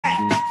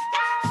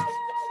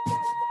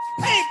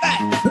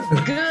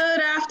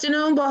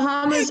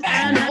Bahamas,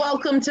 and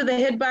welcome to the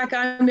Hit Back.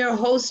 I'm your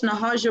host,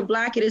 Nahaja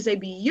Black. It is a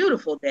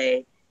beautiful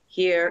day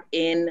here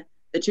in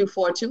the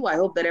 242. I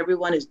hope that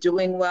everyone is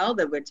doing well,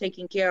 that we're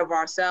taking care of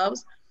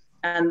ourselves,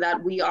 and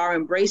that we are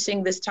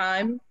embracing this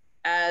time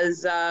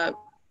as,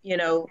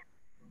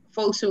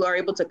 folks who are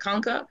able to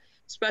conquer.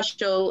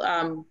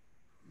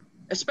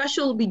 A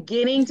special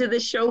beginning to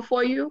this show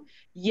for you.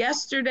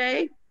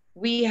 Yesterday,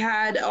 we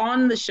had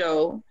on the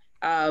show,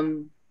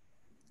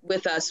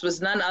 with us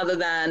was none other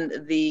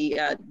than the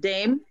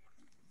Dame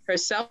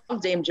herself,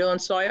 Dame Joan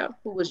Sawyer,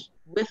 who was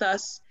with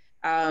us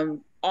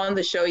on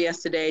the show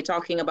yesterday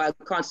talking about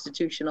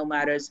constitutional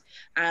matters.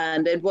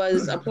 And it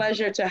was a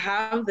pleasure to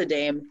have the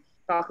Dame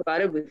talk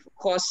about it. Of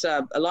course,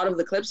 a lot of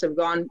the clips have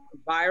gone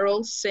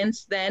viral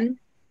since then.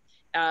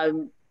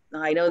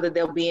 I know that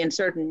they'll be in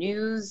certain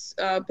news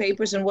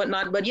papers and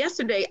whatnot, but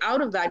yesterday,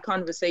 out of that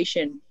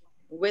conversation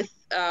with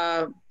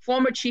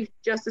former Chief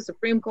Justice,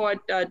 Supreme Court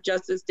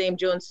Justice Dame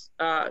Joan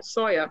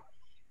Sawyer,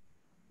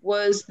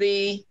 was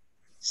the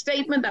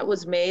statement that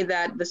was made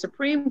that the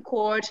Supreme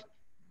Court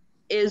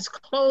is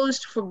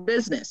closed for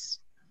business.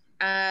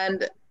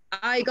 And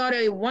I got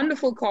a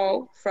wonderful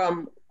call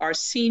from our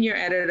senior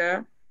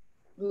editor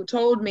who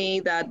told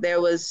me that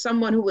there was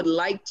someone who would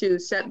like to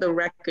set the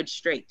record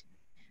straight.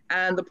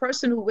 And the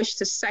person who wished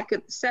to set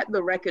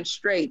the record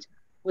straight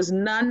was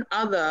none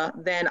other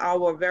than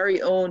our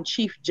very own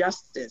Chief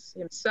Justice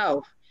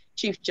himself,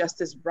 Chief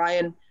Justice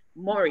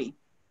Moree.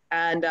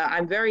 And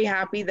I'm very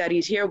happy that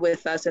he's here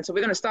with us. And so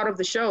we're going to start off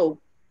the show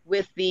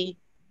with the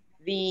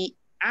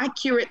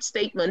accurate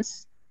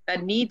statements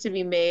that need to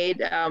be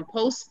made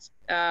post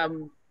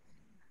the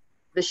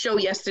show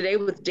yesterday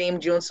with Dame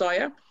Joan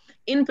Sawyer,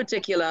 in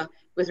particular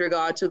with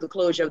regard to the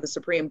closure of the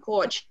Supreme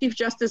Court. Chief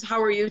Justice,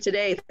 how are you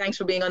today? Thanks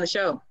for being on the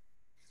show.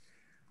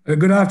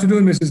 Good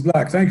afternoon, Mrs.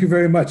 Black. Thank you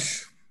very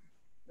much.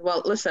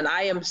 Well, listen,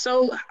 I am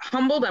so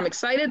humbled. I'm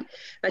excited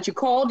that you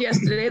called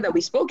yesterday, that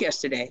we spoke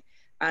yesterday,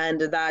 and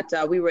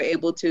that we were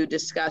able to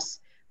discuss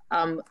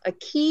a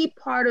key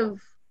part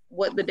of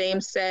what the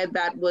Dame said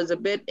that was a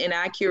bit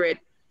inaccurate,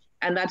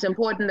 and that's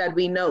important that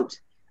we note.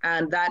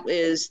 And that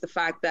is the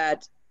fact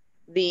that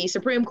the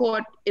Supreme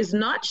Court is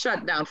not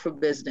shut down for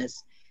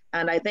business.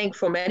 And I think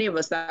for many of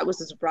us, that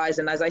was a surprise.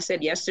 And as I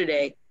said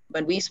yesterday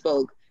when we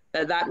spoke,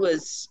 that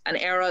was an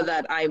error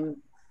that I'm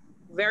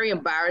very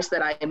embarrassed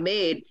that I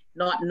made,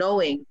 not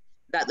knowing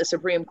that the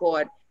Supreme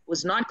Court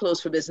was not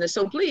closed for business.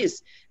 So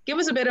please give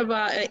us a bit of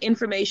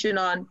information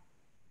on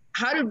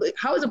how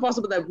is it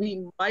possible that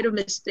we might have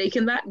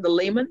mistaken that, the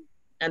layman,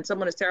 and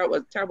someone as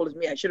terrible as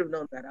me, I should have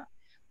known better.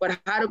 But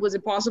how was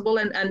it possible,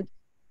 and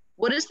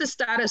what is the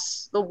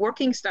status, the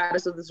working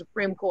status of the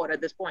Supreme Court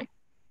at this point?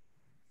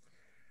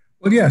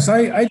 Well, yes,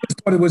 I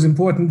just thought it was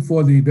important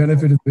for the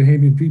benefit of the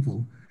Bahamian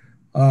people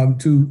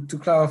to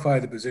clarify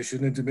the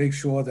position and to make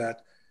sure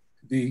that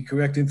the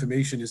correct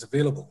information is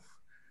available.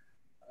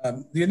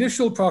 The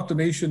initial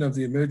proclamation of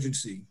the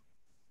emergency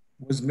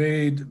was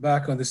made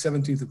back on the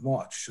 17th of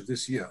March of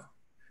this year.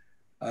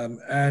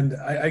 And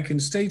I can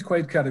state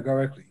quite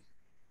categorically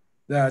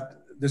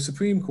that the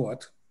Supreme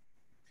Court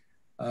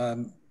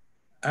and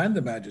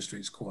the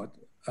Magistrates Court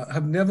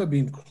have never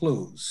been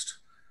closed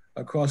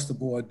across the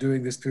board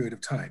during this period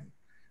of time.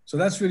 So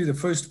that's really the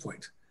first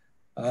point.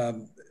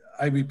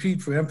 I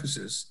repeat for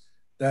emphasis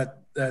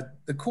that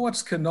the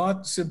courts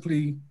cannot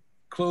simply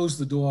close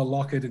the door,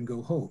 lock it, and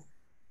go home.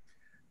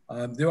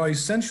 There are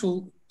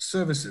essential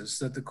services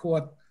that the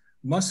court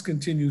must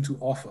continue to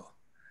offer,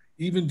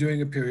 even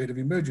during a period of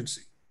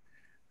emergency.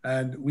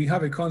 And we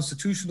have a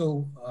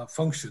constitutional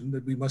function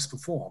that we must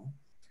perform,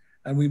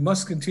 and we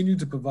must continue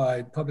to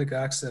provide public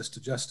access to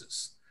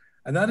justice.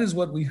 And that is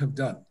what we have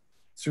done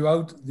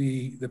throughout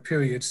the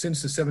period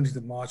since the 17th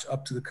of March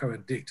up to the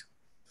current date.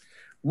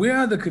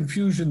 Where the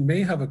confusion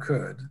may have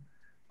occurred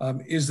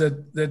is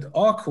that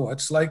our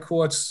courts, like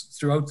courts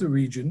throughout the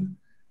region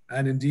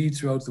and indeed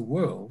throughout the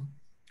world,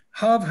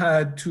 have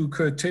had to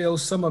curtail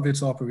some of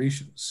its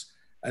operations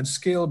and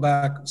scale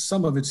back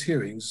some of its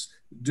hearings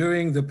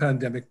during the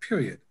pandemic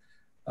period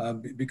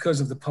because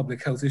of the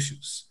public health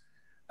issues.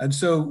 And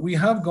so we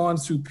have gone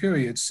through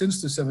periods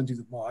since the 17th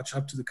of March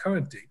up to the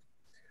current date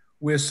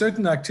where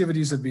certain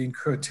activities have been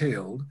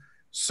curtailed,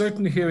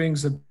 certain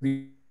hearings have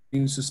been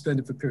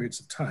suspended for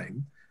periods of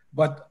time.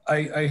 But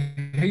I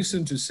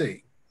hasten to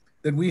say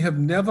that we have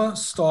never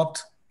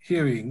stopped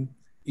hearing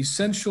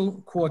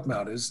essential court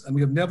matters, and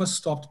we have never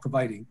stopped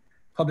providing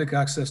public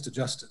access to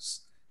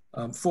justice.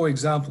 For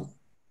example,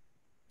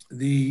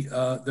 the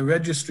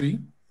registry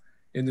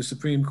in the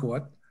Supreme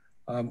Court,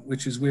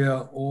 which is where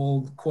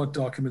all court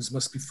documents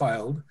must be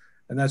filed,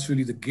 and that's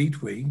really the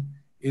gateway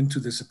into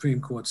the Supreme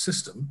Court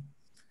system,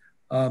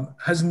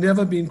 has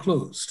never been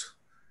closed.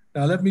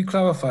 Now, let me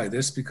clarify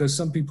this because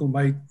some people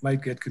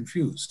might get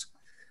confused.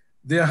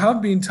 There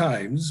have been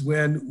times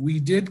when we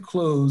did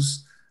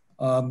close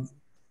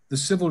the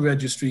civil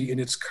registry in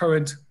its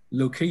current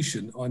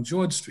location on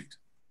George Street.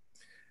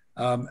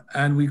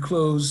 And we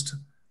closed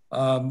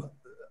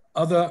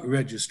other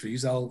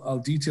registries.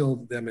 I'll detail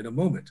them in a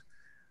moment.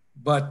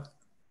 But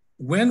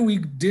when we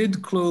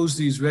did close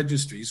these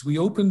registries, we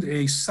opened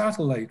a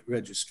satellite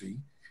registry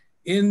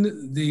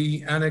in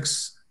the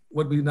annex,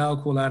 what we now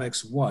call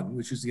Annex 1,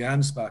 which is the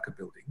Ansbacher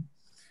building.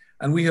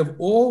 And we have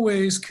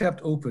always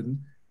kept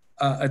open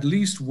at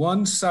least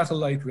one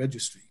satellite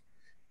registry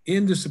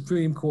in the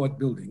Supreme Court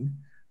building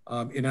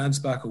in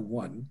Ansbacher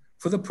 1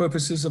 for the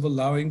purposes of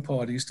allowing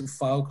parties to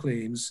file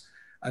claims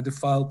and to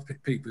file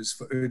papers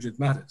for urgent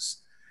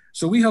matters.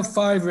 So we have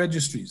 5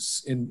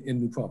 registries in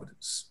New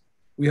Providence.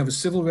 We have a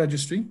civil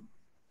registry,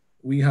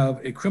 we have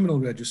a criminal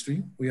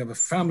registry, we have a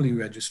family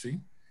registry,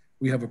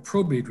 we have a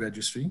probate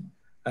registry,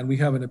 and we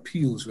have an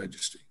appeals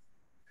registry.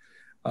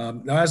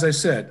 Now, as I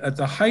said, at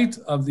the height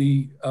of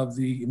the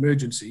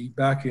emergency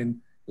back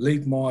in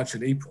late March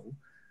and April,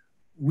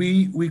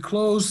 we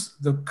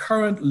closed the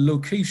current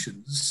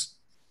locations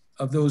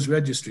of those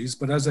registries,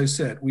 but as I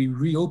said, we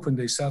reopened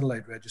a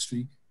satellite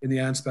registry in the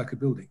Ansbacher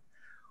building.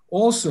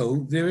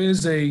 Also, there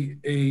is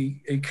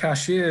a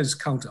cashier's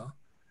counter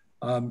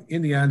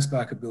in the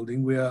Ansbacher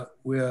building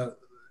where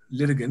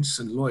litigants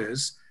and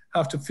lawyers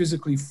have to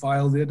physically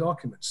file their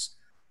documents.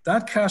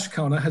 That cash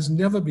counter has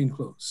never been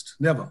closed,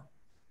 never.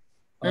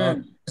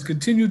 It's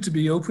continued to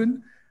be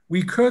open.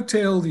 We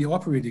curtail the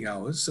operating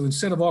hours. So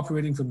instead of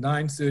operating from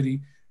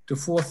 9:30 to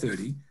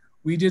 4:30,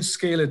 we did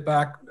scale it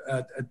back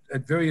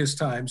at various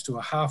times to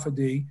a half a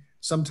day,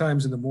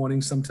 sometimes in the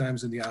morning,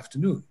 sometimes in the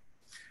afternoon.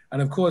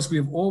 And of course, we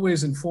have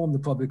always informed the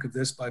public of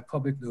this by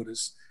public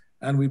notice,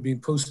 and we've been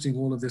posting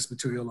all of this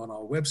material on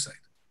our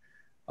website.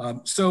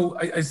 So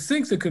I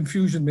think the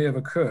confusion may have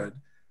occurred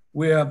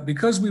where,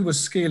 because we were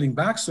scaling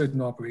back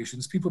certain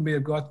operations, people may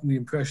have gotten the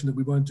impression that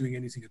we weren't doing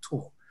anything at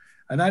all.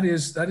 And that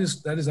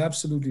is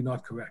absolutely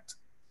not correct.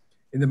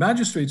 In the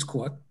magistrate's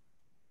court,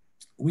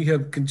 we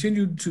have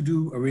continued to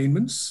do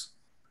arraignments,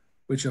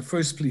 which are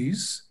first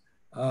pleas,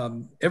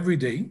 every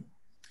day.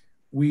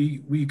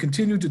 We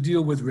continue to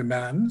deal with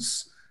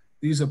remands.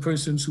 These are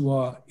persons who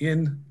are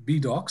in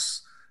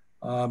BDOCs,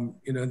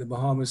 in the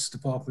Bahamas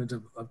Department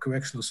of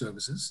Correctional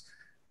Services,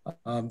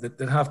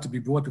 that have to be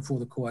brought before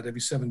the court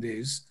every 7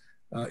 days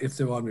if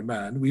they're on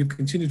remand. We have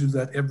continued to do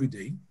that every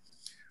day.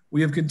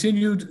 We have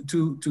continued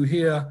to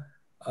hear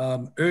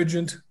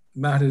urgent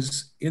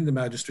matters in the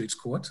magistrate's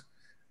court.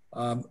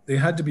 They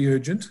had to be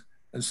urgent,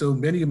 and so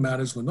many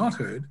matters were not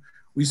heard.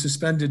 We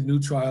suspended new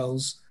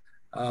trials,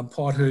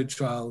 part heard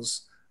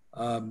trials,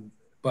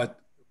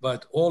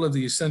 but all of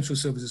the essential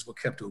services were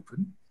kept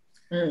open.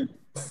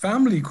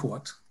 Family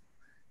court,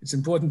 it's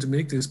important to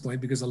make this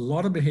point because a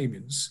lot of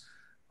Bahamians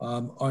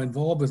are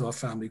involved with our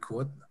family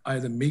court,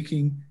 either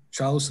making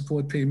child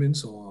support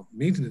payments or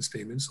maintenance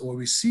payments or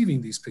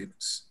receiving these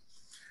payments.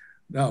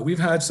 Now,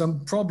 we've had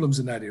some problems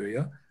in that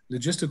area,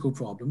 logistical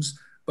problems,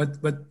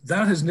 but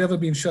that has never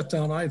been shut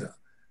down either.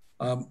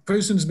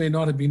 Persons may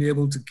not have been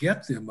able to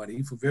get their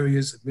money for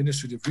various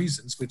administrative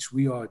reasons, which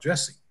we are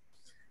addressing.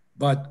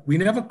 But we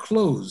never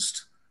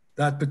closed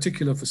that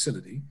particular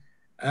facility,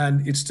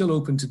 and it's still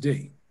open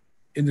today.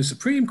 In the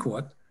Supreme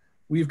Court,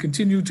 we've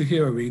continued to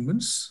hear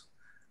arraignments.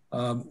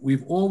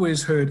 We've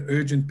always heard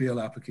urgent bail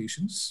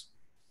applications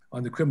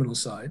on the criminal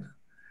side.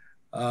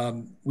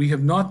 We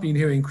have not been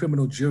hearing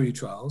criminal jury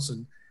trials,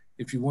 and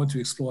if you want to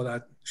explore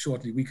that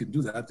shortly, we can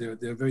do that.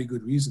 There are very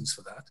good reasons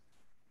for that.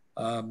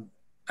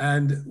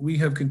 And we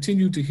have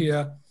continued to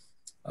hear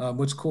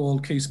what's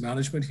called case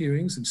management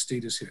hearings and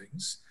status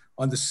hearings.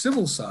 On the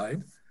civil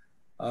side,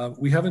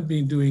 we haven't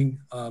been doing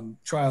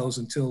trials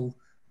until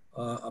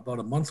about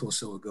a month or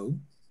so ago,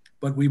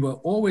 but we were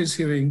always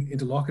hearing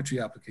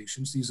interlocutory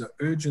applications. These are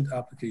urgent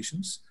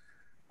applications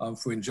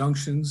for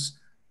injunctions,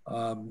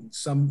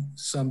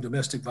 some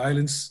domestic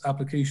violence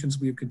applications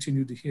we have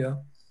continued to hear.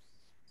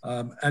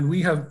 And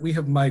we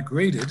have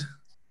migrated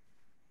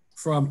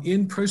from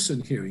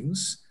in-person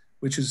hearings,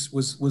 which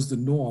was the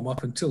norm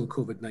up until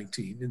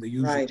COVID-19 in the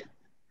usual,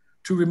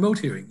 to remote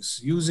hearings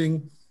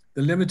using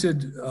the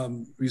limited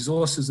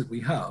resources that we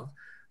have.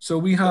 So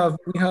we have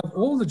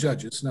all the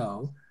judges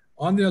now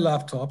on their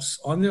laptops,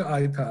 on their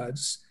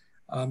iPads,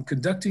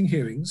 conducting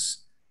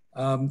hearings.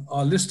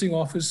 Our listing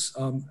office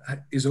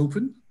is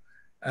open,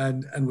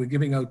 and we're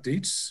giving out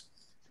dates.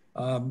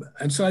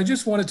 And so I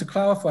just wanted to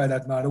clarify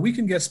that matter. We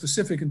can get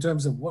specific in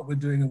terms of what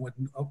we're doing and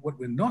what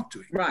we're not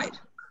doing. Right.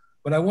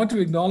 But I want to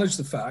acknowledge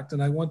the fact,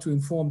 and I want to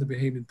inform the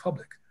Bahamian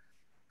public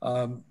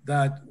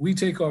that we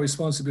take our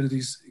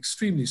responsibilities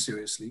extremely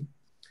seriously.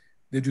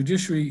 The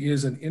judiciary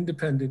is an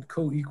independent,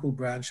 co-equal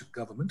branch of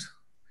government.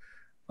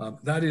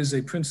 That is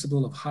a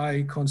principle of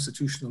high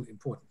constitutional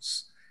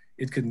importance.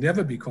 It can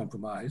never be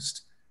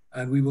compromised,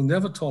 and we will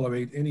never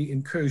tolerate any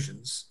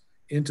incursions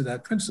into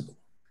that principle.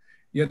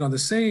 Yet at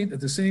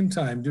the same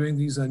time, during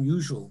these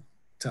unusual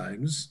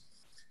times,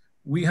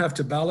 we have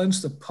to balance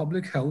the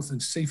public health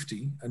and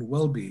safety and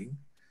well-being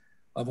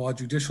of our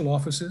judicial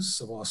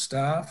officers, of our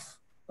staff,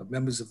 of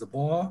members of the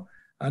bar,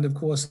 and of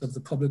course of the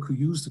public who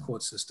use the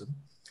court system,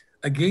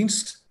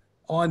 against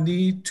our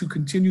need to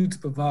continue to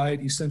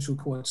provide essential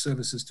court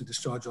services to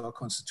discharge our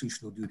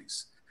constitutional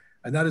duties.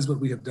 And that is what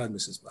we have done,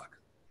 Mrs. Black.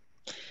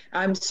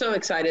 I'm so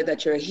excited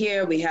that you're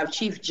here. We have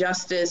Chief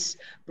Justice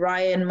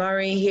Brian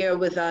Moree here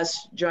with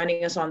us,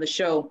 joining us on the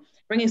show,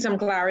 bringing some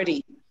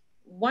clarity.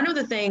 One of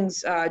the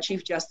things,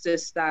 Chief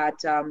Justice, that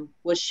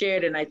was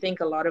shared, and I think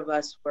a lot of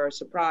us were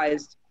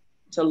surprised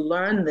to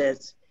learn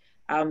this.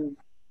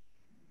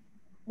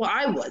 Well,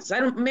 I was. I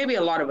don't. Maybe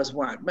a lot of us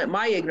weren't, but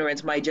my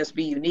ignorance might just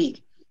be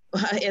unique,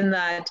 in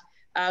that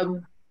the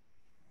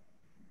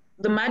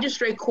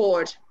magistrate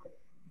court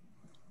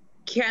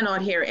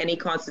cannot hear any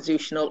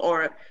constitutional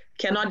or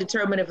cannot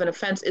determine if an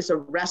offense is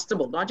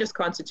arrestable, not just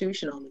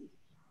constitutionally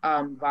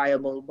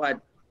viable,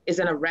 but is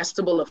an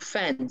arrestable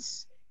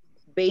offense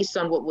based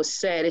on what was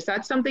said. Is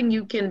that something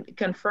you can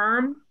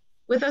confirm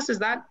with us? Is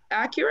that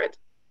accurate?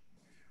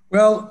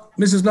 Well,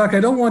 Mrs. Black, I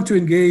don't want to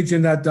engage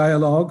in that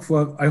dialogue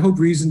for, I hope,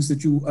 reasons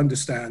that you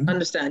understand.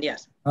 Understand,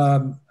 yes.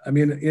 I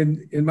mean,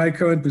 in my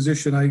current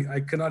position, I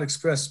cannot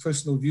express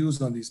personal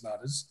views on these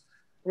matters.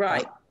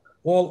 Right.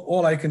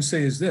 All I can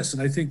say is this,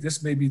 and I think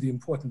this may be the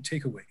important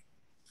takeaway.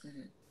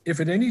 Mm-hmm. If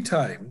at any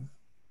time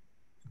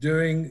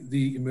during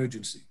the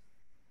emergency,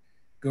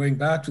 going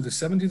back to the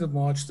 17th of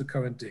March, the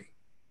current day,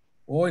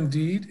 or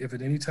indeed, if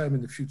at any time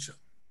in the future,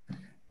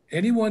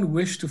 anyone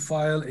wished to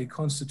file a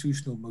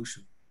constitutional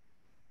motion,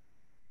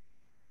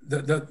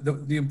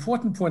 the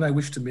important point I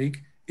wish to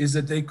make is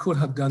that they could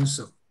have done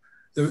so.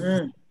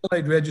 The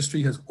Allied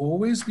Registry has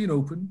always been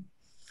open.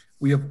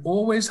 We have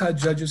always had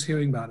judges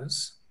hearing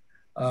matters,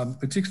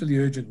 particularly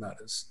urgent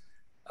matters.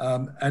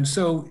 And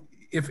so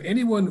if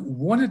anyone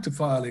wanted to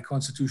file a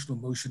constitutional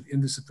motion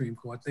in the Supreme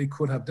Court, they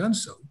could have done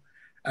so.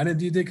 And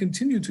indeed, they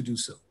continue to do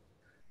so.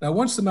 Now,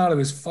 once the matter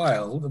is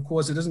filed, of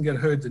course, it doesn't get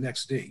heard the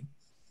next day.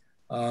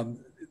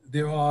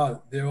 There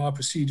are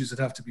procedures that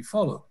have to be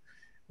followed.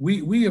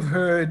 We have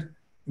heard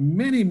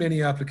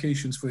many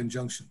applications for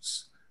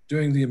injunctions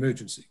during the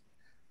emergency,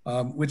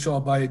 which are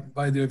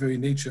by their very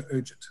nature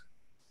urgent.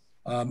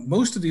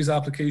 Most of these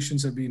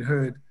applications have been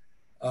heard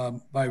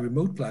by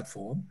remote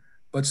platform,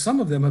 but some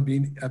of them have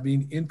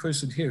been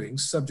in-person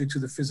hearings subject to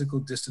the physical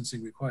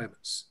distancing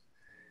requirements.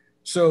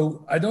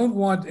 So I don't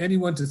want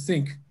anyone to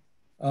think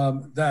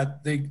that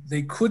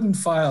they couldn't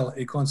file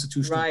a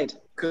constitutional right.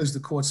 because the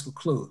courts were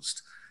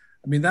closed.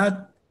 I mean,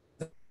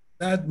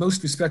 that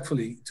most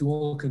respectfully to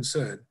all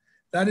concerned,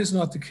 that is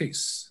not the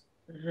case.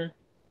 Mm-hmm.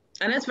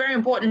 And it's very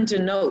important to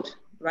note,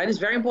 right? It's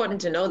very important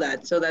to know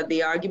that, so that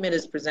the argument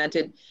is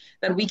presented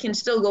that we can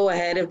still go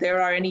ahead if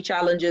there are any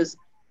challenges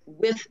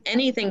with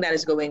anything that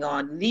is going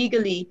on.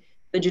 Legally,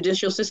 the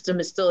judicial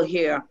system is still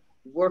here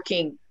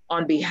working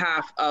on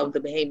behalf of the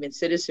Bahamian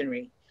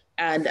citizenry.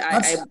 And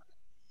I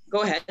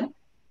go ahead.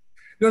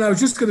 No, I was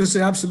just going to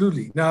say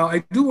absolutely. Now,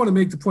 I do want to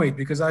make the point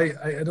because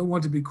I don't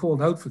want to be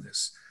called out for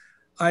this.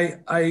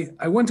 I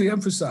want to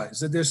emphasize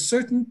that there's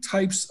certain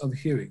types of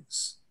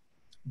hearings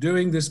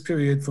during this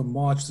period from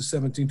March the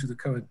 17th to the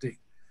current date,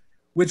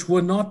 which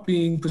were not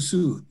being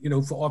pursued,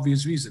 for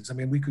obvious reasons. I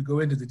mean, we could go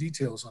into the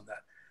details on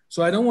that.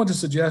 So I don't want to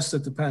suggest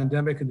that the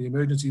pandemic and the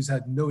emergencies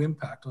had no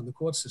impact on the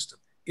court system.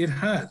 It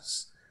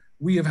has.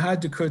 We have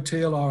had to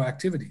curtail our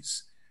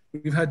activities.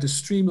 We've had to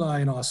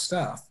streamline our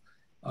staff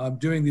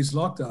during these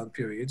lockdown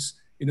periods,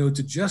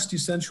 to just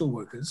essential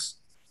workers,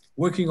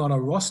 working on a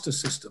roster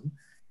system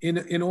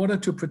in order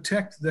to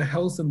protect the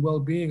health and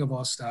well-being of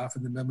our staff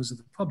and the members of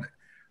the public.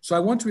 So I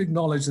want to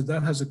acknowledge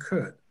that has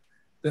occurred.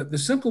 The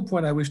simple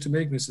point I wish to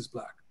make, Mrs.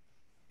 Black,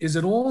 is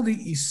that all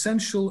the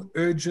essential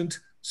urgent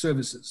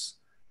services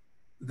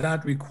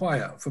that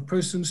require for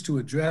persons to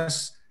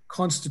address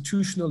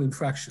constitutional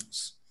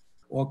infractions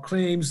or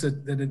claims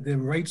that their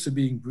rights are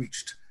being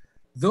breached,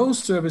 those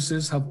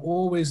services have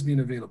always been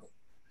available.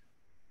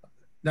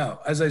 Now,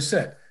 as I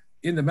said,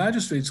 in the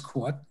magistrate's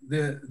court,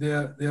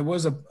 there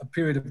was a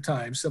period of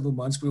time, several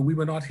months, where we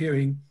were not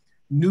hearing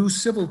new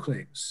civil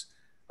claims,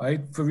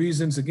 right? For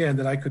reasons, again,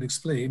 that I could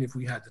explain if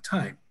we had the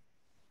time.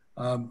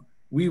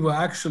 We were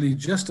actually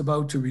just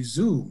about to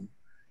resume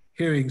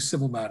hearing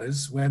civil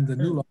matters when the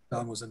new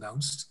lockdown was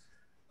announced.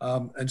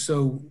 And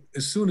so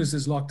as soon as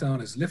this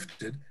lockdown is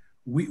lifted,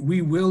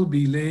 we will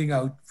be laying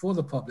out for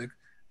the public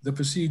the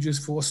procedures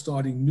for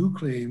starting new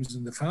claims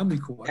in the family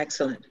court.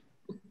 Excellent.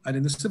 And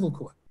in the civil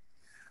court.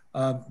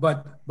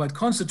 But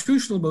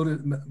constitutional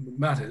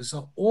matters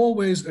are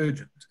always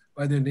urgent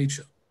by their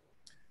nature.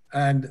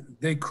 And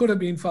they could have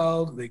been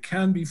filed, they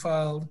can be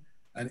filed,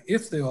 and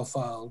if they are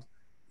filed,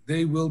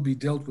 they will be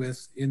dealt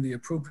with in the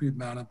appropriate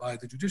manner by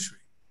the judiciary.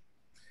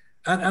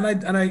 And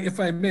I, if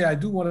I may, I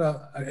do want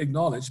to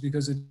acknowledge,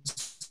 because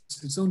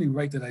it's only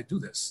right that I do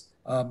this.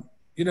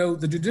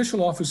 The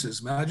judicial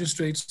officers,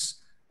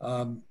 magistrates,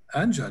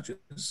 and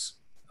judges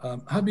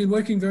have been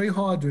working very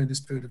hard during this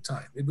period of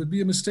time. It would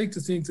be a mistake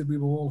to think that we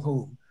were all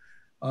home,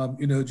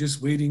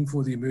 just waiting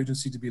for the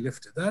emergency to be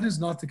lifted. That is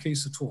not the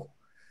case at all.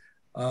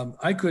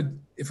 I could,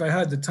 if I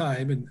had the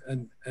time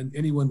and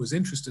anyone was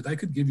interested, I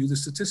could give you the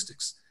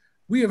statistics.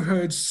 We have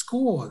heard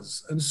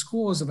scores and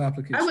scores of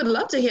applications. I would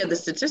love to hear the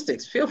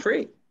statistics. Feel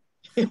free.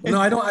 No,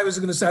 I don't. I was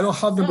going to say I don't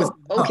have them.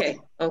 Okay.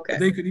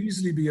 They could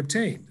easily be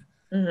obtained.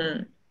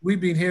 Mm-hmm.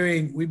 We've been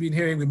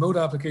hearing remote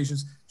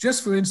applications.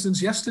 Just for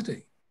instance,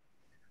 yesterday,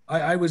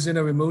 I was in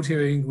a remote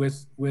hearing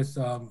with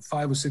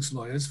 5 or 6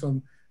 lawyers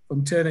from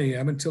 10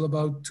 a.m. until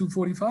about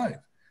 2:45.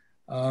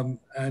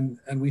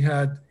 And we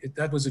had,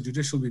 that was a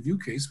judicial review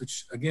case,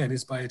 which again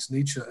is by its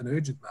nature an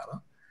urgent matter.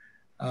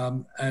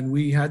 And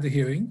we had the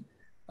hearing,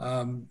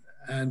 and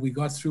we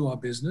got through our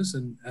business,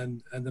 and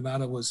the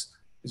matter is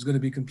going to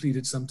be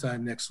completed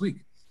sometime next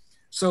week.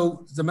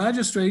 So the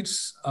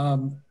magistrates,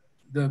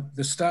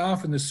 the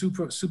staff and the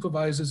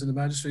supervisors in the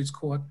magistrates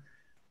court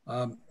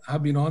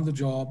have been on the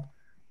job.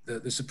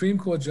 The Supreme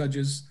Court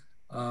judges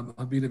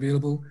have been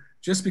available.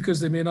 Just because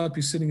they may not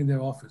be sitting in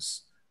their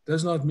office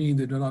does not mean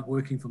that they're not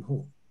working from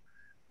home.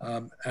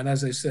 And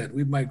as I said,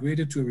 we've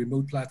migrated to a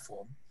remote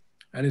platform,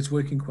 and it's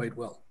working quite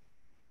well.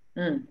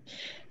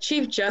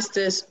 Chief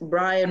Justice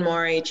Brian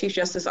Moree, Chief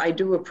Justice, I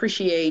do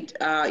appreciate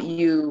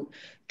you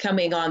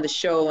coming on the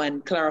show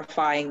and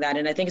clarifying that.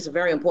 And I think it's a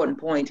very important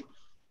point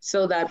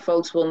so that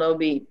folks will know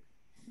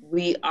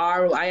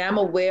I am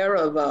aware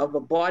of a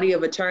body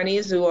of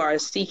attorneys who are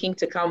seeking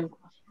to come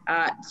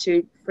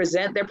to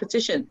present their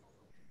petition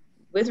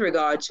with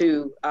regard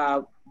to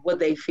what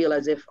they feel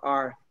as if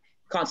are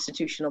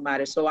constitutional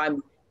matters. So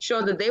I'm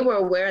sure that they were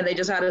aware, and they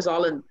just had us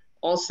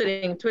all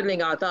sitting,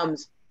 twiddling our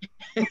thumbs,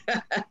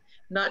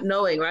 not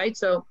knowing, right?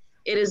 So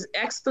it is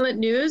excellent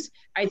news.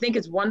 I think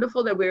it's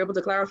wonderful that we're able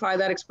to clarify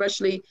that,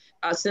 especially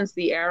since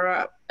the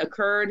error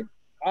occurred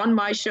on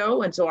my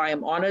show. And so I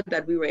am honored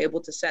that we were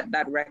able to set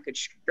that record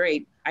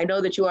straight. I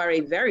know that you are a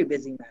very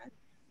busy man,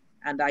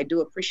 and I do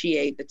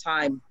appreciate the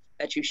time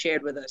that you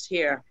shared with us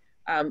here.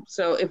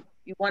 So if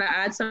you want to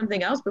add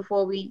something else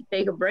before we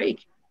take a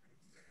break.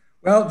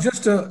 Well,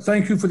 just to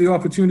thank you for the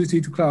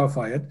opportunity to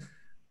clarify it.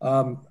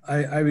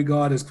 I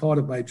regard as part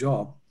of my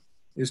job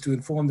is to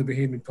inform the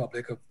Bahamian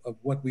public of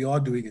what we are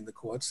doing in the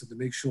courts and to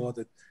make sure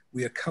that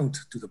we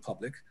account to the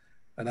public.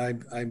 And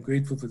I'm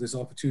grateful for this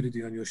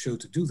opportunity on your show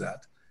to do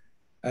that.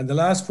 And the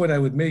last point I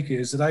would make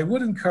is that I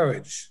would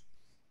encourage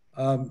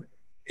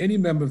any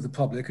member of the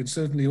public, and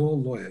certainly all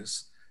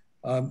lawyers,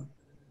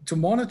 to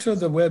monitor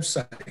the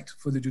website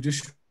for the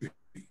judiciary.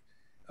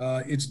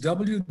 It's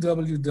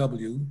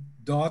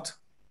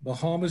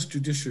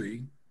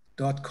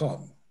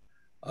www.bahamasjudiciary.com.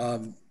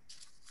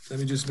 Let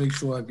me just make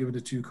sure I've given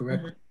it to you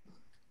correctly.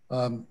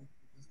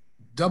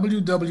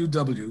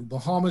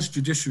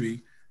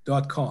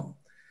 www.bahamasjudiciary.com.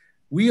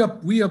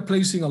 We are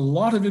placing a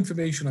lot of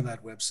information on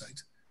that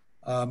website.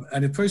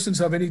 And if persons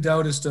have any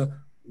doubt as to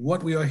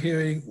what we are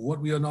hearing,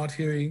 what we are not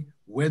hearing,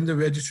 when the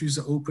registries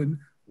are open,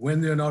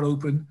 when they're not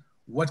open,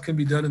 what can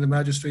be done in the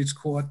magistrate's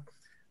court,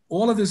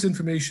 all of this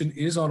information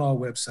is on our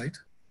website.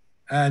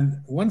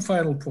 And one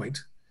final point,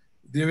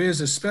 there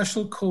is a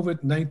special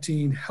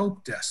COVID-19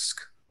 help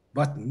desk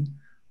button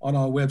on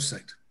our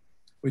website,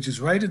 which is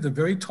right at the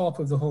very top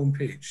of the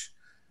homepage.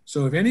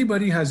 So if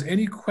anybody has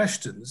any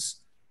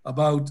questions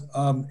about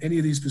any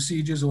of these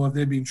procedures, or if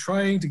they've been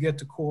trying to get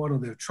to court, or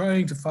they're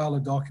trying to file a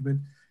document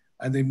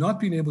and they've not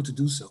been able to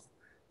do so,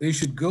 they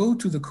should go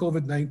to the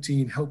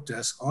COVID-19 help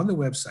desk on the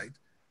website.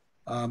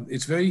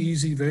 It's very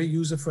easy, very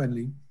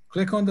user-friendly.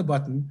 Click on the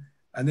button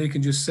and they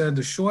can just send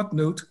a short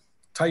note,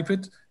 type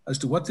it as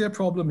to what their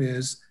problem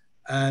is,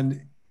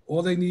 and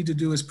all they need to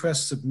do is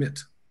press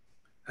submit.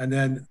 And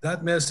then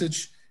that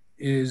message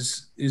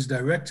is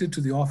directed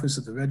to the office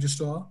of the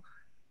registrar,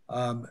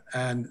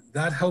 and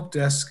that help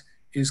desk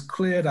is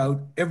cleared out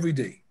every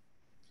day.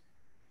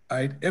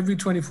 Right? Every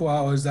 24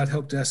 hours, that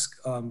help desk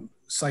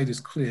site is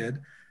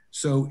cleared.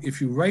 So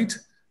if you write,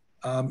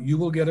 you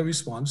will get a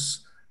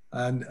response,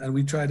 and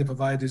we try to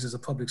provide this as a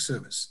public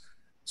service,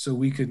 so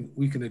we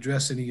can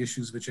address any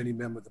issues which any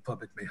member of the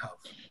public may have.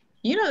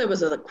 You know, there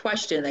was a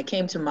question that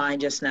came to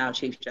mind just now,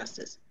 Chief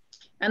Justice,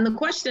 and the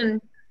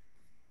question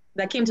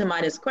that came to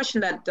mind is a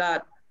question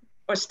that,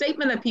 or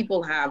statement that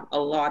people have a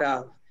lot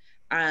of,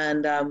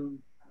 and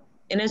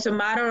it's a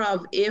matter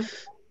of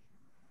if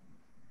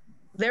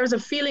there's a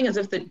feeling as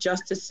if the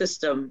justice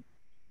system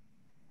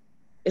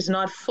is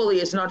not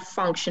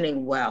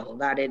functioning well,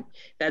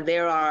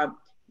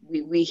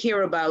 we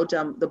hear about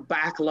the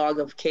backlog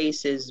of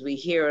cases. We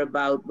hear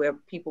about where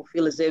people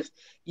feel as if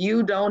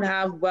you don't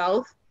have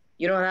wealth,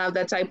 you don't have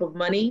that type of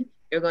money,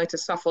 you're going to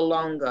suffer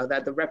longer,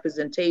 that the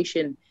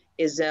representation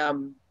is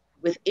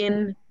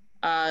within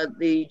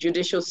the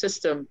judicial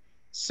system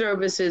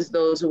services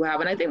those who have.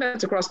 And I think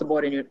that's across the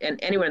board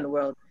and anywhere in the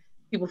world.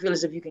 People feel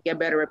as if you can get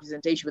better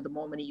representation with the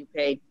more money you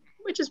pay,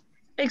 which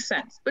makes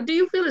sense. But do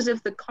you feel as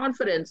if the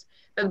confidence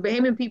that the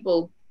Bahamian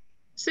people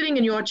sitting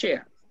in your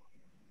chair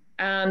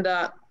and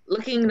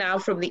looking now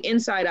from the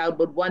inside out,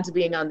 but once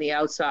being on the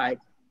outside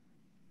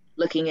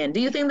looking in, do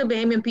you think the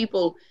Bahamian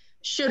people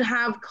should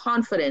have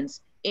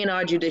confidence in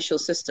our judicial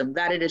system,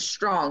 that it is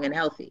strong and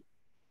healthy?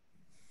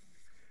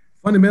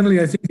 Fundamentally,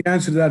 I think the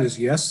answer to that is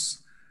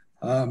yes.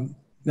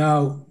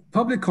 Now,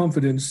 public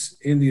confidence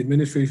in the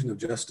administration of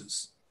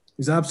justice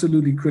is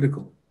absolutely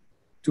critical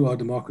to our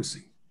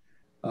democracy.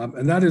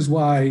 And that is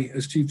why,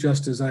 as Chief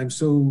Justice, I'm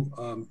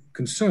so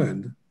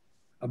concerned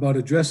about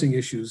addressing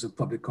issues of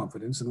public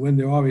confidence. And when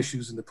there are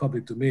issues in the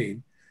public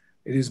domain,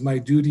 it is my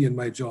duty and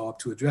my job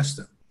to address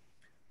them.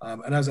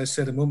 And as I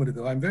said a moment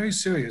ago, I'm very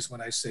serious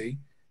when I say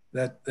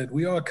that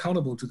we are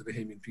accountable to the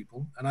Bahamian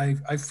people. And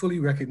I fully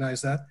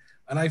recognize that.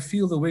 And I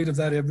feel the weight of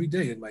that every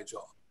day in my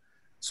job.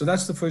 So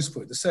that's the first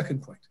point. The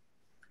second point,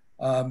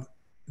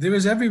 there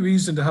is every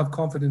reason to have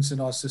confidence in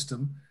our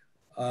system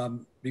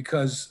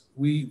because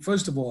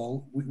first of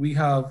all, we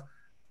have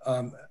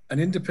an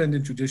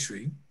independent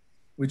judiciary,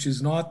 which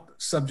is not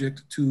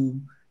subject to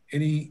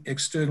any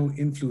external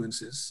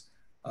influences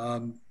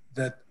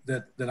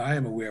that I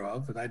am aware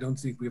of, and I don't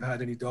think we've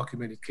had any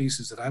documented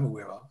cases that I'm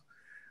aware of.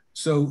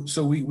 So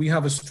we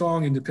have a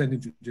strong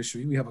independent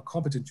judiciary. We have a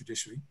competent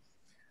judiciary.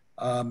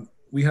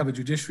 We have a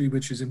judiciary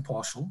which is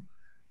impartial.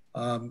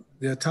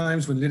 There are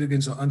times when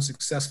litigants are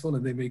unsuccessful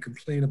and they may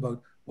complain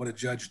about what a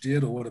judge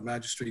did or what a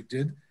magistrate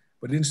did,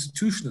 but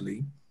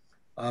institutionally,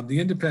 the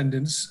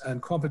independence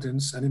and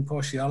competence and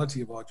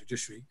impartiality of our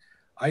judiciary,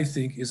 I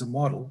think, is a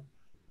model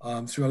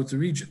throughout the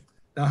region.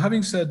 Now,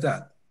 having said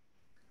that,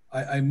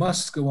 I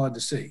must go on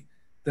to say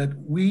that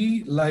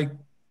we, like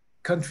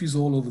countries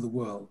all over the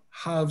world,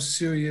 have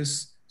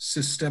serious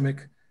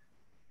systemic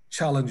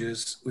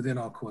challenges within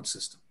our court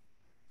system.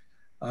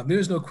 There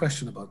is no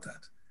question about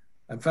that.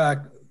 In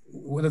fact,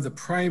 one of the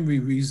primary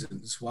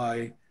reasons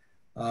why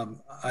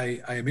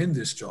I am in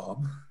this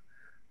job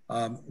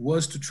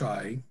was to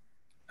try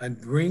and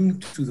bring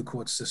to the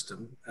court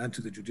system and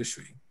to the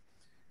judiciary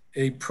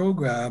a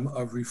program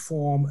of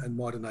reform and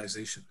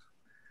modernization.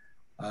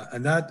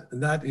 And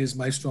that is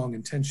my strong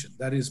intention.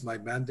 That is my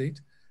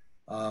mandate.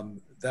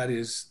 That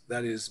is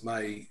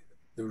the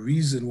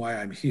reason why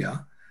I'm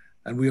here.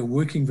 And we are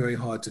working very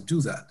hard to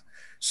do that.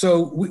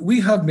 So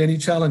we have many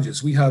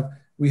challenges. We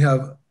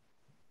have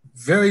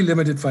very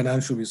limited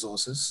financial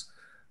resources.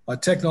 Our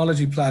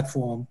technology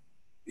platform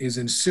is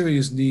in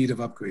serious need of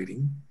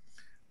upgrading.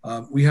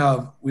 We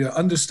are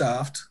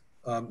understaffed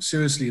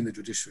seriously in the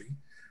judiciary.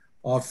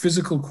 Our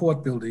physical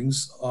court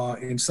buildings are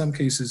in some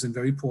cases in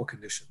very poor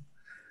condition.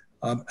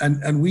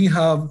 And we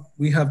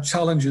have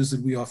challenges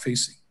that we are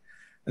facing.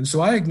 And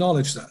so I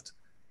acknowledge that.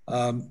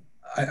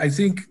 I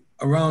think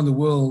around the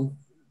world,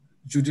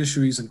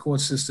 judiciaries and court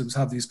systems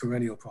have these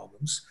perennial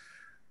problems.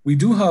 We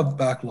do have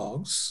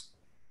backlogs,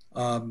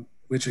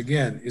 which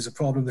again is a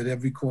problem that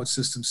every court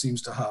system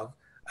seems to have,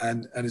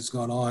 and it's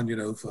gone on,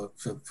 for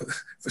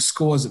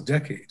scores of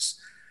decades.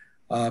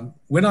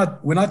 We're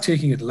not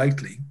taking it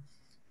lightly.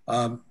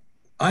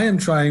 I am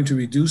trying to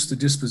reduce the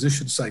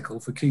disposition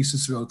cycle for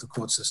cases throughout the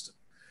court system.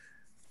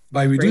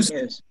 By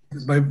reducing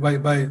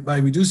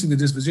the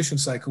disposition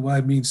cycle, what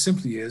I mean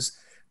simply is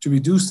to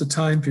reduce the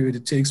time period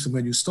it takes from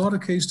when you start a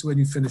case to when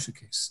you finish a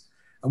case.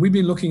 And we've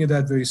been looking at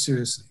that very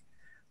seriously.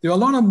 There are a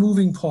lot of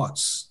moving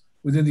parts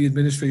within the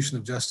administration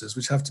of justice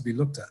which have to be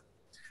looked at.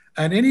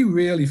 And any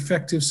real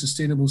effective,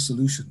 sustainable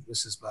solution,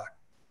 Mrs. Black,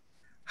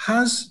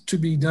 has to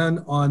be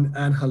done on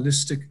an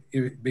holistic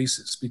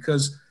basis.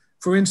 Because,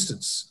 for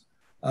instance,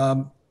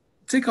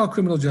 take our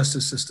criminal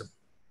justice system.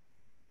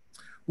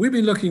 We've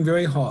been looking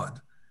very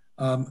hard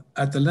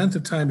at the length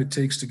of time it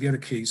takes to get a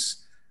case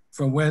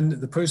from when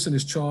the person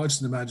is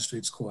charged in the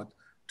magistrate's court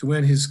to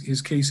when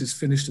his case is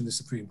finished in the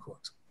Supreme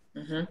Court.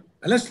 Mm-hmm.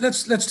 And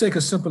let's take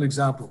a simple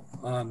example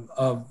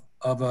of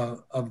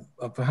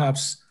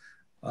perhaps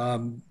a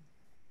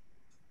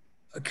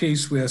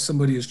case where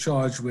somebody is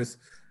charged with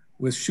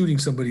shooting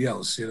somebody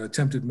else,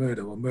 attempted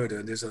murder or murder,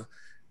 and there's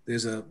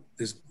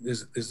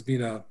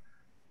been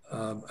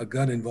a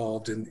gun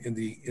involved in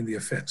the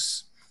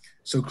offense.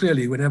 So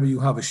clearly, whenever you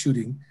have a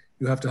shooting,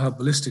 you have to have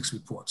ballistics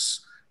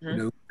reports.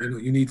 Mm-hmm.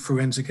 You need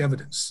forensic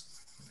evidence.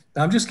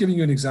 Now, I'm just giving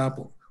you an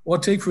example. Or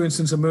take, for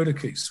instance, a murder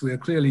case where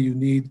clearly you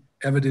need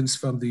evidence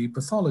from the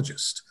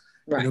pathologist,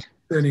 right,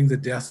 concerning the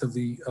death of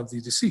the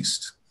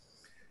deceased.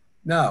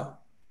 Now,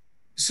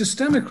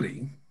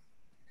 systemically,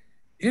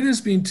 it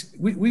has been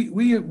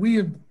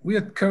we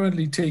are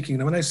currently taking,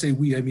 and when I say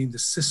we, I mean the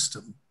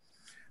system,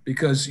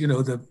 because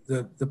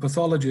the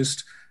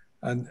pathologist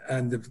and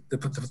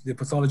the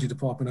pathology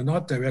department are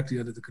not directly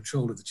under the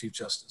control of the Chief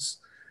Justice.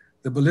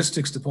 The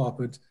ballistics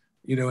department,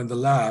 and the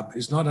lab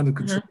is not under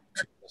control, mm-hmm, of the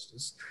Chief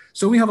Justice.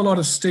 So we have a lot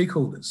of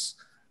stakeholders,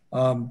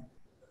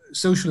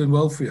 social and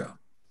welfare,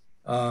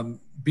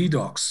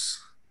 BDOCs,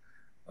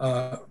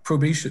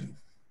 probation,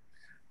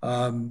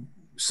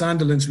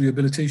 Sandilands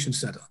Rehabilitation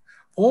Center.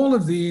 All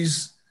of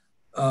these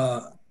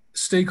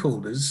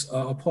stakeholders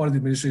are part of the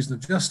administration of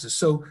justice.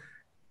 So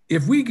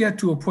if we get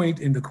to a point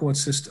in the court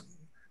system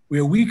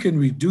where we can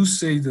reduce,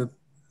 say, the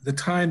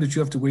time that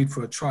you have to wait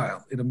for a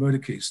trial in a murder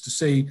case to,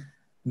 say,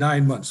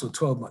 9 months or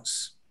 12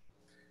 months.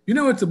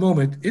 At the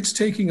moment, it's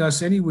taking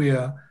us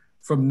anywhere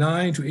from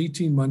 9 to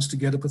 18 months to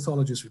get a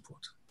pathologist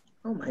report.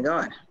 Oh my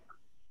God.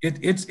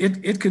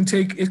 It can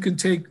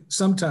take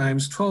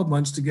sometimes 12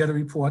 months to get a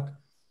report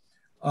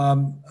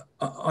on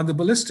a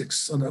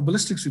ballistics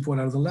report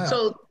out of the lab.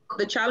 So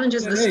the challenge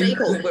is the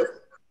stakeholder.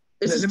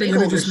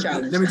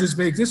 Challenge. Let me just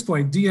make this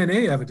point.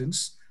 DNA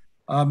evidence,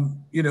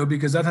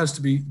 because that has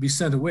to be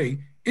sent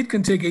away. It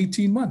can take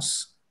 18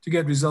 months to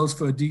get results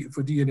for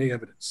DNA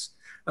evidence.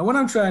 Now, what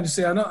I'm trying to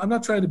say, I'm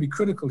not trying to be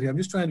critical here. I'm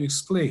just trying to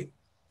explain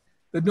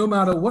that no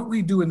matter what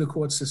we do in the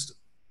court system,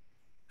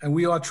 and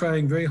we are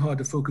trying very hard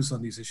to focus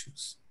on these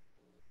issues,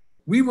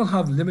 we will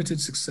have limited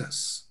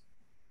success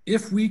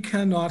if we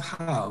cannot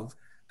have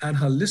an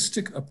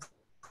holistic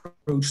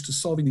approach to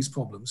solving these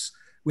problems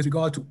with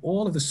regard to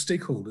all of the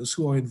stakeholders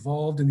who are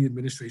involved in the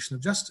administration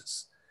of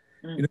justice.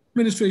 In the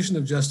administration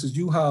of justice,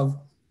 you have,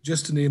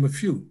 just to name a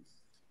few,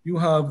 you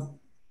have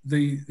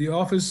the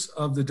Office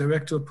of the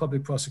Director of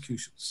Public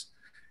Prosecutions.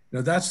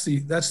 Now that's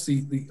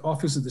the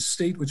office of the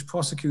state which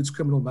prosecutes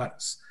criminal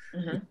matters.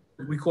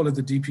 We call it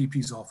the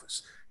DPP's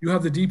office. You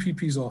have the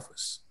DPP's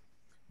office.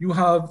 You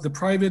have the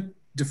private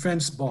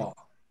defense bar.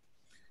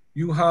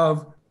 You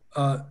have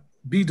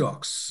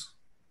BDOCs.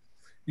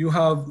 You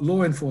have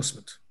law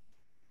enforcement.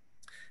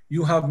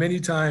 You have many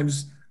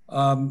times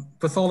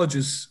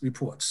pathologist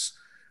reports.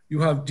 You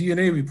have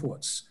DNA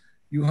reports.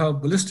 You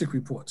have ballistic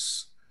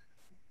reports.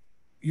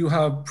 You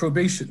have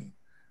probation.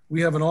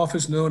 We have an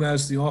office known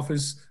as the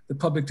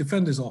Public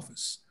Defender's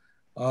Office,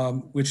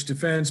 which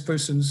defends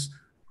persons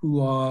who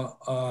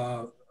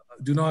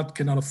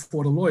cannot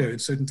afford a lawyer in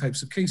certain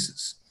types of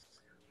cases.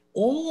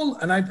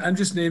 And I'm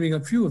just naming a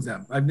few of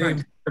them. I've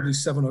named probably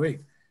 7 or 8.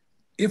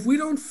 If we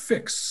don't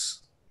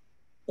fix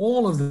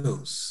all of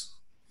those,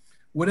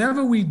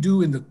 whatever we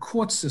do in the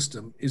court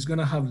system is going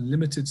to have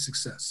limited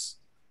success.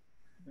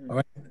 All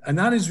right, and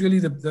that is really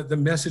the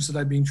message that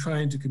I've been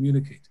trying to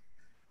communicate.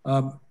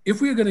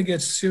 If we're going to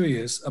get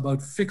serious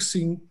about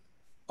fixing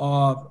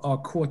our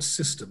court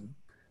system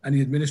and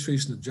the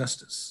administration of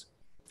justice,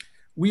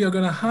 we are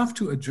going to have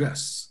to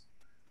address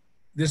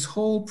this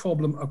whole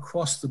problem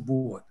across the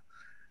board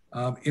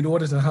in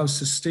order to have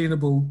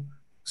sustainable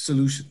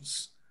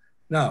solutions.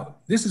 Now,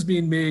 this is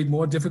being made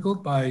more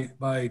difficult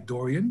by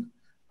Dorian.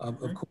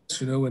 Of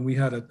course, when we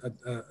had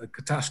a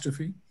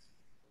catastrophe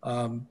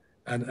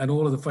and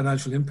all of the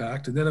financial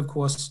impact. And then, of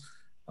course,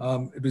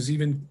 it was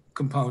even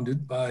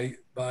compounded by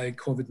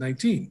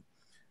COVID-19,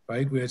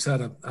 right? Where it's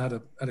had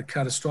a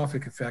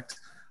catastrophic effect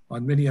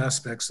on many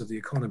aspects of the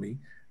economy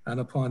and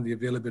upon the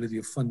availability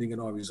of funding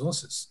and our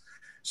resources.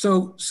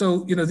 So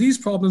these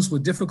problems were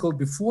difficult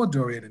before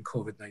Dorian and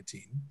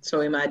COVID-19.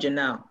 So imagine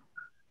now.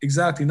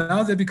 Exactly.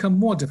 Now they become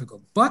more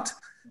difficult, but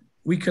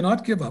we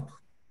cannot give up.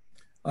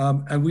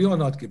 And we are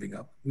not giving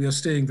up. We are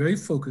staying very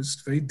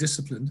focused, very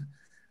disciplined.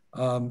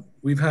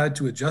 We've had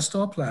to adjust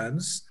our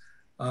plans,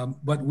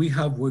 but we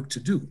have work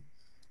to do.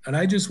 And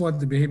I just want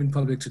the Bahamian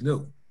public to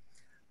know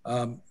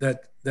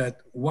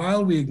that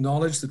while we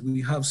acknowledge that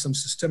we have some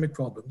systemic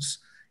problems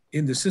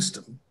in the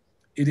system,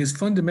 it is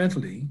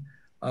fundamentally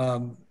a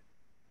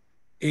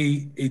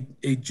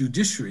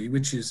judiciary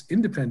which is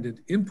independent,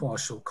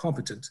 impartial,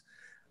 competent.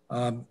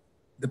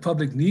 The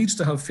public needs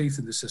to have faith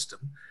in the system,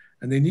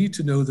 and they need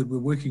to know that we're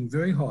working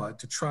very hard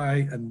to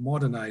try and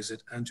modernize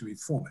it and to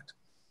reform it.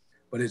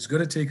 But it's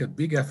going to take a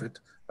big effort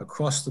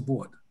across the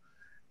board.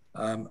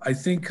 I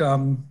think,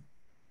 I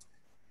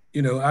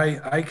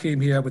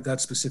came here with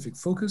that specific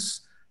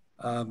focus,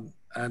 and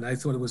I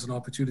thought it was an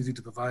opportunity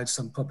to provide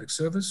some public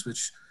service,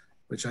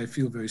 which I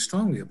feel very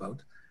strongly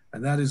about,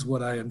 and that is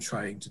what I am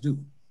trying to do.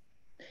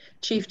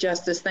 Chief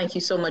Justice, thank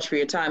you so much for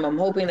your time. I'm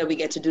hoping that we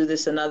get to do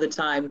this another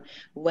time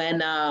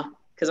when,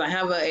 because I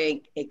have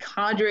a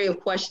cadre of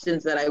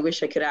questions that I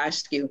wish I could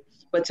ask you,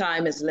 but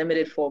time is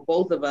limited for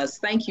both of us.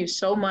 Thank you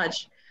so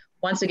much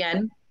once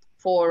again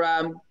for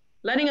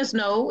letting us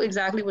know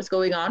exactly what's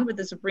going on with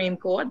the Supreme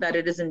Court, that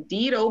it is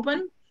indeed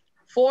open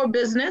for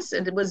business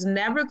and it was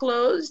never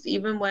closed,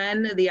 even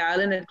when the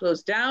island had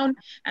closed down,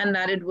 and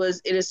that it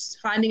is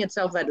finding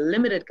itself at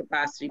limited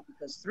capacity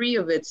because 3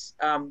 of its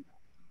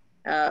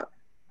not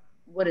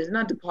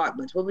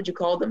departments, what would you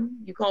call them?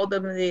 You called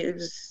them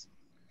the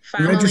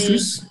family.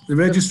 The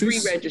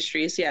registries? 3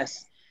 registries,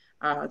 yes.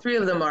 3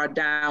 of them are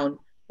down,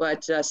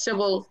 but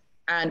civil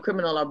and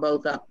criminal are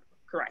both up.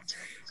 Correct.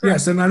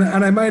 Yes, and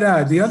I might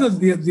add, the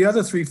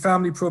other 3,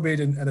 family, probate,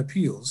 and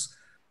appeals,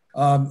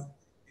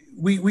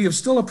 we have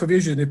still a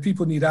provision if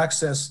people need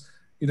access,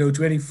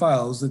 to any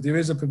files, that there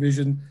is a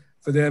provision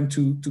for them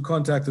to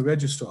contact the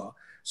registrar.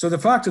 So the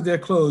fact that they're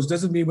closed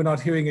doesn't mean we're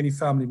not hearing any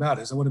family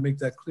matters. I want to make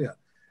that clear.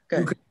 Good.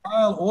 You can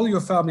file all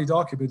your family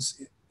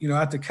documents,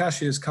 at the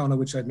cashier's counter,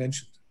 which I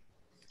mentioned.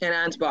 In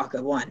Ansbach,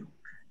 1.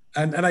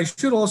 And I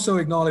should also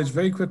acknowledge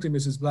very quickly,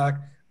 Mrs. Black,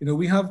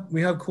 we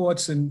have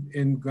courts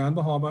in Grand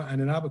Bahama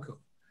and in Abaco.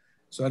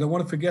 So I don't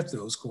want to forget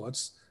those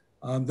courts.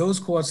 Those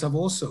courts have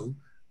also,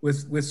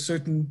 with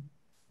certain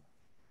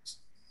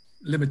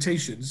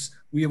limitations,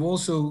 we have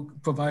also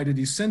provided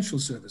essential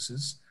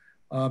services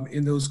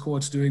in those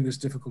courts during this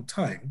difficult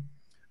time.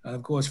 And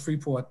of course,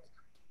 Freeport,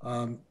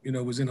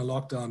 was in a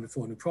lockdown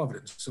before New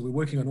Providence. So we're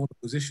working on all of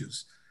those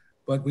issues.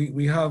 But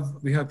we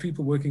have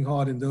people working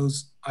hard in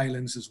those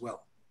islands as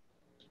well.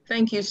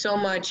 Thank you so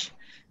much,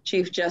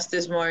 Chief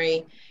Justice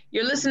Moree.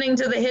 You're listening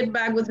to the Hit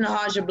Back with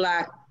Nahaja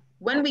Black.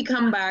 When we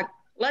come back,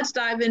 let's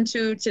dive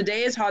into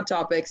today's hot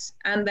topics.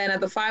 And then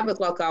at the 5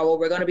 o'clock hour,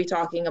 we're going to be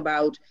talking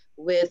about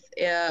with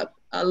a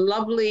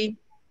lovely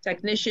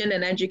technician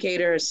and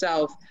educator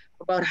herself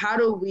about how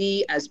do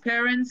we as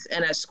parents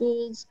and as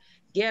schools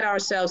get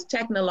ourselves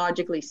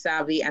technologically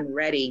savvy and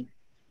ready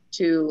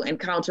to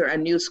encounter a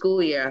new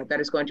school year that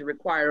is going to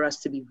require us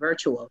to be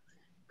virtual.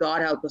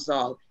 God help us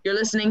all. You're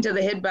listening to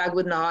The Hit Back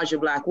with Nahaja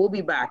Black. We'll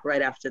be back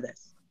right after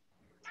this.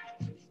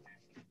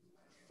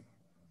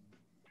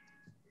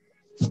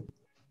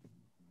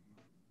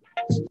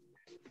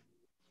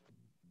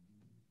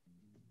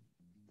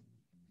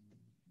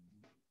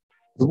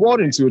 The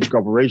Water and Sewage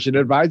Corporation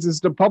advises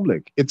the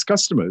public, its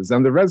customers,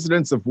 and the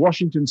residents of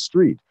Washington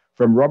Street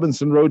from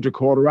Robinson Road to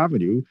Corder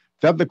Avenue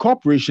that the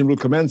corporation will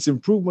commence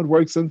improvement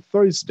works on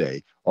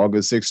Thursday,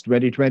 August 6,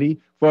 2020,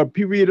 for a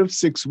period of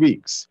 6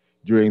 weeks.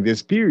 During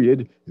this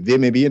period, there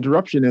may be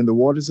interruption in the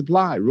water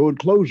supply, road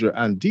closure,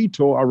 and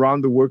detour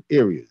around the work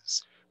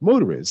areas.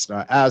 Motorists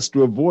are asked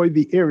to avoid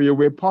the area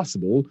where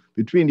possible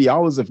between the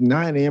hours of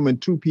 9 a.m.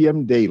 and 2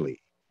 p.m.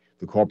 daily.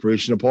 The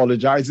corporation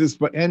apologizes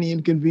for any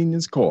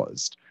inconvenience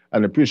caused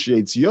and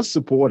appreciates your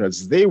support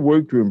as they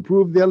work to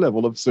improve their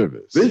level of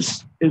service.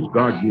 This is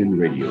Guardian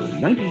Radio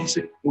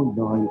 96.9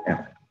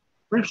 FM.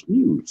 Fresh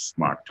news,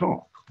 smart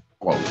talk,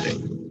 all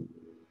day.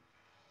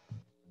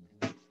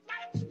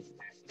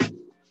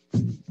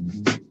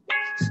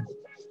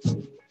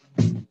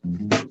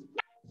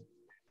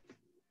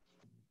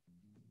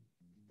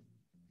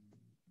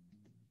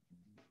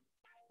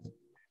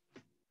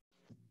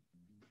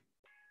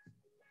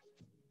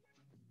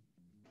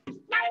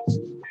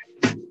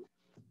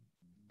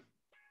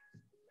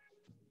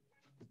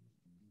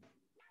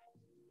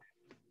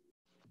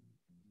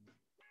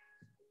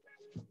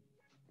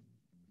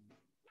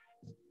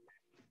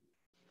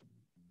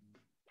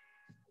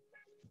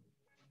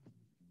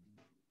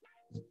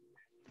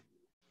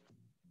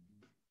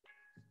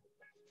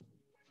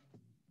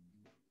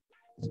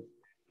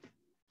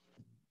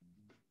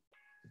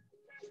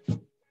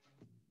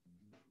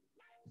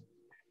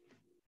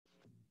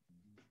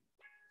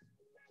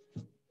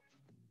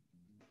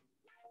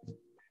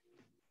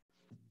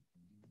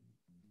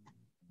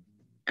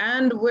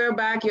 And we're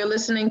back. You're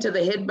listening to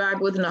The Hit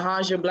Back with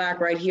Nahaja Black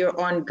right here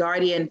on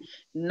Guardian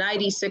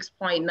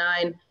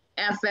 96.9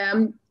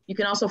 FM. You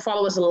can also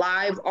follow us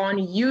live on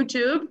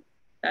YouTube.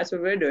 That's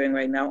what we're doing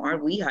right now.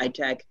 Aren't we high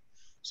tech?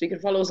 So you can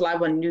follow us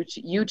live on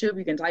YouTube.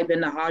 You can type in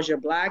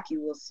Nahaja Black.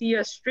 You will see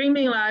us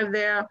streaming live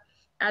there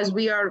as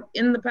we are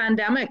in the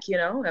pandemic, you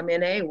know. I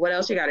mean, hey, what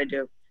else you got to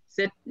do?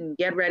 Sit and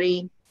get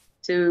ready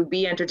to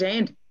be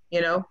entertained,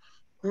 you know.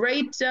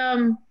 Great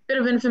bit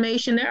of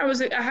information there. I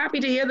was happy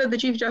to hear that the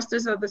Chief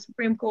Justice of the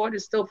Supreme Court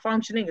is still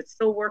functioning. It's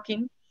still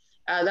working.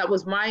 That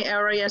was my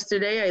error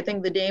yesterday. I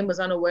think the Dame was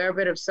unaware of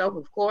it herself,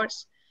 of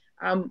course.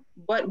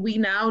 But we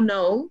now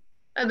know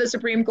that the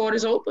Supreme Court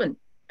is open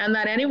and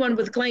that anyone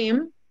with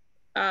claim,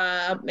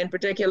 in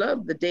particular,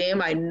 the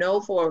Dame, I know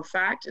for a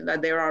fact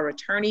that there are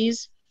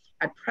attorneys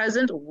at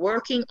present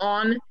working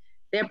on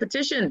their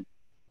petition.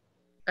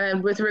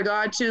 And with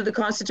regard to the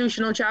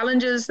constitutional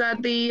challenges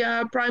that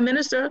the Prime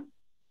Minister,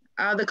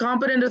 the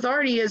competent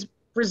authority, is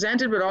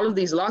presented with all of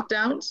these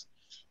lockdowns.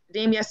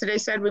 Dame yesterday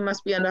said we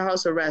must be under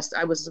house arrest.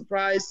 I was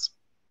surprised.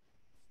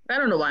 I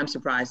don't know why I'm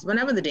surprised.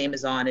 Whenever the Dame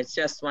is on, it's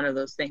just one of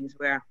those things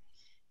where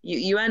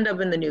you end up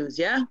in the news,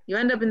 yeah? You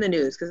end up in the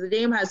news because the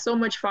Dame has so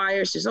much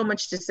fire, she's so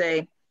much to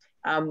say.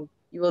 You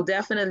will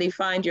definitely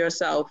find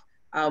yourself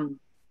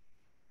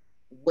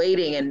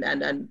waiting and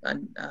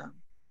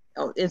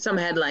in some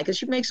headline because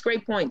she makes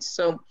great points.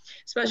 So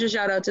special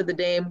shout out to the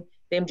Dame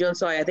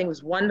Jones-Soy. I think it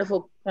was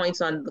wonderful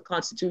points on the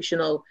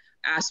constitutional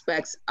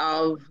aspects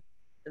of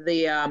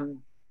the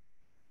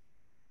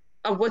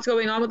of what's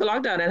going on with the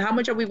lockdown and how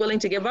much are we willing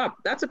to give up?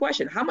 That's the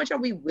question. How much are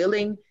we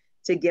willing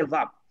to give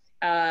up?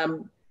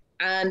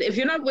 And if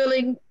you're not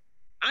willing,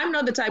 I'm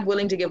not the type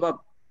willing to give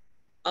up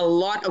a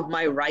lot of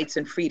my rights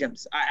and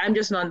freedoms. I'm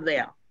just not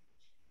there.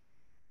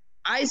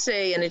 I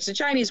say, and it's a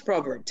Chinese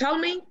proverb, tell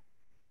me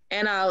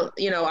and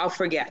I'll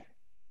forget.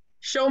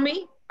 Show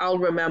me, I'll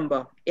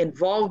remember.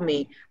 Involve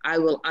me, I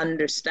will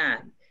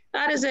understand.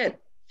 That is it.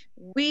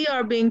 We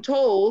are being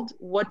told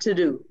what to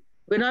do.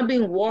 We're not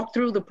being walked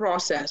through the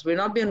process. We're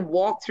not being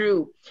walked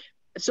through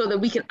so that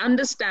we can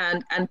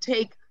understand and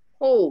take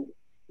hold.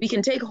 We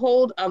can take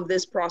hold of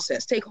this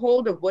process, take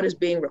hold of what is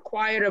being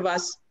required of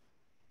us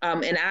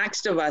and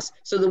asked of us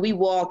so that we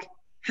walk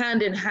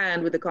hand in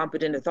hand with the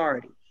competent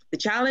authority. The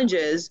challenge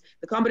is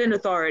the competent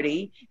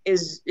authority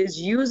is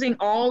using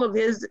all of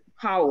his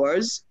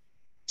powers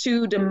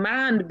to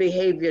demand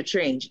behavior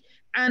change.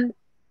 And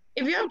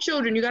if you have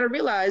children, you got to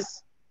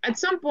realize at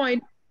some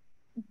point,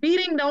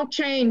 beating don't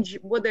change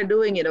what they're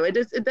doing.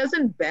 It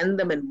doesn't bend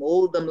them and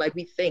mold them like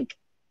we think.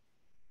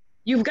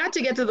 You've got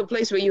to get to the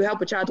place where you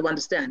help a child to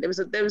understand.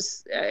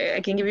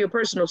 I can give you a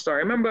personal story.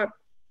 I remember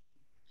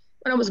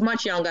when I was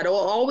much younger, I'd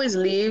always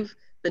leave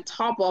the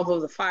top off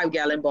of the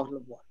 5-gallon bottle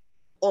of water,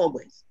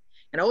 always.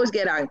 And I always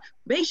get out,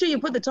 make sure you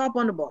put the top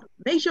on the bottle.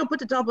 Make sure you put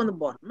the top on the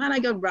bottle. Man, I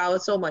got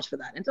riled so much for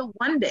that. Until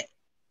one day,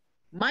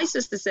 my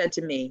sister said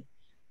to me,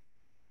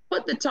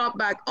 put the top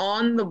back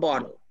on the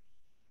bottle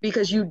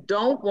because you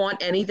don't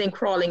want anything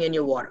crawling in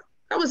your water.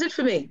 That was it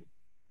for me.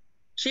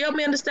 She helped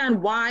me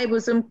understand why it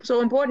was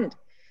so important.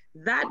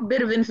 That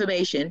bit of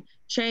information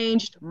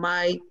changed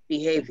my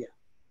behavior.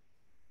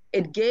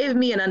 It gave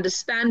me an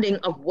understanding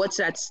of what's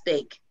at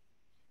stake.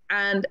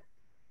 And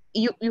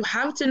you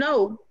have to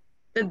know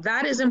that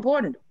that is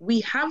important.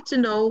 We have to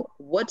know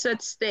what's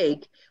at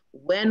stake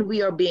when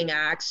we are being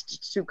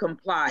asked to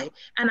comply.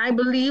 And I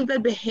believe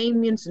that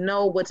Bahamians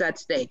know what's at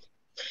stake.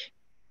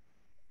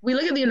 We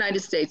look at the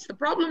United States. The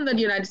problem that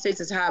the United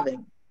States is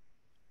having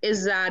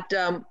is that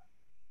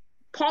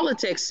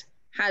politics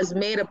has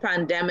made a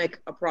pandemic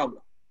a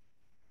problem.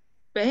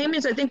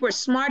 Bahamians, I think we're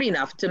smart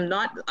enough to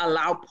not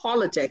allow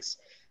politics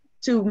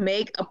to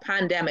make a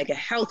pandemic, a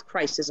health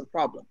crisis, a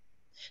problem.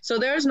 So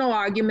there's no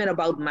argument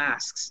about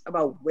masks,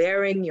 about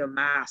wearing your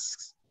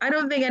masks. I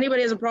don't think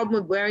anybody has a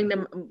problem with wearing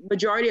them.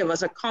 Majority of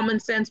us are common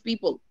sense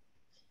people.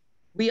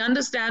 We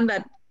understand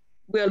that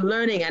we're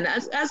learning. And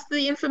as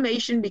the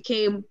information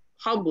became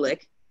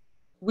public,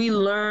 we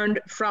learned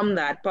from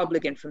that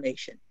public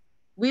information.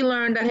 We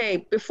learned that,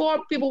 hey,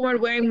 before people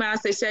weren't wearing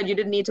masks, they said you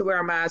didn't need to wear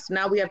a mask.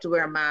 Now we have to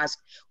wear a mask.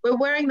 We're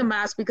wearing the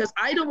mask because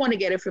I don't want to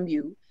get it from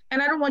you,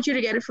 and I don't want you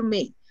to get it from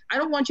me. I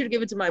don't want you to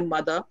give it to my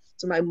mother,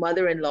 to my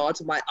mother-in-law,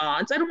 to my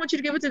aunts. I don't want you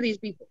to give it to these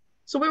people.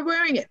 So we're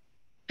wearing it,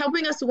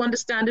 helping us to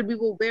understand it. We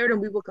will wear it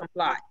and we will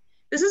comply.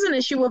 This is an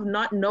issue of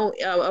not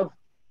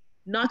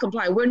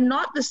complying. We're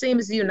not the same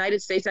as the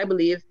United States, I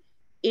believe,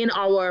 in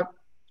our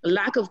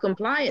lack of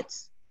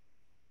compliance.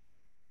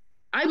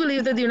 I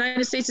believe that the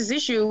United States'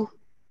 issue,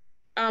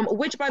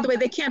 which, by the way,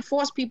 they can't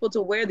force people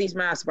to wear these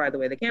masks, by the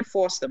way. They can't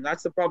force them.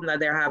 That's the problem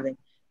that they're having,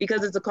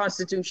 because it's a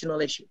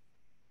constitutional issue.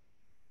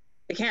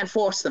 They can't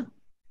force them.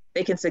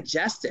 They can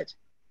suggest it.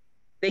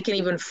 They can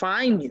even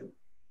fine you,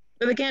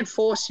 but they can't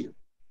force you,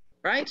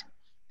 right?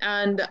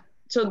 And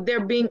so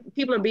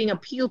people are being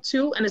appealed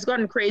to, and it's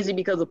gotten crazy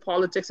because of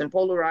politics and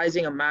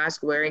polarizing. A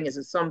mask wearing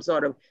is some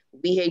sort of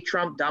we hate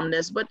Trump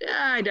dumbness, but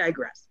I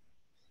digress.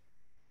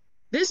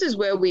 This is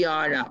where we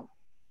are now,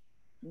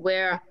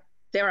 where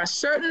there are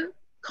certain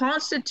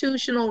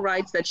constitutional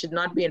rights that should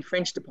not be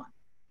infringed upon.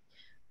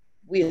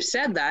 We have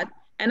said that,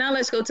 and now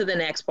let's go to the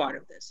next part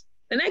of this.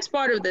 The next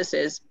part of this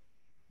is,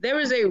 there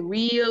is a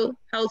real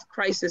health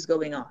crisis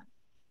going on.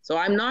 So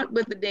I'm not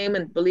with the Dame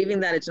and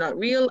believing that it's not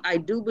real. I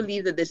do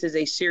believe that this is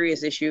a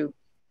serious issue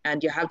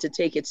and you have to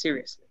take it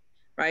seriously,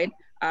 right?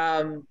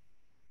 You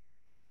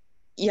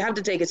have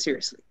to take it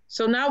seriously.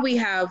 So now we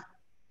have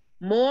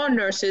more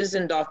nurses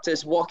and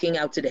doctors walking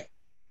out today.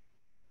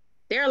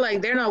 They're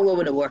not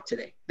willing to work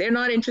today. They're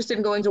not interested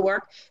in going to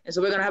work. And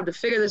so we're gonna have to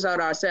figure this out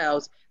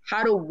ourselves.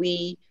 How do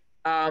we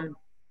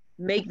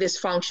make this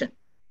function?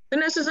 The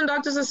nurses and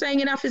doctors are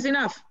saying enough is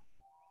enough.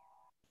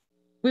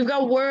 We've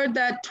got word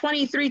that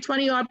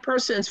 20-odd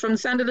persons from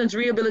Sandilands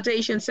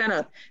Rehabilitation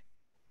Center,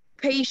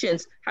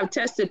 patients, have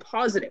tested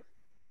positive.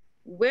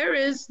 Where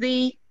is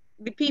the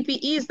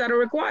PPEs that are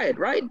required,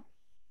 right?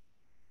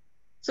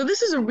 So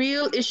this is a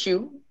real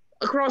issue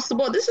across the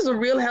board. This is a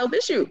real health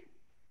issue.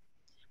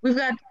 We've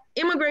got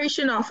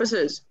immigration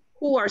officers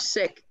who are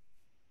sick.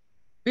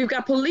 We've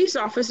got police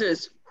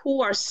officers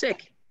who are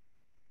sick.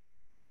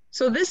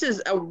 So this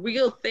is a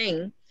real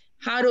thing.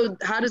 How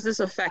does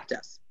this affect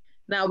us?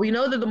 Now, we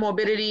know that the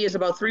morbidity is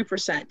about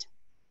 3%.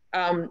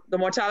 The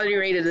mortality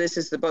rate of this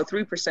is about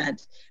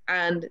 3%.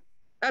 And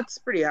that's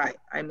pretty high.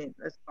 I mean,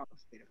 that's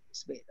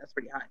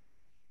pretty high.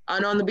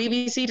 And on the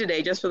BBC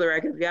today, just for the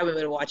record, if you haven't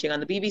been watching, on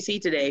the BBC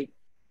today,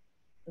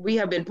 we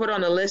have been put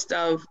on a list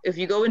of, if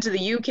you go into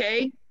the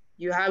UK,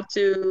 you have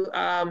to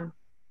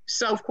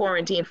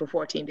self-quarantine for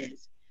 14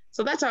 days.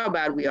 So that's how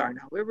bad we are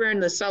now. We're in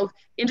the South.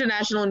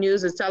 International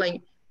news is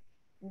telling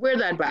we're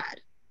that bad.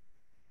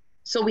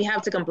 So we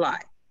have to comply.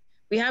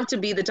 We have to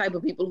be the type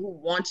of people who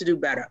want to do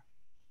better.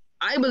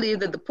 I believe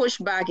that the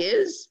pushback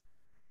is,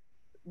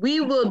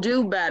 we will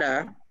do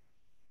better.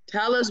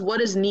 Tell us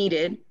what is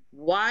needed,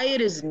 why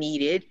it is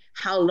needed,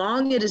 how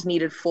long it is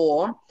needed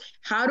for.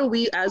 How do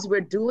we, as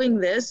we're doing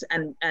this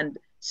and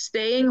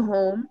staying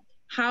home,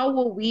 how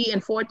will we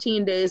in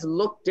 14 days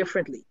look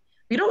differently?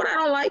 You know what I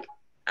don't like?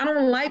 I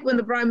don't like when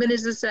the Prime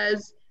Minister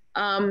says,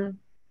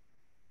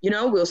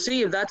 we'll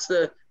see if that's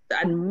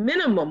at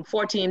minimum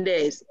 14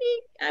 days.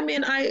 I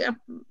mean,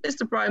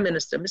 Mr. Prime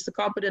Minister, Mr.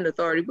 Competent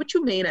Authority, what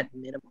you mean at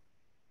minimum?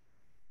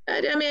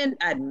 I mean,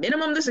 at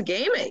minimum, this is a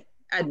game, eh?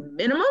 At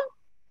minimum?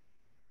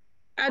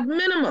 At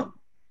minimum.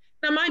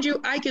 Now, mind you,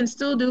 I can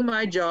still do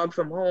my job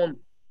from home.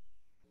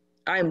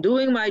 I'm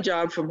doing my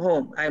job from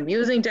home. I'm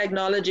using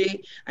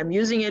technology. I'm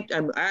using it.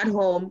 I'm at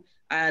home,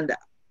 and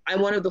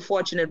I'm one of the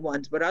fortunate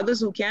ones. But others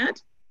who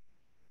can't,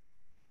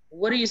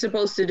 what are you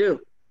supposed to do?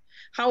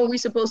 How are we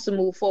supposed to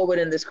move forward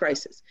in this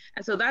crisis?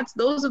 And so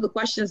those are the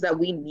questions that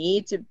we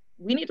need to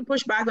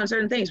push back on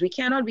certain things. We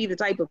cannot be the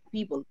type of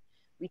people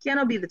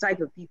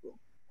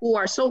who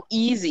are so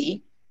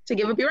easy to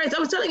give up your rights. I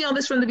was telling you all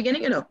this from the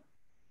beginning,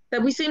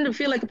 that we seem to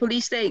feel like a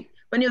police state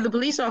when you have the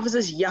police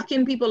officers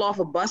yucking people off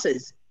of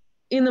buses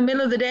in the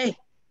middle of the day.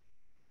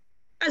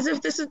 As if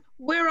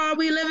where are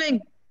we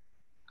living?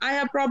 I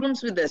have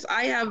problems with this.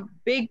 I have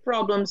big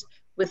problems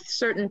with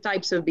certain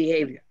types of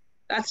behavior.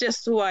 That's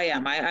just who I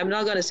am. I'm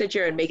not going to sit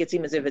here and make it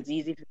seem as if it's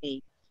easy for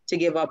me to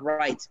give up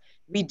rights.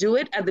 We do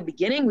it at the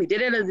beginning. We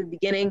did it at the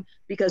beginning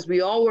because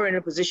we all were in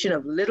a position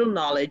of little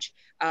knowledge.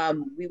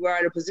 We were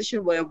at a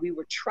position where we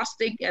were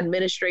trusting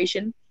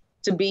administration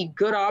to be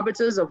good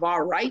arbiters of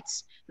our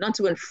rights, not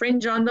to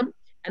infringe on them,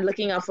 and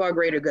looking out for our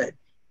greater good.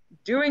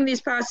 During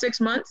these past 6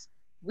 months,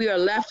 we are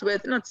left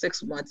with, not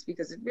 6 months,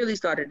 because it really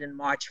started in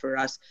March for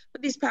us,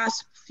 but these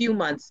past few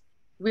months,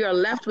 we are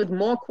left with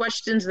more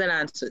questions than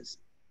answers.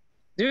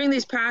 During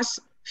these past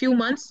few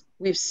months,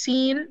 we've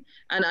seen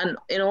an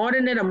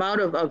inordinate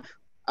amount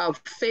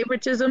of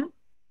favoritism,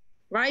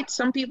 right?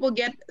 Some people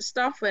get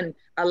stuff and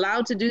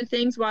allowed to do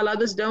things while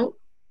others don't.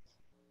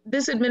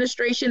 This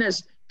administration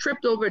has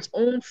tripped over its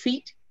own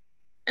feet.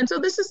 And so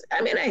this is,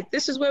 I mean, hey,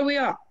 this is where we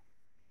are.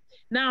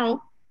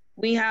 Now,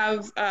 we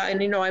have,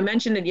 and you know, I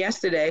mentioned it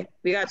yesterday,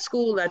 we got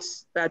school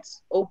that's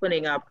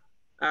opening up.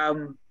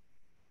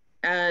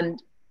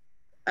 And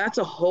that's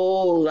a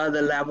whole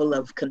other level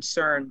of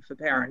concern for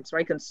parents,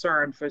 right?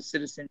 Concern for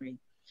citizenry.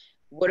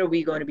 What are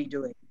we going to be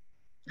doing?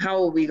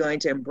 How are we going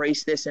to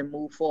embrace this and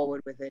move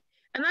forward with it?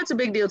 And that's a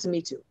big deal to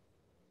me too.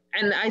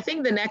 And I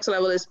think the next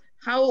level is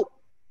how,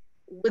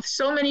 with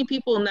so many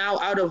people now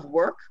out of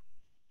work,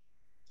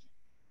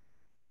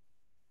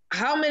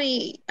 how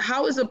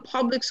is the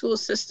public school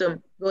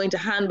system going to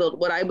handle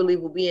what I believe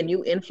will be a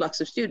new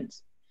influx of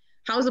students?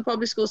 How is the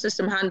public school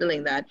system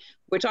handling that?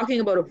 We're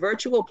talking about a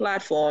virtual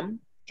platform.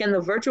 Can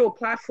the virtual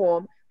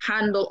platform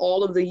handle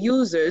all of the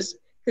users?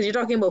 Because you're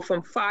talking about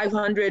from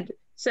 500,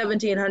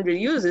 1,700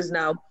 users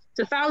now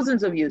to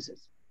thousands of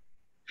users.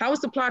 How is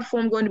the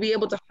platform going to be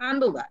able to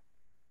handle that?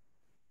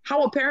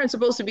 How are parents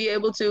supposed to be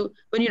able to,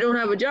 when you don't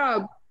have a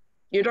job,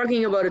 you're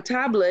talking about a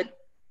tablet,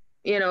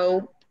 you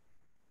know,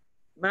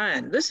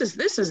 man, this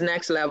is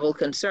next level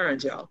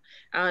concerns, y'all.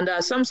 And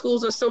some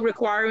schools are still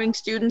requiring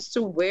students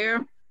to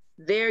wear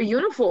their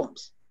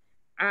uniforms.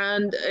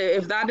 And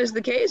if that is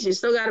the case, you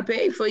still got to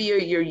pay for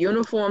your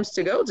uniforms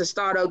to go to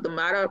start out the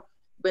matter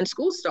when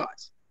school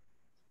starts.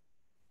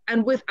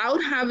 And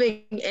without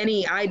having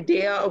any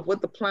idea of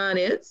what the plan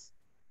is,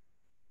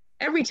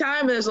 every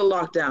time there's a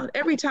lockdown,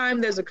 every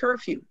time there's a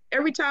curfew,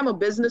 every time a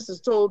business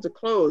is told to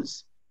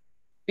close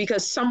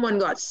because someone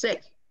got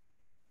sick,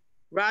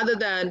 rather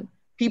than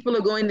people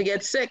are going to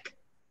get sick,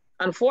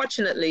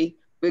 unfortunately,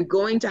 we're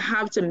going to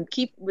have to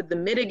keep with the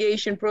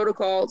mitigation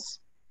protocols.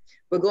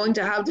 We're going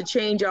to have to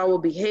change our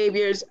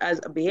behaviors as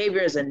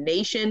a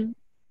nation.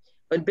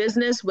 But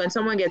business, when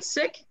someone gets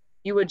sick,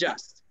 you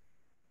adjust.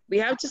 We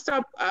have to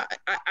stop.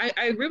 I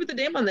agree with the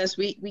Dame on this.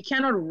 We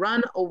cannot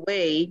run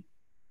away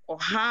or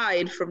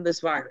hide from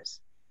this virus.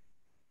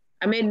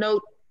 I made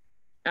note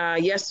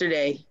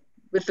yesterday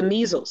with the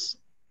measles.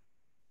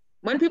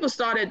 When people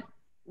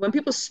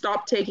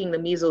stopped taking the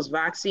measles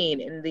vaccine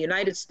in the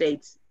United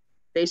States,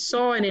 they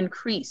saw an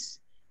increase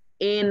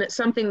in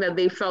something that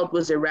they felt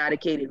was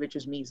eradicated, which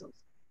was measles.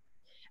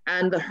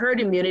 And the herd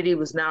immunity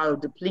was now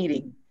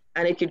depleting,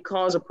 and it could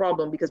cause a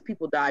problem because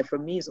people die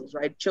from measles,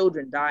 right?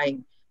 Children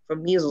dying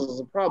from measles is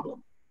a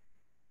problem.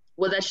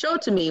 What that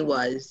showed to me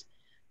was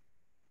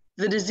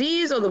the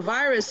disease or the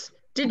virus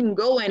didn't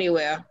go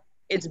anywhere.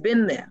 It's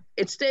been there.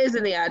 It stays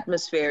in the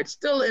atmosphere. It's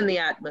still in the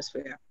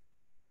atmosphere.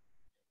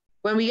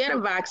 When we get a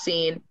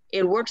vaccine,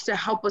 it works to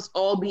help us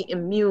all be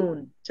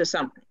immune to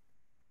something.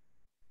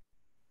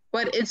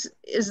 But is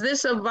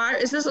this a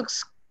virus? Is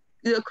this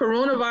the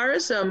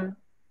coronavirus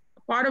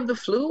part of the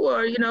flu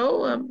or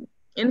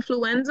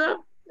influenza?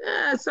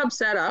 A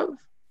subset of.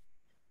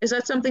 Is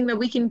that something that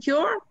we can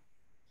cure?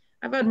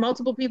 I've had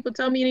multiple people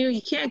tell me,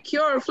 you can't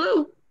cure a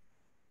flu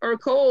or a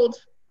cold.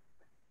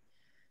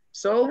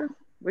 So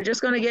we're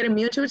just going to get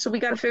immune to it. So we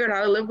got to figure out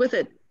how to live with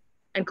it.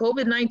 And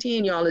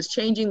COVID-19, y'all, is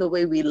changing the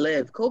way we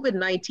live.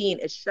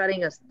 COVID-19 is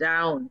shutting us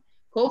down.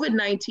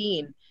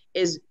 COVID-19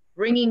 is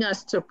bringing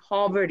us to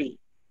poverty.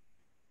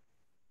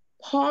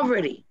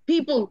 Poverty.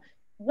 People,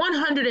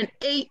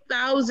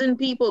 108,000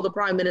 people, the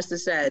Prime Minister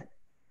said,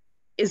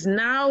 is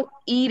now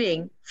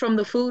eating from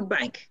the food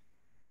bank.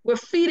 We're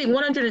feeding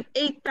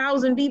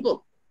 108,000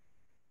 people.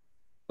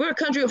 We're a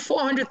country of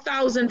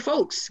 400,000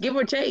 folks, give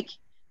or take.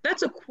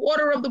 That's a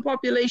quarter of the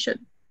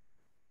population.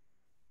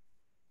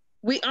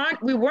 We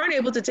weren't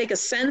able to take a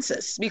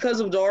census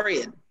because of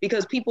Dorian,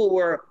 because people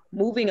were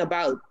moving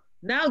about.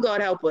 Now,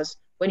 God help us,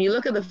 when you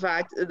look at the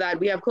fact that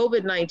we have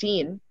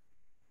COVID-19,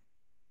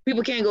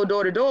 people can't go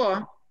door to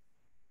door.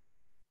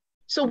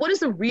 So what is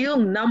the real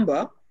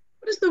number?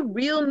 What is the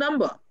real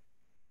number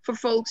for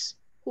folks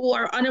who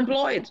are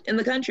unemployed in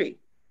the country?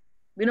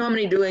 We know how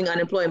many doing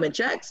unemployment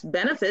checks,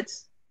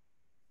 benefits.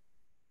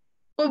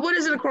 But what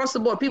is it across the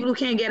board? People who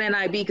can't get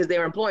NIB because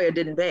their employer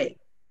didn't pay.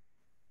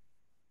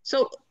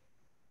 So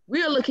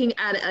we are looking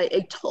at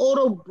a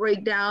total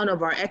breakdown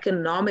of our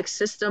economic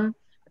system,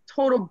 a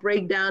total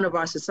breakdown of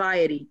our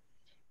society.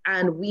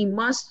 And we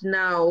must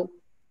now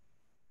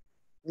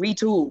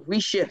retool,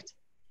 reshift.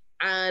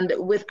 And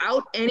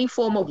without any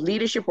form of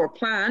leadership or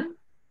plan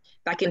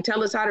that can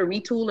tell us how to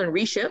retool and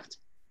reshift,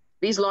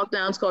 these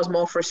lockdowns cause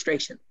more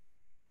frustration.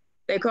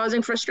 They're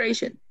causing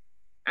frustration.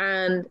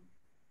 And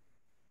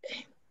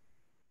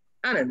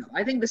I don't know,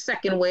 I think the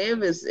second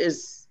wave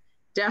is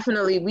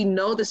Definitely, we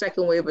know the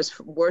second wave was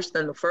worse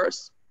than the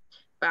first.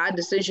 Bad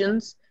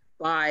decisions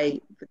by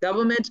the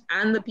government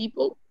and the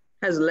people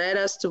has led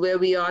us to where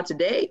we are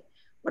today.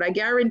 But I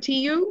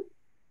guarantee you,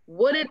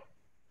 would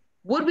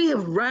we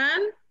have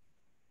ran?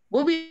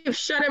 Would we have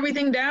shut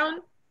everything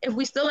down if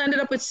we still ended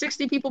up with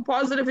 60 people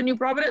positive in New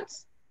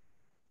Providence?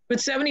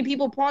 With 70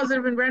 people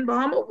positive in Grand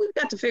Bahama? We've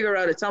got to figure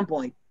out at some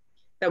point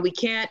that we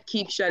can't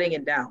keep shutting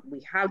it down.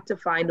 We have to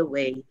find a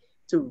way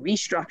to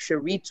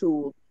restructure,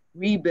 retool,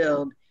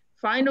 rebuild,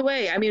 find a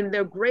way. I mean,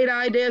 there are great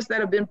ideas that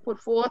have been put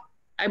forth.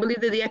 I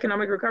believe that the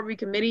Economic Recovery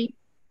Committee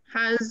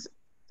has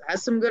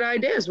some good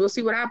ideas. We'll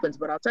see what happens.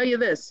 But I'll tell you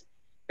this,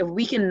 if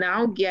we can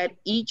now get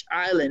each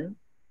island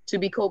to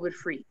be COVID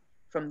free,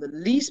 from the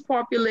least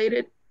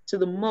populated to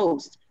the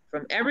most,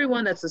 from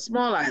everyone that's a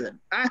small island,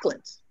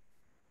 Acklands,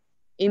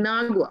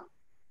 Inagua,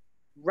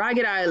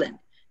 Ragged Island.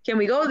 Can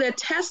we go there,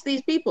 test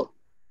these people?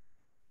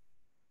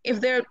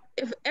 If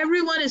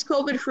everyone is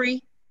COVID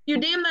free, you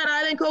deem that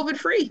island COVID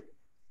free.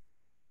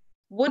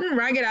 Wouldn't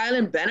Ragged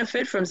Island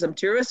benefit from some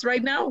tourists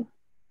right now?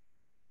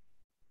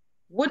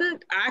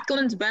 Wouldn't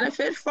Acklands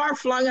benefit?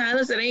 Far-flung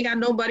islands that ain't got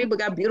nobody but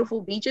got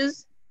beautiful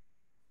beaches.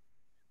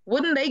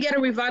 Wouldn't they get a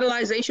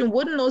revitalization?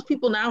 Wouldn't those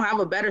people now have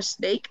a better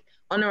stake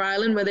on their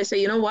island where they say,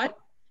 you know what?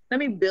 Let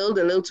me build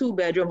a little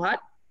 2-bedroom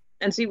hut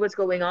and see what's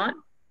going on.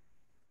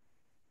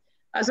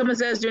 Someone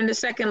says, during the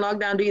second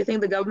lockdown, do you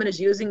think the government is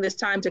using this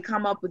time to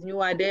come up with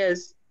new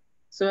ideas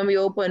so when we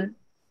open,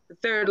 the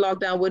third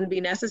lockdown wouldn't be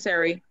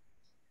necessary?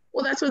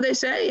 Well, that's what they're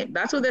saying.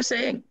 That's what they're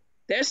saying.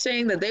 They're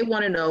saying that they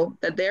want to know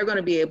that they're going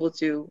to be able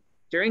to,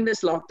 during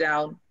this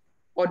lockdown,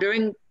 or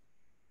during,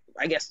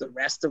 I guess, the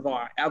rest of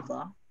our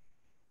ever,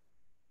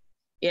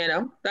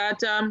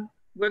 that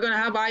we're going to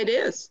have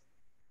ideas.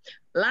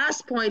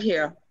 Last point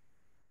here.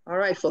 All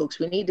right, folks,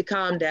 we need to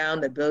calm down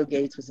that Bill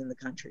Gates was in the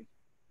country.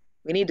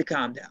 We need to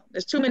calm down.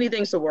 There's too many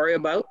things to worry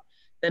about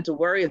than to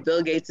worry if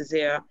Bill Gates is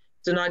here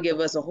to not give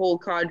us a whole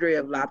cadre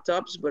of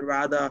laptops, but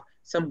rather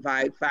some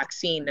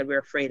vaccine that we're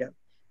afraid of.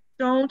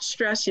 Don't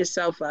stress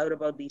yourself out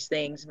about these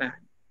things, man.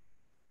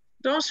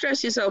 Don't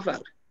stress yourself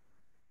out.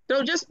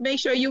 Don't just make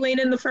sure you ain't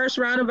in the first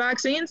round of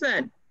vaccines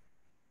then.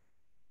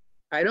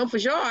 I know for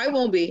sure I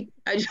won't be.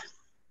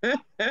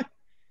 Don't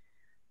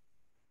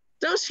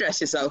stress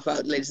yourself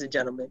out, ladies and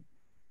gentlemen.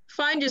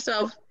 Find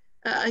yourself,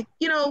 I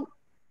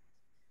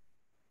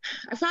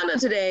found out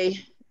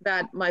today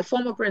that my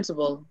former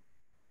principal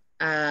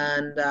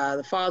and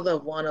the father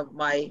of one of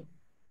my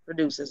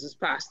producers has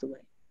passed away.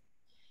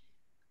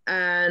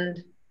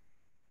 And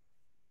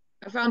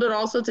I found out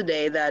also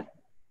today that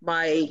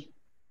my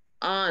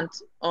aunt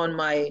on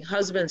my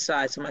husband's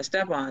side, so my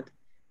step-aunt,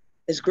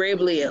 is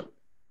gravely ill,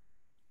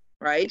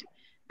 right?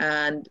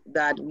 And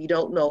that we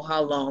don't know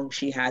how long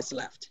she has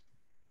left.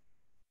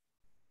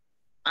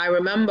 I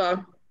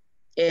remember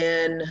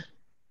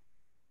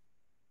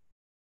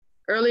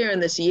earlier in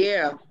this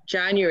year,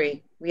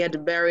 January, we had to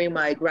bury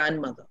my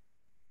grandmother.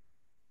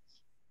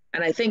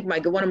 And I think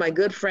one of my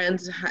good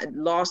friends had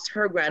lost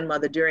her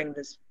grandmother during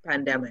this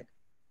pandemic.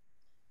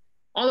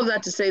 All of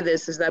that to say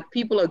this is that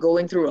people are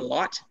going through a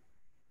lot.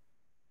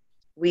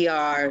 We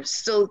are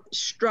still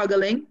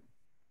struggling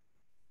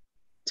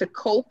to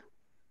cope,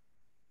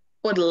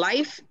 but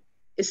life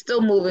is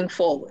still moving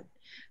forward.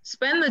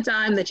 Spend the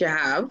time that you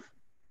have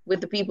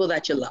with the people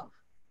that you love.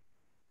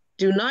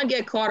 Do not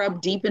get caught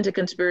up deep into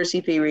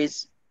conspiracy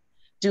theories.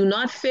 Do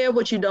not fear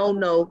what you don't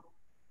know,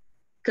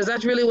 because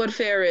that's really what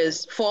fear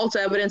is. False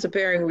evidence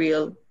appearing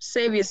real.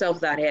 Save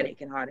yourself that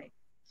headache and heartache.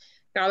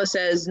 Carla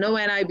says, no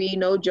NIB,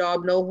 no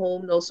job, no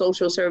home, no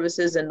social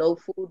services, and no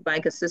food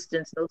bank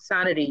assistance, no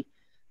sanity.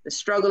 The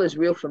struggle is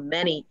real for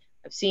many.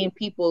 I've seen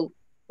people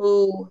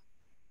who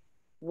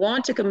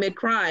want to commit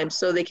crimes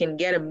so they can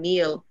get a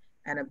meal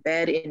and a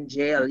bed in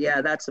jail.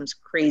 Yeah, that's some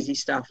crazy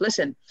stuff.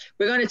 Listen,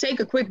 we're going to take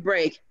a quick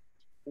break.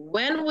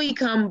 When we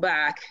come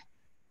back,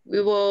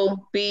 we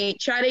will be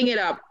chatting it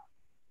up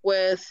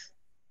with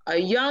a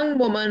young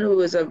woman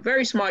who is a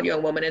very smart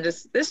young woman. And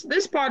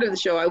this part of the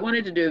show I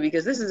wanted to do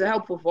because this is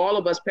helpful for all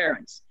of us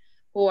parents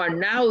who are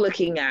now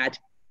looking at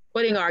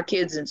putting our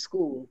kids in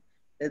school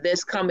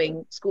this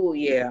coming school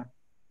year.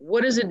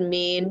 What does it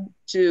mean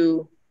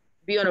to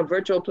be on a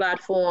virtual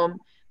platform?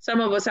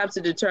 Some of us have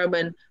to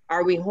determine,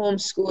 are we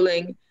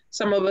homeschooling?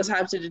 Some of us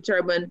have to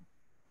determine,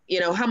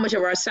 how much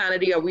of our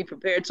sanity are we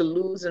prepared to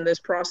lose in this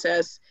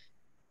process?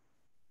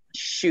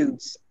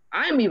 Shoots.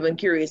 I'm even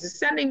curious, is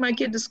sending my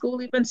kid to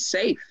school even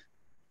safe?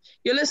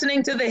 You're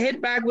listening to The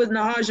Hit Back with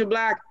Nahaja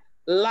Black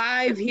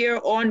live here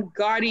on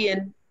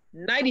Guardian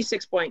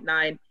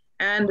 96.9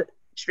 and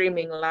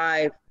streaming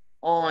live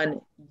on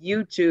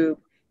YouTube.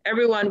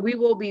 Everyone, we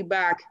will be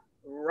back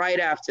right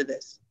after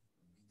this.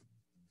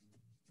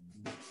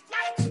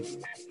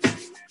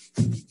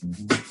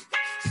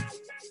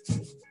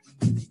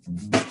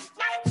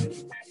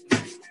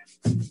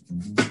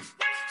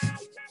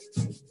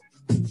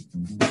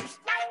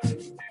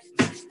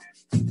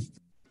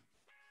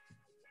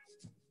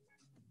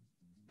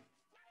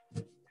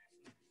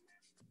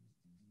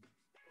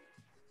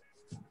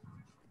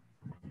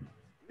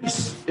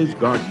 This is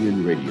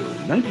Guardian Radio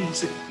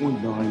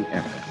 96.9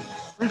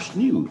 FM. Fresh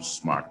news,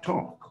 smart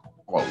talk,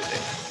 all day.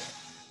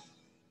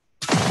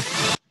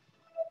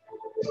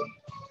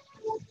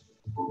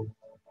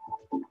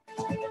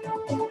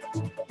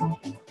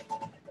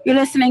 You're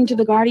listening to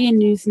the Guardian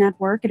News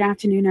Network. Good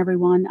afternoon,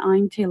 everyone.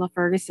 I'm Taylor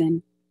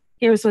Ferguson.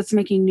 Here's what's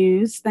making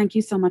news. Thank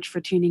you so much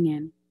for tuning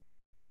in.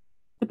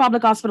 The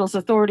Public Hospitals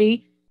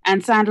Authority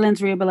and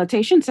Sandlands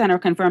Rehabilitation Center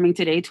confirming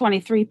today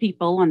 23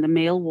 people on the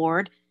male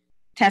ward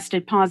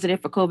tested positive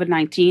for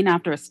COVID-19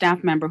 after a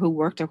staff member who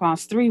worked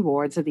across 3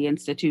 wards of the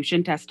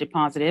institution tested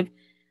positive.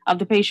 Of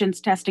the patients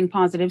testing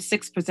positive,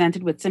 6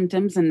 presented with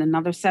symptoms and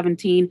another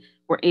 17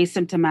 were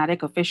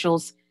asymptomatic.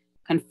 Officials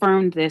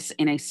confirmed this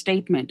in a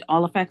statement.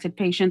 All affected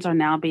patients are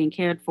now being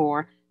cared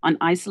for on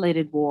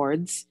isolated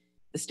wards.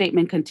 The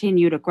statement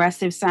continued.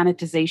 Aggressive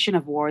sanitization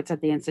of wards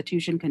at the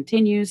institution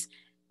continues.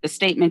 The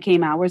statement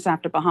came hours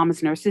after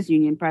Bahamas Nurses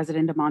Union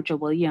President Amancio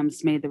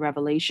Williams made the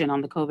revelation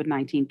on the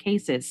COVID-19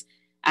 cases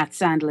at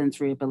Sandlands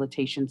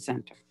Rehabilitation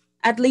Center.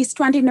 At least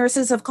 20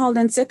 nurses have called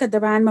in sick at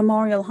the Rand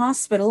Memorial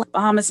Hospital.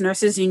 Bahamas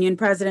Nurses Union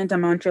President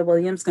Amancio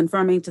Williams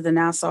confirming to the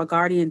Nassau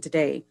Guardian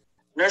today.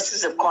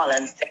 Nurses have called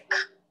in sick.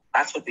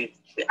 That's what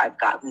I've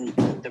gotten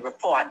the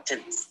report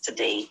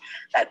today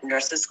that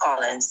nurses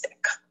call in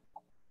sick.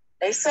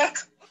 They sick.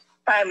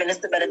 Prime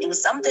Minister better do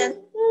something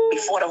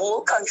before the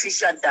whole country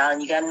shut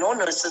down. You got no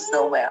nurses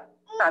nowhere.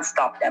 Can't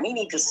stop them. He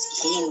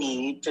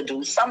need to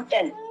do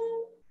something.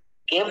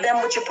 Give them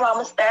what you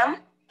promised them.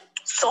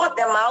 Sort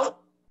them out.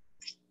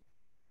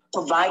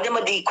 Provide them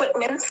with the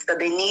equipment that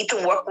they need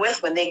to work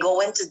with when they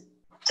go into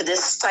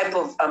this type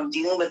of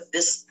dealing with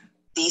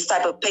these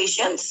type of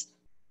patients.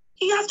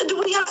 You have to do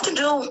what you have to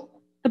do.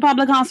 The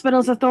Public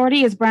Hospitals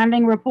Authority is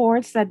branding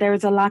reports that there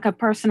is a lack of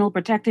personal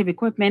protective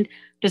equipment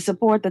to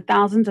support the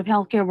thousands of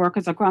healthcare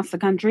workers across the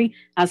country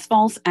as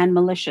false and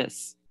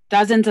malicious.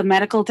 Dozens of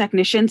medical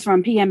technicians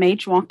from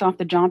PMH walked off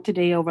the job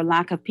today over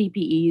lack of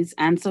PPEs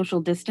and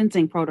social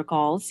distancing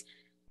protocols.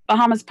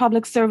 Bahamas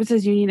Public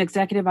Services Union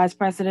Executive Vice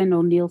President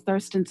O'Neill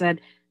Thurston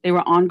said they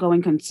were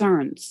ongoing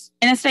concerns.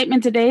 In a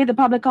statement today, the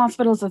Public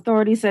Hospitals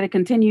Authority said it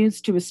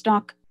continues to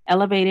restock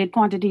elevated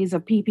quantities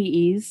of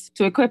PPEs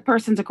to equip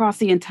persons across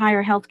the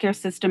entire healthcare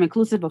system,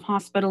 inclusive of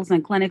hospitals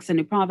and clinics in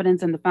New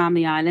Providence and the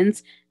Family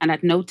Islands, and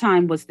at no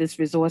time was this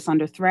resource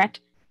under threat.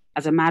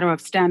 As a matter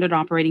of standard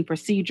operating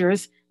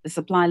procedures, the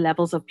supply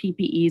levels of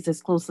PPEs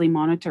is closely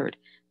monitored.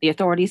 The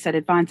authority said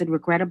it finds it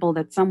regrettable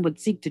that some would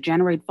seek to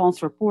generate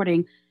false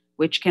reporting,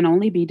 which can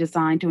only be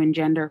designed to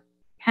engender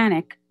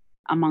panic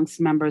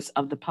amongst members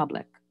of the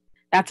public.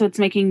 That's what's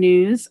making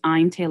news.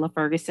 I'm Taylor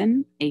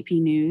Ferguson. AP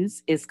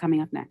News is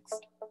coming up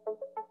next.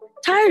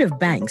 Tired of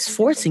banks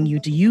forcing you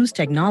to use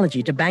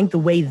technology to bank the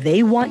way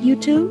they want you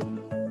to?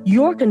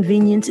 Your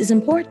convenience is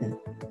important.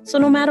 So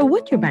no matter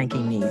what your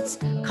banking needs,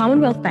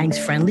 Commonwealth Bank's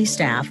friendly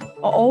staff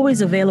are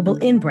always available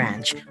in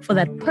branch for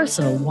that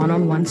personal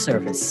one-on-one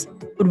service.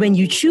 But when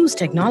you choose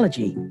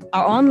technology,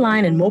 our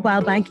online and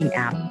mobile banking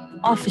app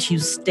offers you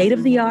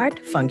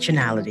state-of-the-art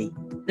functionality.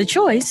 The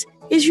choice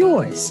is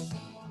yours.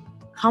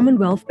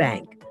 Commonwealth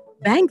Bank.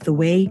 Bank the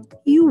way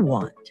you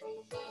want.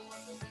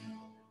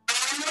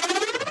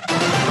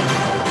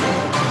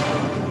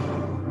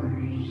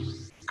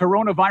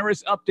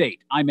 Coronavirus update.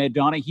 I'm Ed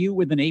Donahue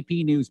with an AP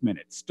News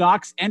Minute.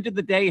 Stocks ended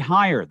the day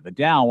higher. The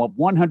Dow up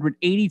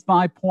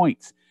 185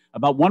 points.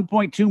 About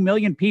 1.2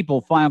 million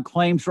people filed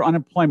claims for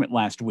unemployment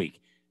last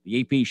week. The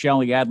AP's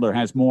Shelley Adler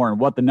has more on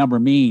what the number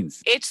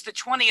means. It's the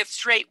 20th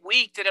straight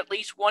week that at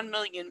least 1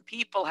 million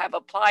people have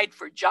applied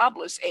for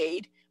jobless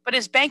aid. But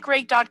as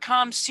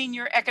Bankrate.com's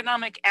senior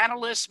economic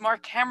analyst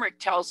Mark Hamrick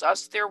tells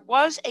us, there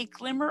was a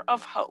glimmer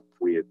of hope.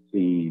 We had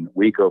seen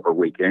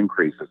week-over-week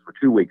increases for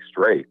 2 weeks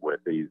straight with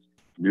these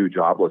new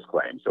jobless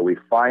claims. So we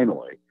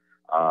finally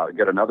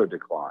get another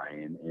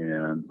decline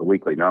in the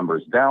weekly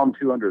numbers, down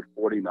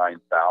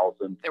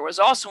 249,000. There was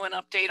also an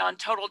update on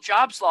total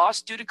jobs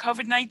lost due to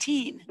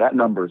COVID-19. That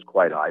number is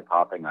quite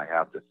eye-popping, I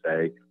have to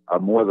say.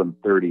 More than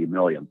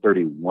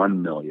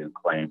 31 million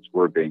claims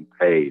were being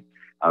paid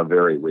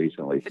very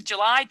recently. The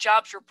July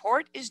jobs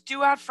report is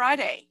due out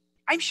Friday.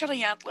 I'm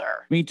Shelley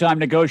Adler. Meantime,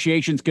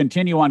 negotiations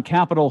continue on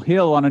Capitol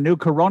Hill on a new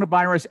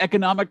coronavirus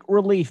economic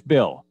relief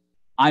bill.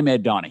 I'm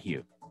Ed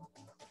Donahue.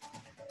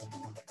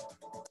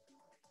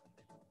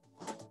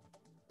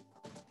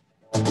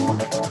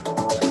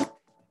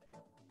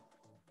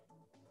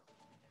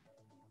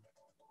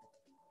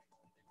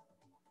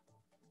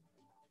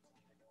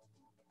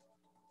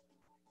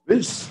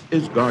 This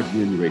is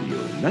Guardian Radio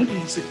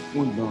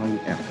 96.9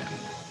 FM.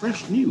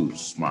 Fresh news,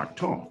 smart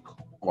talk,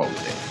 all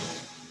day.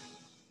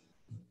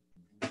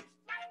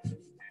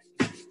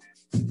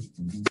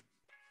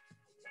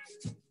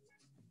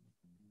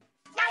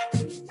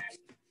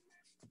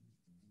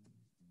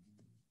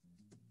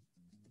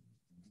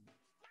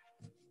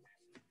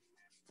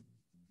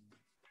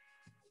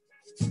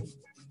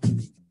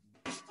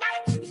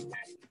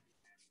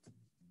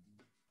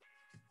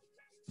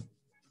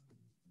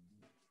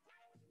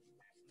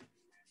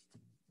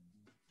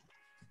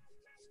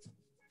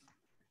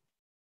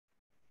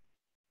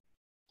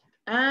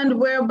 And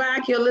we're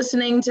back. You're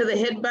listening to the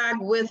Hit Back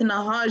with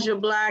Nahaja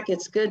Black.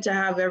 It's good to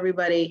have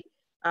everybody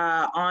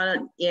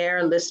on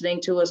air,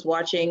 listening to us,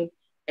 watching,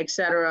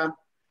 etc.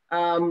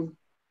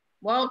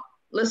 Well,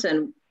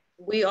 listen,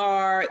 we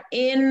are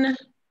in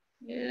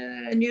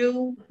a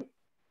new,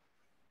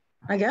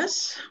 I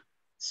guess,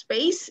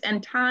 space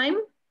and time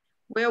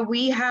where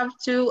we have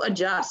to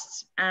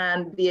adjust.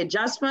 And the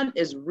adjustment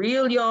is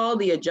real, y'all.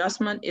 The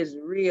adjustment is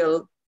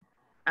real.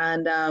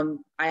 And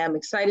I am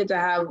excited to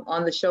have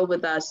on the show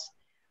with us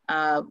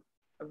a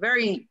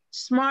very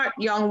smart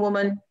young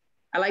woman.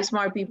 I like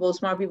smart people.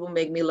 Smart people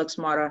make me look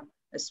smarter,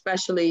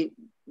 especially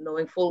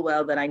knowing full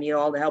well that I need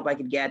all the help I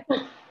could get.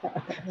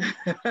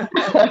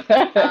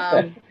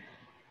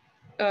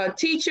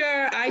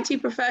 Teacher, IT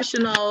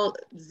professional,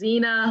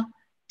 Zena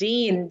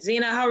Dean.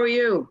 Zena, how are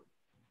you?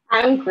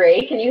 I'm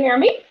great. Can you hear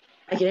me?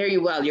 I can hear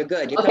you well. You're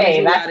good. You're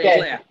okay, that's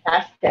good.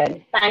 That's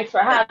good. Thanks for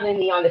having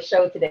me on the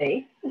show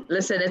today.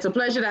 Listen, it's a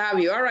pleasure to have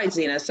you. All right,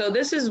 Zena. So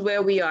this is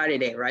where we are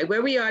today, right?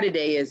 Where we are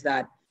today is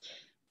that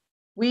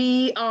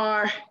we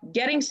are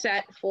getting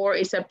set for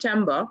a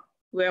September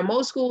where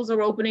most schools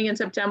are opening in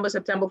September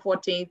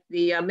 14th.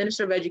 The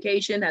Minister of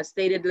Education has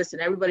stated, listen,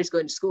 everybody's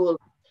going to school.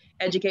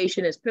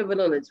 Education is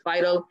pivotal, it's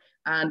vital.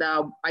 And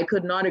I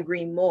could not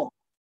agree more,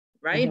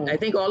 right? Mm-hmm. I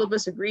think all of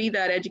us agree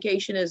that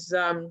education is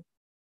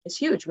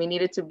huge. We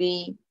need it to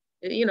be,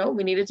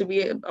 we need it to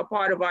be a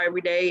part of our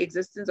everyday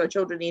existence. Our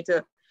children need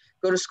to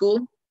go to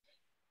school.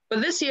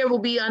 But this year will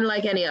be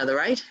unlike any other,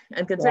 right?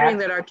 And considering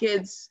that our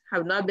kids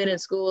have not been in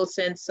school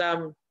since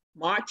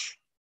March,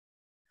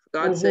 for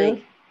God's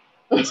sake,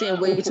 I'm seeing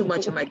way too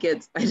much of my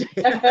kids. They've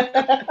been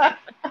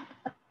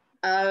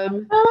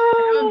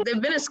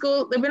at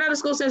school. They've been out of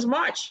school since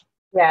March.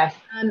 Yes.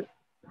 And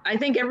I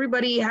think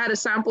everybody had a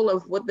sample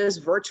of what this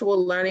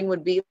virtual learning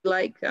would be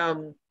like,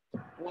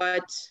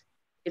 what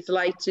it's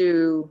like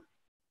to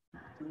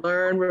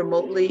learn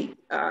remotely.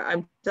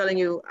 I'm telling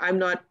you, I'm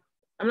not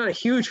a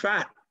huge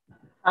fan.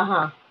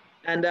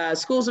 And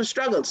schools have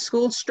struggled.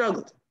 Schools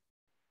struggled.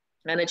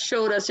 And it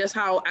showed us just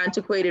how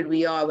antiquated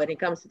we are when it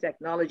comes to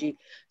technology.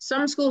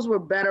 Some schools were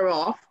better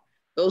off.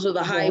 Those are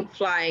the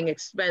high-flying,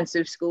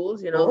 expensive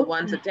schools, the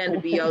ones that tend to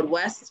be out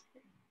west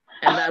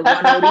and that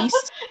one out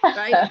east,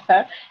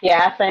 right?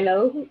 Yes, I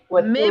know.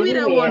 Maybe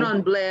the one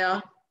on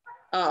Blair,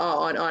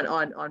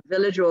 on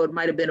Village Road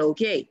might have been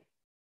okay.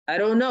 I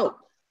don't know.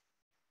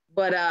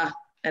 But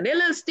and they're a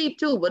little steep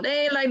too, but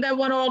they ain't like that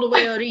one all the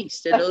way out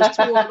east and those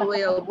two all the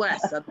way out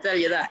west, I'll tell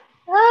you that.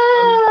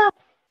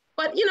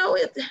 But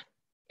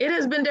it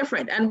has been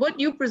different. And what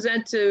you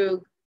present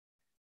to,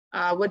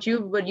 what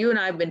you and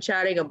I have been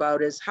chatting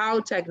about is how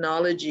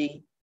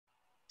technology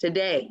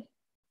today,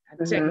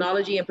 and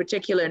technology in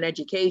particular in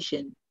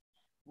education,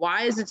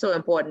 why is it so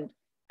important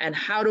and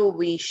how do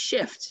we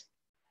shift?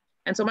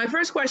 And so my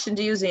first question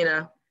to you,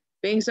 Zena,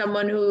 being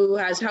someone who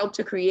has helped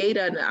to create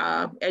an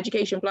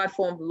education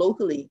platform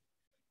locally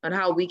on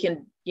how we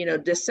can,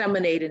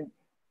 disseminate and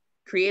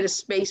create a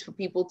space for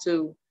people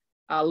to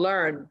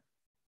learn.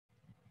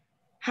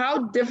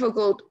 How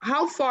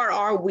far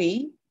are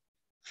we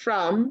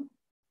from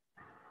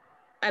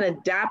an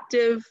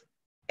adaptive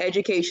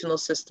educational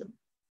system,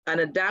 an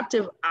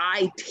adaptive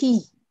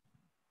IT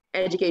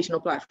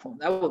educational platform?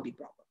 That would be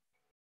proper.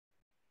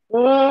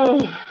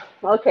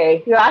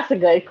 Okay, you asked a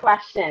good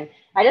question.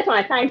 I just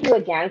want to thank you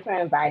again for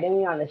inviting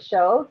me on the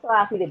show. So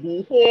happy to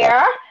be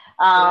here.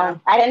 I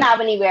didn't have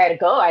anywhere to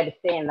go. I had to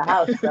stay in the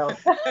house. So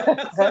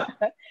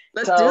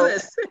let's do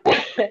this.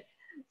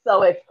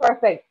 So it's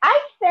perfect. I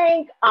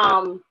think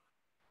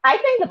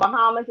the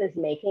Bahamas is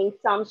making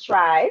some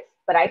strides,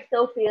 but I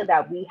still feel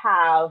that we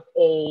have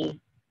a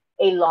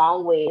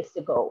long ways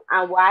to go.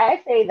 And why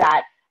I say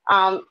that,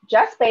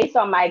 just based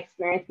on my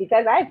experience,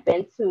 because I've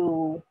been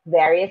to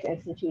various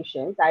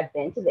institutions. I've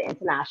been to the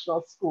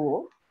international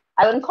school.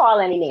 I wouldn't call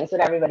any names,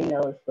 but everybody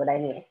knows what I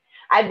mean.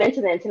 I've been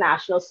to the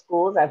international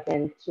schools. I've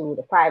been to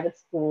the private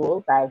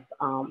schools. I've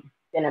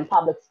been in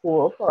public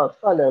school for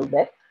a little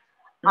bit.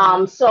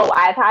 So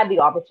I've had the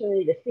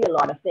opportunity to see a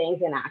lot of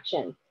things in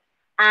action.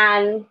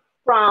 And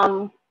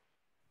from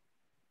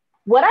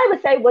what I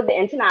would say, what the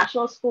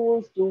international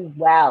schools do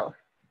well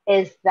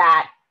is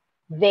that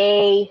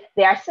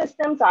their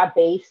systems are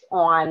based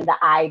on the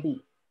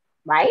IB,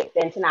 right?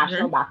 The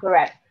International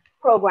Baccalaureate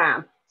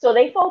Program. So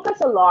they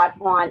focus a lot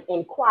on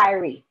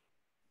inquiry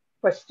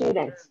for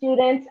students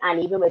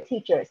and even with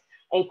teachers.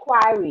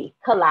 Inquiry,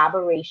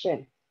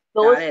 collaboration.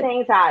 Those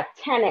things are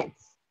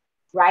tenets,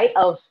 right,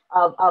 of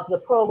the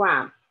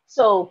program.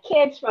 So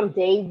kids from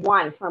day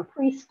one, from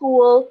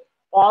preschool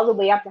all the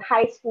way up to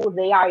high school,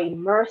 they are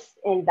immersed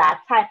in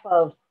that type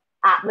of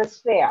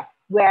atmosphere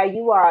where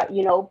you are,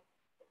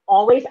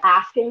 always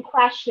asking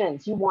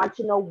questions. You want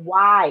to know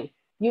why.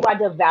 You are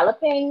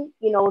developing,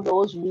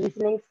 those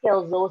reasoning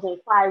skills, those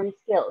inquiry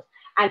skills,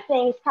 and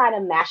things kind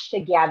of mesh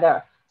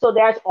together. So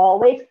there's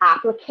always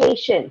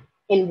application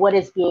in what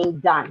is being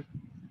done.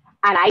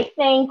 And I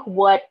think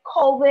what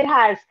COVID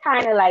has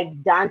kind of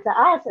like done to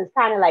us is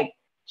kind of like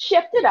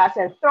shifted us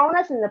and thrown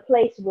us in the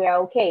place where,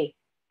 okay,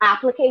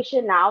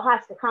 application now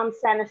has to come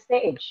center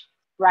stage.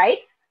 right?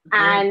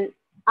 Mm-hmm. And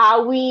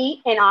are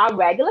we in our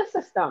regular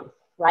systems,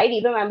 right?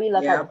 Even when we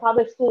look at the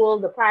public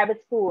schools, the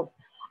private schools,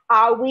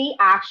 are we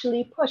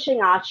actually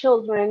pushing our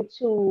children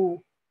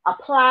to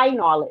apply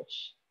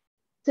knowledge,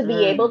 to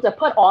be able to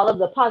put all of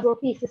the puzzle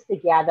pieces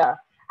together?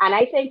 And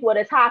I think what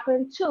has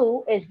happened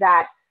too is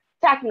that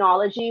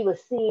technology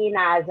was seen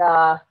as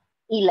a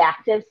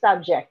elective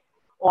subject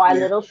or a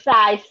little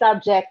side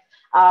subject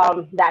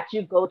that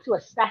you go to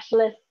a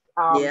specialist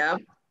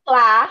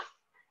class.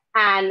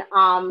 And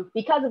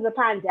because of the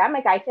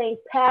pandemic, I think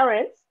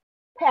parents,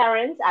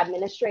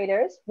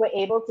 administrators were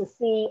able to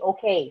see,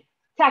 okay,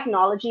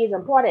 technology is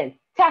important.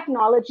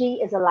 Technology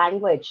is a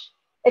language.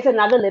 It's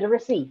another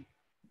literacy.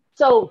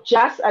 So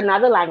just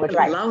another language,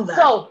 right? Love that.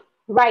 So,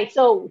 right.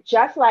 So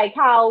just like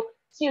how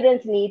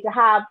students need to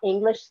have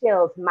English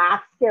skills,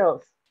 math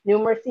skills,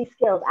 numeracy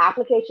skills,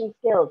 application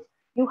skills,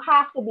 you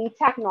have to be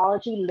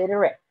technology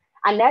literate.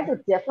 And there's a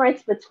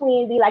difference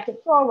between, we like to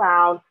throw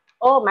around,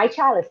 oh, my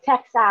child is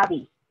tech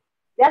savvy.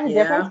 There's a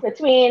difference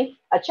between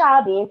a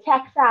child being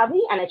tech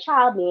savvy and a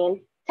child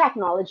being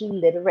technology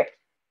literate.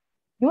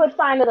 You would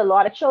find that a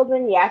lot of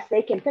children, yes,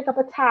 they can pick up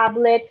a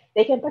tablet,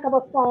 they can pick up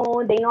a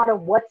phone, they know how to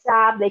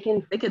WhatsApp, they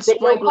can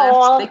swipe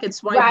call, left, they can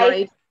swipe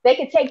right. They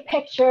can take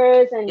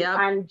pictures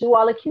and do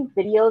all the cute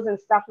videos and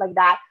stuff like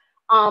that.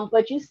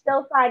 But you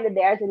still find that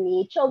there's a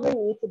need. Children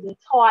need to be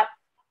taught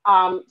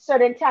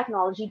certain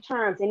technology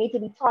terms. They need to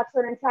be taught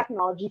certain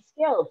technology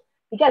skills,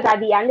 because at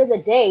the end of the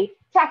day,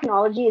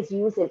 technology is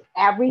used in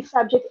every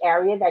subject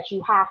area that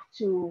you have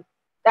to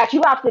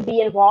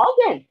be involved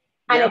in.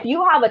 And if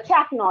you have a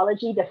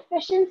technology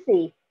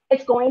deficiency,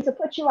 it's going to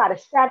put you at a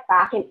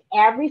setback in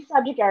every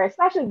subject area,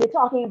 especially if we're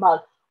talking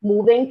about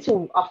moving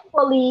to a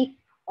fully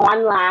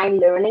online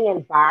learning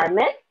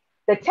environment.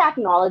 The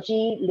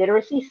technology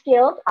literacy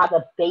skills are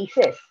the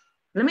basis.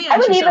 Let me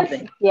ask you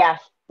something.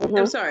 Yes.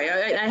 I'm sorry.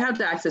 I have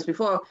to ask this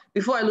before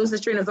I lose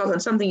this train of thought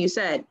on something you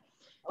said.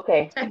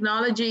 Okay.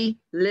 Technology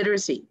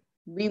literacy.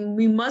 We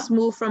must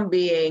move from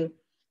being,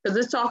 because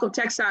this talk of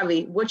tech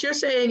savvy, what you're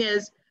saying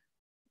is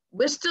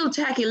we're still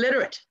tech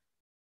illiterate.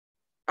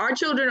 Our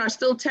children are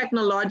still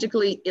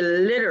technologically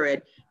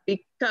illiterate,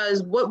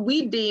 because what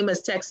we deem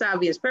as tech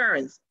savvy as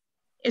parents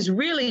is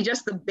really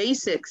just the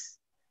basics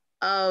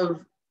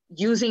of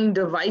using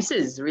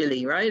devices,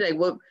 really, right? Like,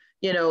 what,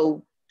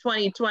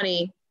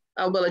 2020,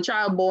 well, a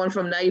child born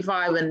from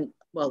 95 and,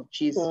 well,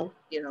 she's,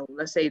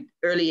 let's say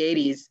early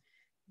 80s,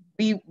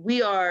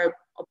 we are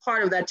a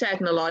part of that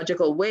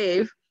technological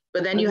wave.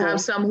 But then you have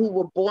some who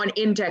were born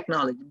in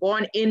technology,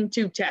 born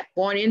into tech,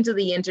 born into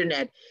the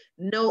internet,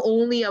 know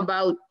only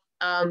about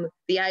the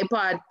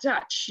iPod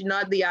Touch,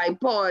 not the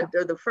iPod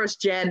or the first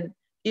gen,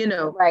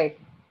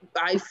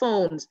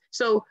 iPhones.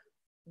 So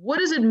what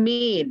does it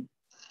mean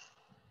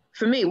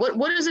for me? What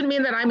does it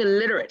mean that I'm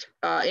illiterate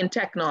in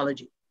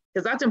technology?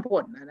 Because that's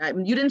important.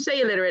 And you didn't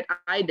say illiterate,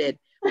 I did.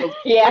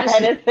 Yeah, I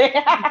didn't say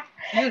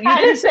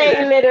I didn't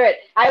say illiterate.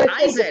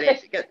 I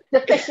said it.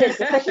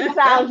 Deficient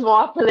sounds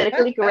more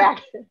politically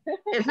correct.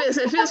 It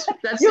feels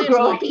that seems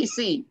more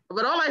PC.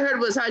 But all I heard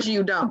was, "Hush,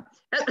 you dumb."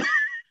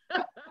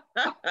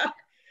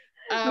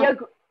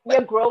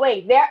 You're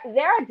growing. There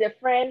are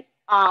different.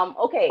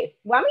 Okay,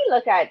 when we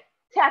look at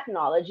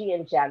technology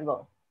in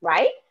general,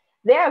 right?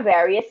 There are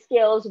various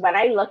skills. When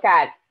I look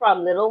at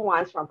from little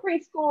ones, from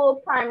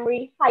preschool,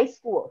 primary, high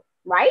school,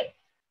 right?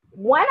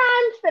 When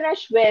I'm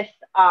finished with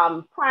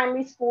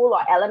primary school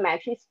or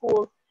elementary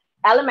school,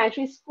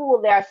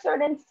 there are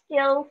certain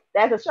skills,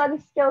 there's a certain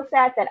skill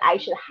set that I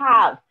should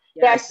have.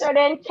 Yes. There are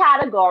certain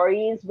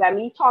categories when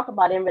we talk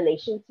about in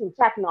relation to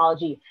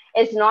technology.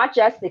 It's not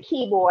just the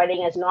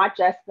keyboarding, it's not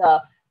just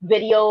the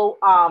video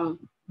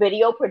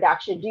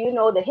production. Do you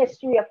know the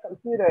history of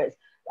computers?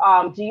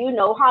 Do you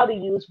know how to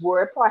use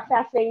word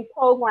processing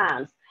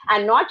programs?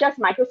 And not just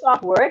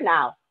Microsoft Word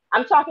now.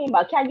 I'm talking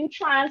about, can you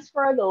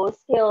transfer those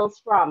skills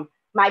from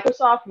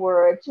Microsoft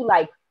Word to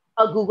like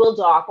a Google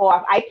Doc? Or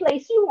if I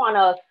place you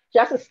on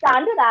just a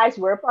standardized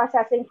word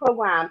processing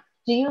program,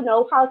 do you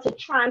know how to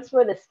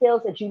transfer the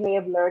skills that you may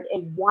have learned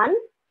in one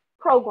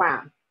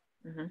program?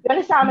 You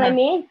understand what I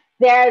mean?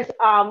 There's,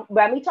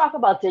 when we talk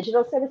about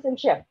digital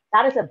citizenship,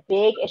 that is a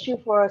big issue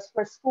for us,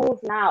 for schools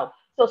now.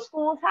 So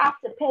schools have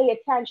to pay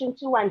attention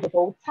to and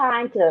devote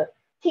time to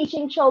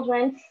teaching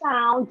children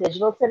sound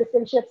digital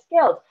citizenship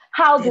skills.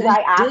 How do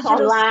I act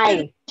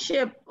online?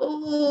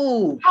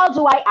 Ooh. How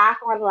do I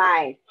act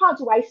online? How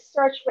do I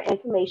search for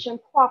information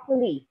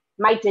properly?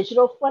 My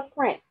digital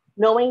footprint,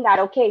 knowing that,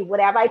 okay,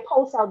 whatever I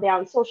post out there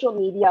on social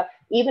media,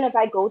 even if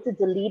I go to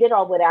delete it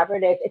or whatever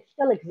it is, it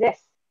still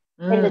exists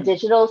in the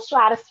digital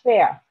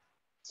stratosphere.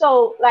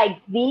 So like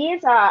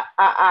these are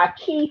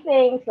key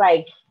things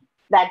like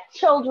that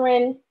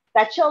children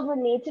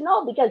need to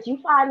know, because you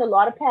find a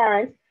lot of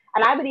parents,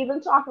 and I would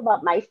even talk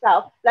about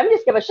myself. Let me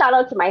just give a shout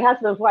out to my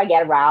husband before I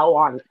get a row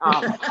on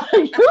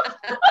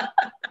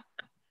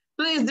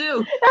Please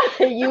do.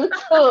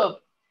 YouTube.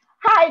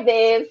 Hi,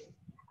 babes.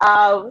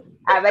 And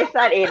my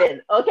son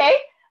Aiden. Okay.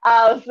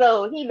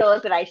 So he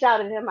knows that I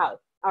shouted him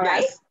out. All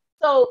right.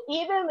 So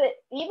even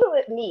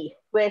with me,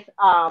 with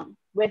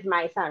with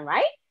my son,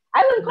 right?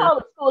 I wouldn't call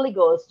what school he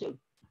goes to.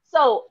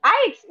 So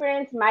I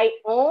experienced my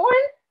own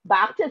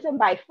baptism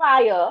by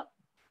fire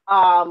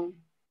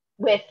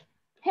with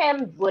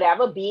him,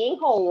 whatever, being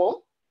home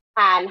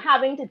and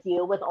having to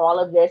deal with all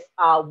of this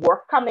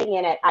work coming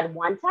in at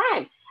one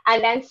time.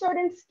 And then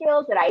certain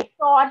skills that I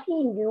thought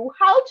he knew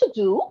how to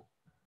do,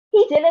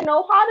 he didn't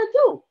know how to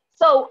do.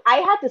 So I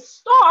had to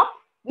stop.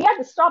 We had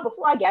to stop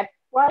before I got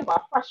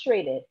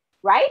frustrated,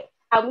 right?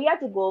 And we had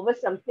to go over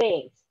some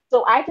things.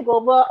 So I had to go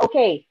over,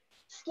 okay,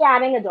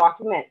 scanning a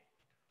document.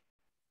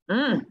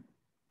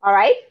 All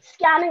right,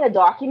 scanning a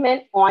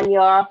document on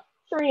your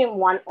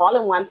 3-in-1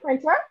 all-in-one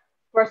printer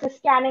versus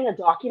scanning a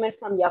document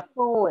from your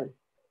phone.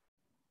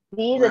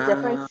 These are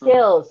different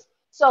skills.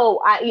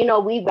 So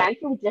we went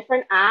through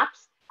different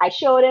apps. I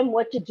showed him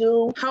what to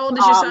do. How old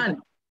is your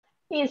son?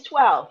 He's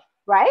 12,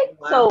 right?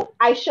 Wow. So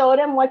I showed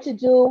him what to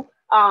do.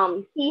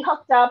 He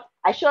hooked up.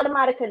 I showed him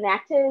how to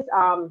connect his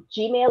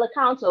Gmail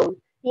account. So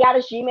he had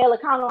his Gmail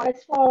account on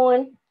his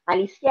phone, and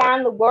he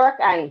scanned the work,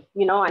 and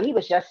and he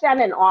was just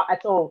sending all.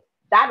 So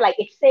that, like,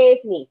 it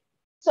saved me.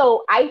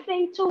 So I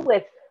think too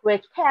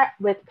with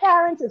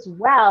parents as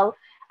well.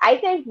 I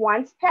think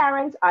once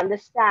parents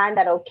understand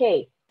that,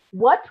 okay,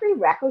 what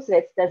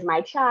prerequisites does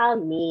my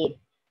child need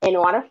in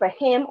order for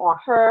him or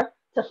her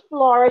to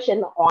flourish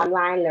in the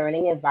online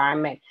learning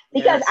environment?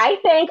 Because I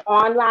think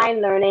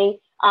online learning,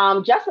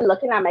 just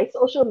looking at my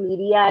social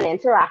media and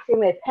interacting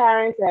with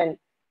parents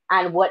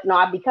and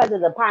whatnot because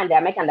of the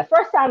pandemic, and the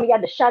first time we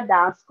had to shut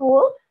down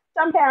school,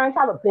 some parents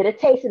have a bitter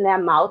taste in their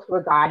mouth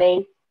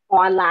regarding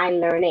online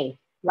learning,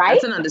 right?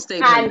 That's an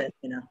understatement,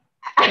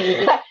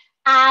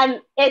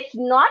 And it's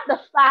not the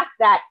fact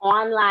that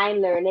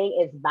online learning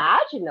is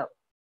bad,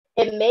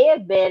 It may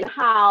have been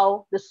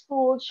how the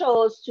school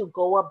chose to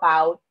go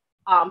about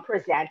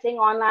presenting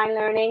online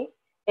learning.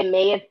 It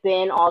may have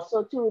been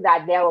also too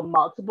that there were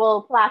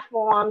multiple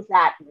platforms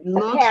that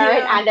the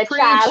parent and the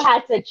child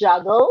had to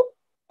juggle,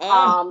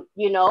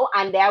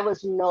 and there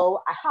was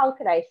no, how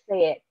could I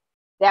say it?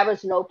 There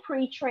was no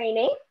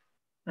pre-training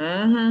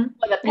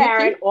for the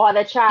parent or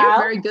the child. You're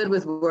very good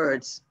with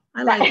words.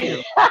 I like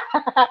you.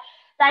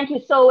 Thank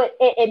you. So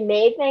it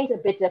made things a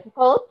bit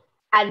difficult.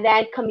 And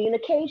then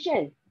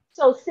communication.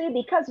 So see,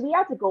 because we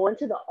have to go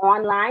into the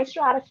online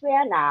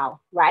stratosphere now,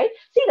 right?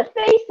 See, the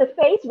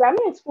face-to-face, when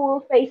we're in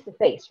school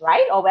face-to-face,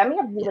 right? Or when we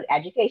have to do with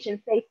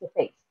education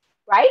face-to-face,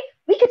 right?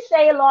 We could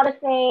say a lot of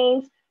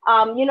things.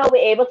 We're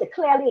able to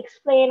clearly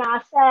explain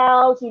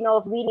ourselves.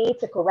 If we need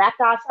to correct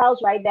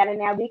ourselves right then and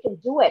there, we can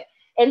do it.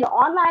 In the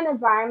online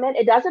environment,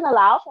 it doesn't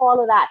allow for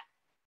all of that.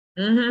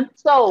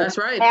 So that's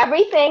right.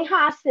 Everything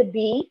has to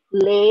be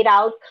laid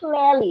out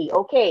clearly.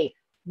 Okay,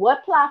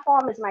 what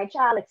platform is my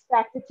child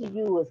expected to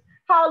use?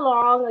 How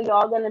long are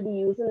y'all going to be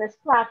using this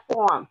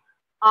platform?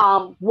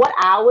 What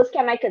hours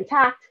can I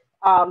contact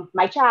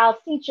my child's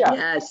teacher?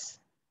 Yes.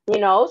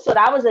 So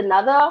that was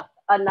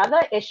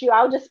another issue.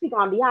 I'll just speak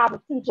on behalf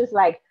of teachers.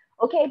 Like,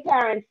 okay,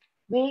 parents,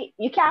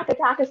 you can't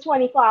contact us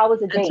 24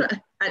 hours a day.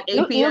 Right. At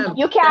 8 p.m.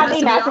 You can't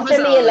be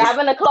messaging me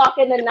 11 o'clock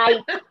in the night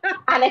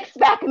and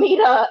expect me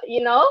to,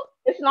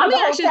 it's not the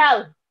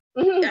hotel.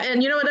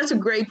 And you know what? That's a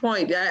great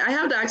point. I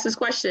have to ask this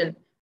question.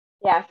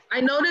 Yes. I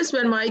noticed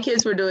when my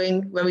kids were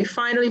when we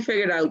finally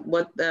figured out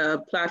what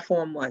the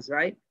platform was,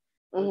 right?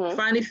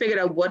 Finally figured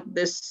out what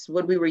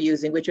we were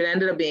using, which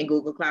ended up being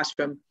Google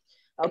Classroom.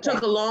 Okay. It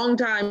took a long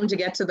time to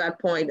get to that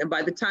point. And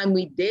by the time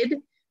we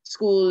did,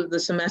 the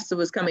semester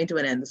was coming to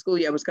an end. The school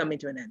year was coming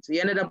to an end. So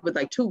you ended up with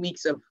like 2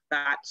 weeks of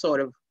that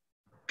sort of,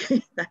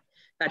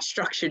 that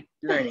structured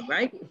learning,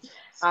 right?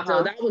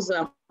 So that was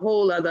a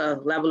whole other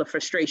level of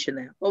frustration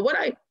there. But what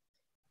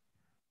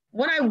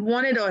I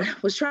wanted or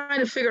was trying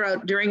to figure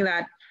out during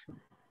that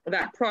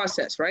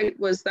process, right,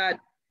 was that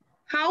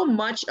how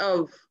much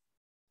of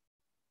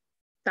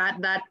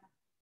that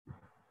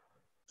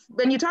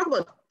when you talk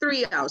about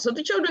 3 hours, so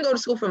the children go to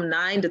school from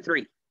 9 to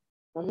 3,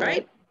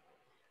 right?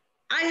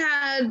 I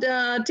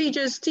had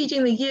teachers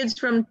teaching the kids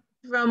from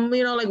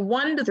like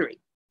 1 to 3.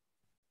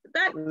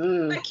 That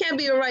can't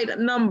be the right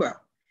number.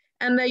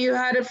 And then you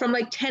had it from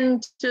like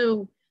 10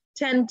 to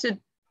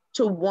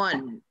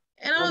 1.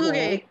 And I was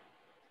okay.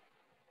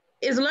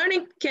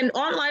 Can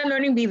online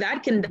learning be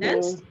that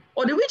condensed,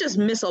 or do we just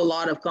miss a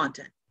lot of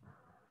content?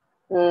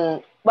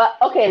 But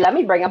okay, let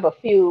me bring up a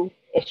few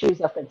issues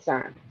of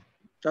concern.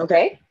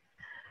 Okay.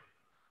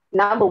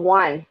 Number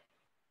one,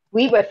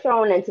 we were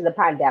thrown into the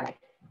pandemic,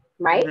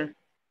 right?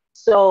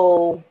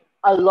 So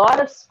a lot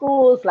of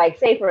schools, like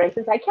say for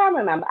instance, I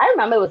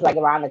remember it was like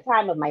around the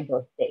time of my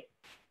birthday,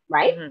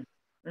 right?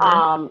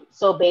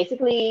 So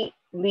basically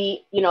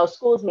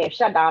schools may have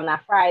shut down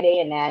that Friday,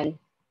 and then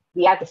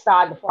we had to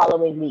start the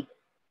following week.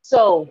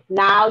 So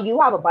now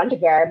you have a bunch of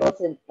variables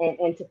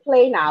into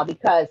play now,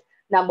 because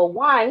number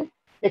one,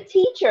 the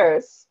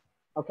teachers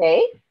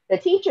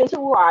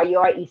who are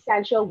your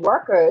essential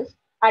workers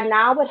are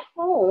now at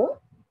home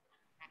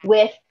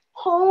with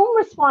home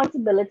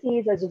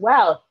responsibilities as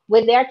well,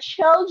 with their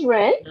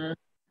children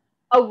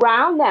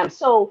around them.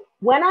 So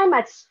when I'm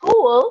at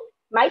school,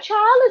 my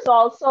child is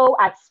also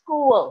at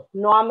school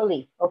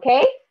normally,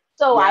 okay?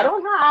 So I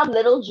don't have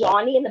little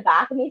Johnny in the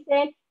back of me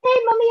saying, hey,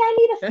 mommy, I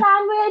need a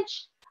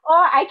sandwich, or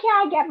I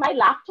can't get my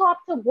laptop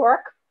to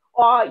work,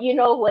 or,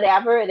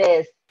 whatever it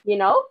is,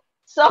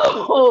 So,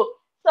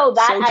 so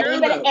that, So and true,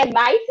 even though. in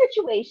my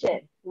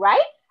situation,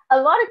 right? A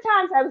lot of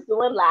times I was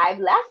doing live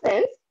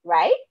lessons,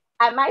 right?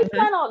 And my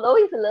son, although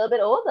he's a little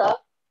bit older,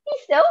 he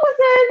still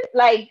wasn't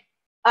like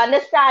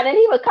understanding.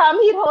 He would come,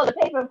 he'd hold the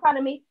paper in front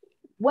of me.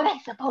 What am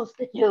I supposed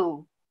to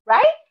do?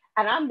 Right?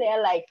 And I'm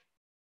there like,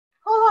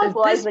 hold on,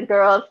 boys and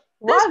girls.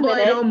 This 1 boy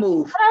minute. don't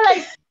move. And I'm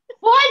like,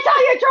 what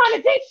are you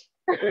trying to teach?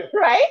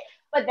 Right?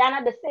 But then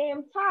at the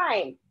same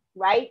time,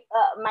 right?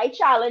 My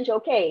challenge,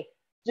 okay,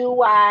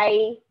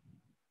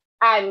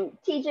 I'm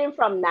teaching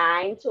from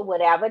 9 to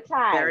whatever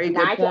time. Very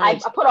good 9 to,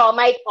 point. I put all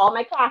my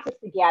classes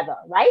together,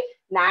 right?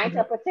 9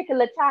 to a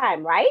particular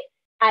time, right?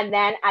 And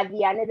then at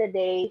the end of the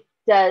day,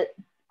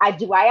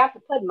 do I have to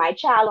put my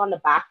child on the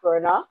back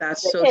burner?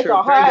 That's with so his true.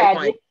 or Very her good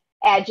point.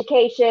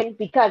 education,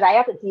 because I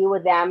have to deal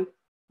with them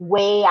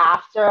way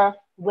after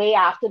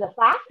the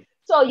fact.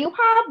 So you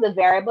have the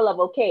variable of,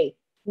 okay,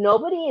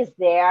 nobody is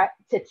there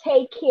to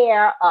take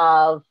care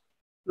of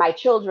my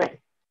children,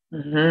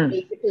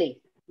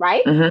 basically,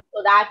 right?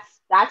 So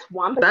that's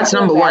one. That's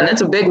number one.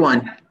 That's a big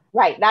one.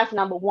 Right. That's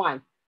number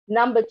one.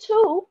 Number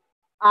two,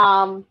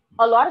 a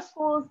lot of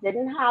schools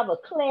didn't have a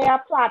clear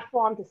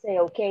platform to say,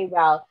 okay,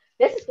 well,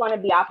 this is going to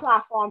be our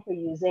platform for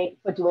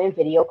doing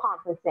video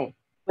conferencing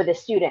with the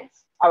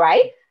students. All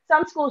right.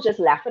 Some schools just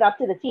left it up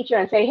to the teacher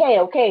and say, hey,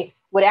 okay,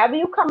 whatever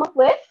you come up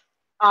with,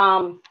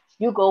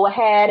 you go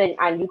ahead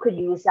and you could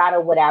use that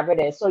or whatever it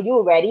is. So you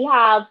already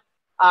have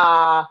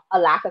a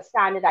lack of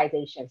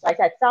standardization. So I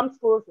said some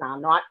schools, now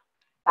I'm not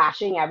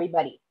bashing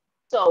everybody.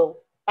 So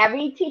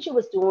every teacher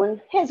was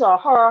doing his or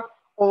her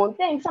own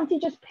thing. Some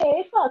teachers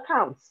pay for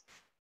accounts.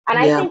 And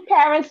I think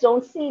parents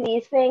don't see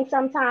these things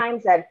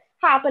sometimes that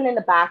happen in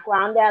the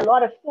background. There are a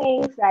lot of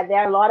things there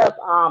are a lot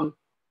of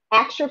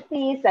extra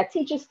fees that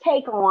teachers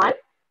take on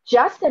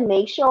just to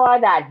make sure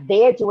that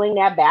they're doing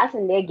their best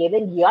and they're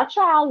giving your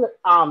child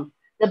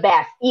the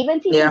best. Even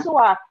teachers who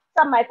are,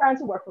 some of my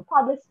friends who work for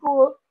public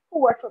school, who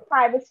work for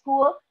private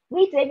school,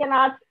 we dig in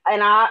our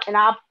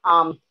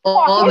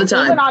all pockets, the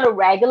time. even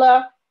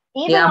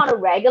on a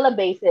regular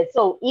basis.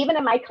 So even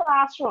in my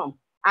classroom,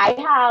 I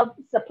have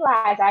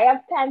supplies, I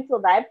have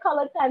pencils, I have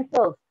colored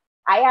pencils,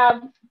 I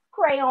have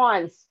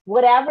crayons,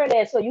 whatever it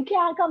is. So you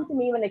can't come to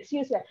me with an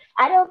excuse.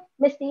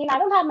 Miss Dean, I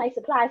don't have my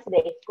supplies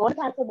today. Go to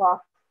pencil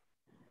box.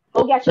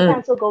 Go get your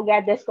pencil, go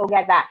get this, go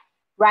get that.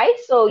 Right?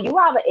 So you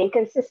have an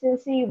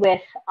inconsistency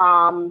with,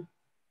 how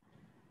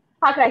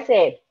can I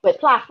say it? With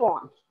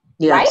platforms.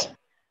 Yes. Right?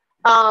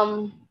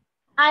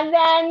 And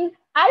then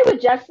I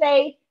would just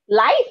say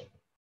life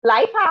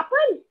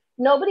happened.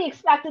 Nobody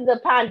expected the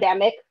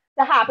pandemic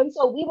to happen.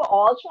 So we were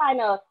all trying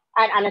to,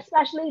 and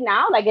especially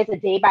now, like it's a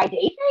day by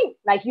day thing.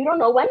 Like you don't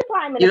know when the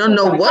prime minister You don't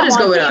know what is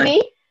going on.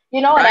 TV,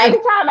 and every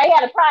time I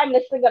had a prime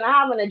minister going to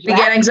have an address. You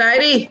get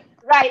anxiety.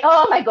 Right.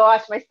 Oh my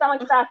gosh, my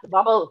stomach starts to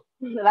bubble.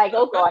 Like,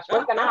 oh gosh,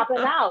 what's going to happen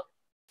now?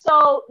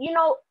 So,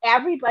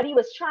 everybody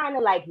was trying to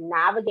like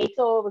navigate.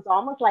 So it was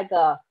almost like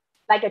a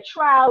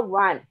trial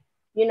run,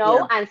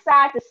 and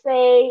sad to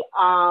say,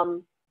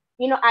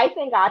 I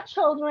think our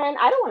children,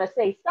 I don't want to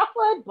say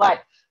suffered,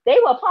 but they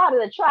were part of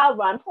the trial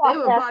run process. They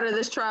were part of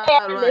this trial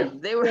run.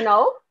 They were,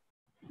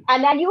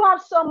 and then you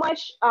have so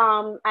much,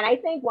 and I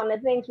think one of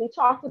the things we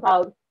talked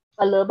about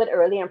a little bit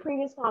earlier in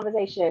previous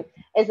conversation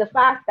is the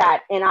fact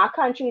that in our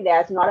country,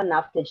 there's not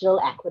enough digital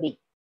equity.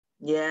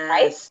 Yes.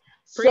 Right?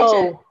 Preach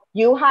So it.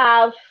 you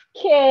have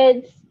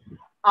kids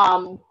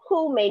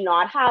who may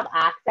not have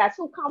access,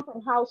 who come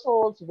from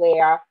households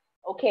where,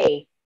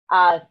 okay,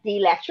 the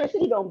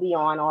electricity don't be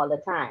on all the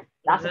time.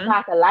 That's a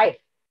fact of life.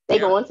 They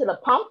go into the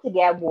pump to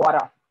get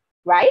water,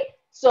 right?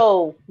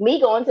 So me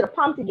going to the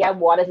pump to get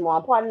water is more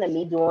important than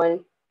me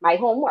doing my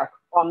homework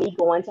or me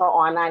going to an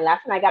online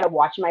lesson. I got to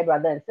watch my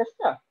brother and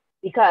sister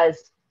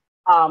because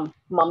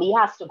mommy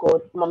has to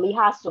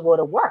go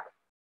to work,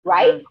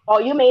 right? Or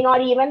you may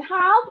not even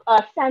have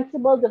a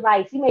sensible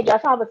device. You may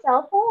just have a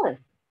cell phone,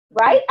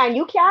 right? And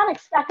you can't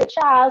expect a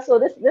child. So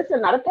this is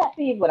another pet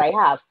peeve that I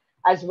have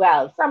as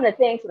well. Some of the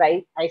things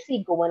that I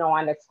see going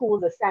on that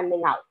schools are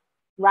sending out,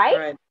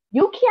 right?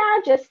 You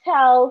can't just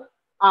tell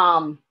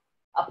a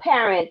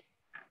parent,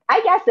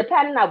 I guess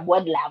depending on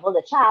what level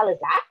the child is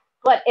at,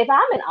 but if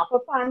I'm in upper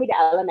primary to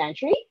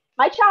elementary,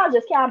 my child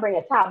just can't bring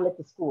a tablet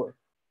to school.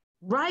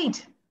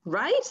 Right.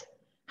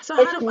 So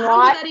it's how would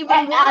that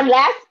even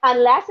work?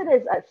 Unless it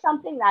is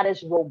something that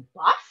is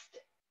robust,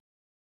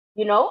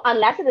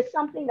 unless it is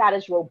something that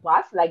is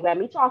robust, like when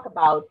we talk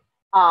about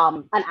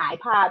an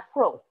iPad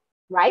Pro,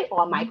 right?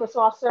 Or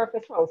Microsoft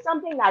Surface Pro,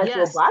 something that is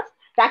robust,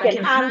 that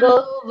can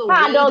handle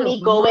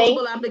me going,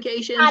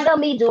 handle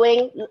me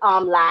doing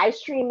live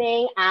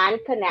streaming and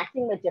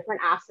connecting with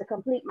different apps to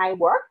complete my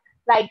work.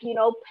 Like,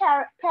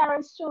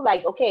 parents too,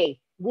 like, okay,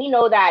 we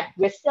know that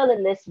we're still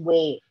in this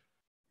wave.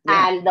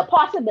 And the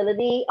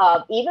possibility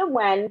of, even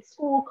when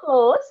school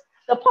closed,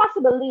 the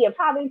possibility of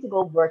having to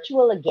go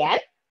virtual again,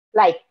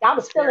 like that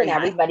was still in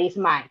everybody's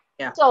mind.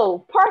 Yeah.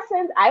 So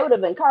persons, I would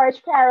have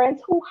encouraged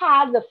parents who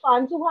have the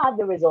funds, who have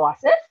the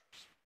resources,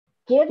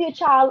 give your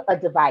child a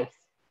device.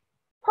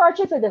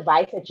 Purchase a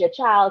device that your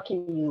child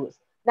can use.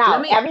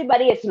 Now,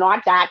 everybody is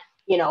not that,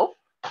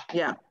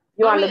 Yeah.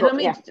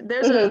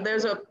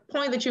 There's a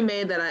point that you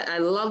made that I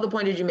love the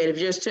point that you made. If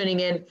you're just tuning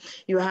in,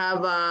 you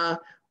have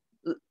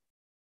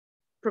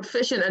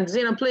proficient, and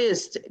Zena,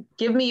 please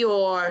give me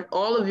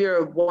all of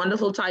your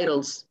wonderful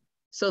titles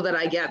so that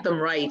I get them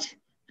right.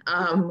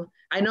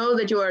 I know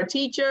that you are a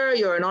teacher,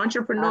 you're an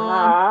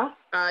entrepreneur,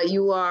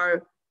 you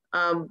are,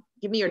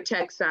 give me your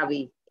tech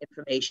savvy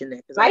information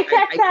there. My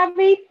tech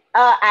savvy,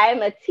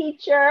 I'm a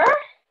teacher.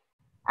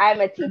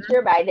 I'm a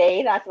teacher by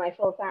day. That's my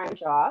full-time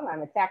job.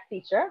 I'm a tech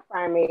teacher,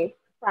 primary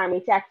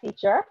tech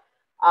teacher.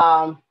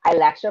 I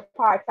lecture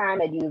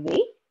part-time at UV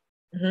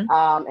in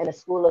the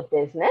School of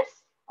Business.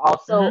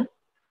 Also,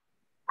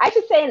 I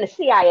should say in the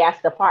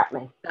CIS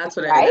department. That's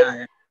what right?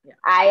 I yeah.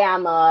 I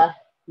am a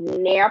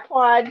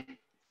NARPOD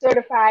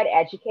certified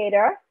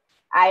educator.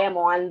 I am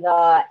on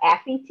the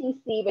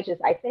FETC, which is,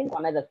 I think,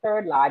 one of the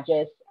third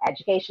largest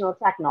educational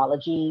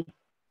technology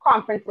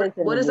conferences in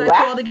the US. What is that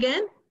called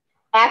again?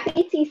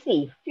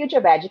 FETC, Future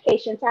of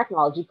Education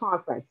Technology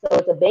Conference. So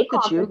it's a big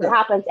conference that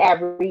happens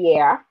every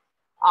year.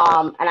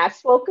 And I've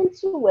spoken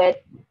to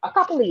it a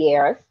couple of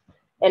years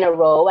in a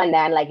row. And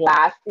then like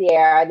last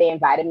year, they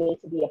invited me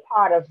to be a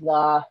part of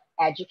the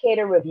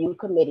Educator Review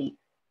Committee.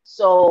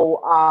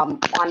 So on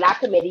that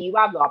committee, you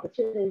have the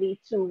opportunity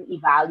to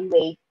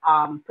evaluate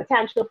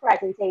potential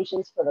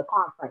presentations for the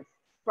conference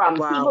from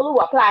people who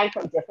are applying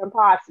from different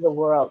parts of the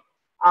world.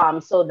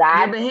 So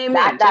that,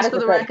 just for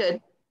the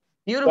record.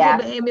 Beautiful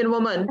Bahamian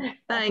woman.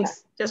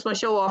 Thanks. Just want to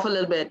show off a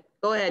little bit.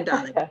 Go ahead,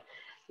 darling.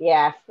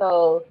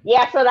 So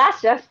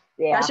that's just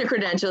that's your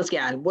credentials,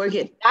 Gal. Work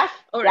it. That's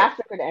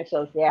the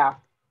credentials. Yeah.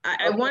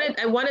 I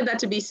wanted that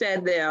to be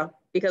said there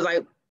because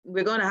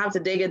we're going to have to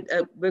dig it.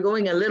 We're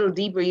going a little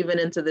deeper even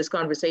into this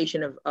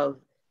conversation of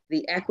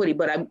the equity.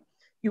 But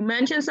you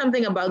mentioned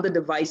something about the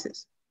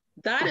devices.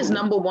 That is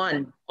number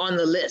one on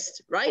the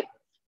list, right?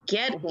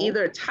 Get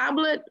either a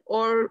tablet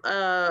or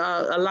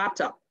a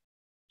laptop,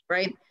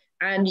 right?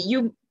 And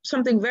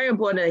something very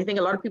important, I think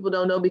a lot of people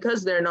don't know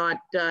because they're not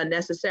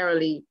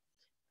necessarily,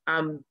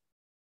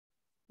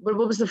 what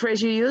was the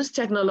phrase you used?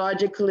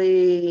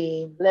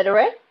 Technologically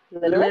literate,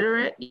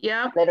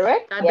 yeah.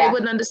 Literate, They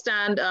wouldn't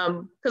understand,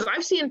 because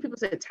I've seen people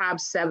say Tab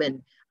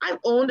 7. I've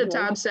owned a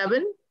Tab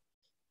 7,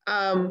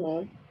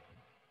 and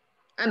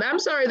I'm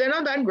sorry, they're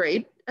not that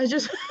great. I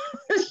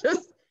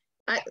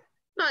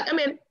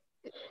mean,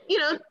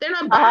 they're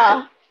not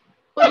bad,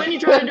 but when you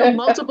try to do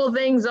multiple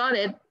things on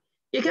it,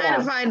 you kind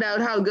of find out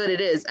how good it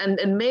is. And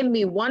it made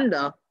me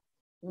wonder,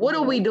 what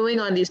are we doing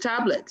on these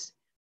tablets?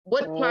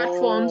 What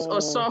platforms or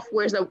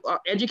softwares that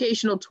are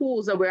educational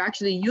tools that we're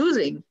actually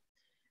using?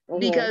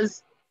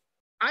 Because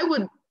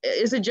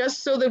is it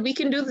just so that we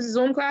can do the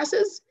Zoom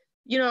classes?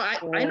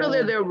 I know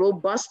that there are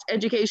robust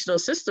educational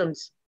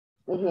systems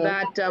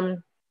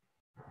that,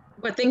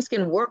 where things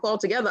can work all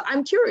together.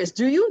 I'm curious,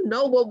 do you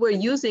know what we're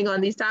using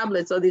on these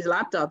tablets or these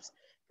laptops?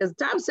 Because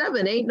Tab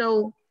 7 ain't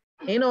no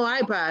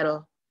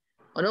iPad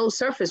or no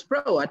Surface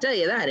Pro. I tell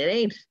you that it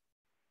ain't.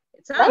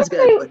 It sounds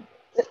good.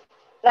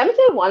 Let me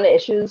tell you one of the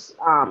issues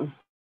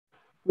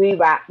we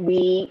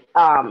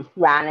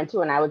ran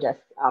into, and I would just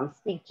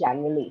speak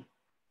generally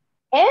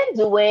in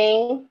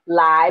doing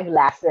live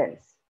lessons,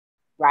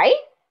 right?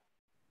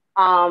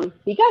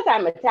 Because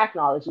I'm a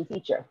technology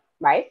teacher,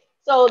 right?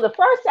 So the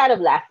first set of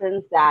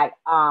lessons that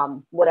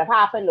would have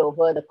happened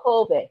over the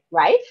COVID,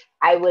 right?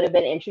 I would have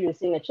been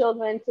introducing the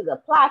children to the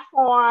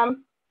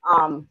platform,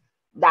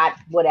 that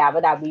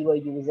we were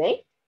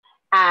using.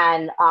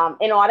 And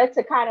in order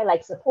to kind of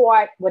like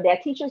support what their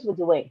teachers were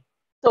doing.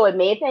 So it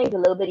made things a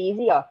little bit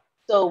easier.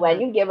 So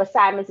when you give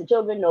assignments, the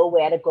children know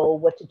where to go,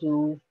 what to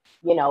do,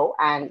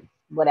 and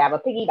whatever,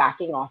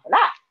 piggybacking off of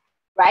that,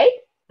 right?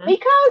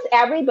 Because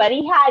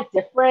everybody had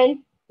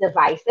different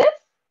devices.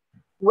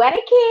 When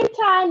it came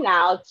time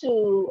now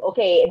to,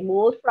 it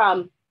moved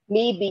from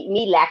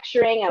me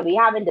lecturing and we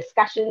having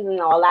discussions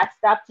and all that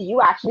stuff to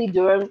you actually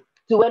doing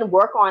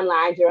work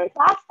online during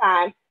class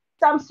time,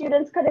 some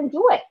students couldn't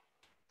do it.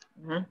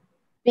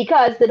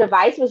 Because the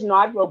device was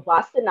not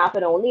robust enough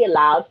and only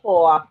allowed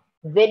for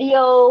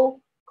video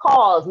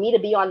calls, me to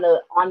be on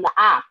the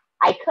app.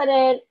 I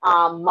couldn't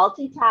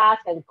multitask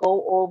and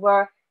go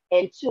over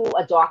into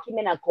a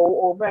document and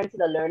go over into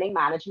the learning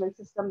management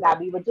system that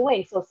we were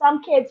doing. So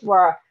some kids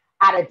were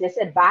at a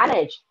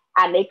disadvantage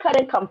and they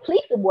couldn't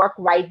complete the work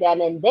right then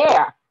and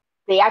there.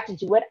 They had to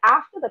do it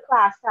after the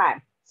class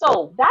time.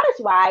 So that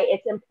is why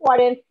it's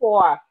important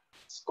for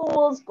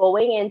schools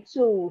going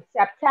into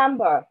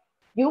September.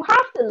 You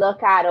have to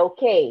look at,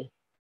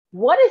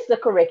 what is the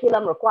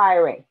curriculum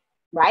requiring,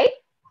 right?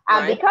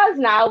 And because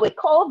now with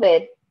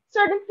COVID,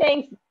 certain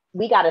things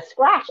we got to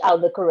scratch out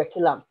of the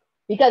curriculum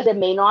because it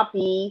may not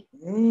be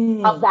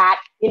of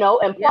that,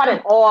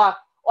 important or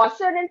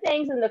certain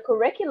things in the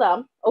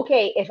curriculum.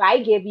 If I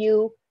give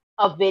you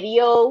a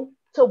video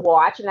to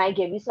watch and I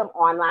give you some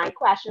online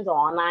questions or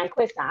online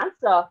quiz to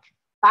answer,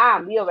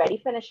 bam, we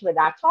already finished with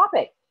that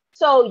topic.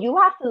 So you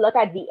have to look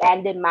at the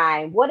end in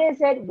mind. What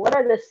is it? What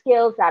are the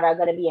skills that are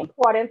going to be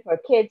important for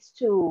kids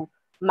to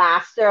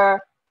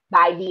master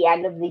by the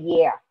end of the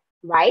year,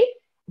 right?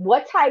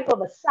 What type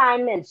of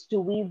assignments do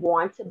we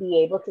want to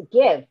be able to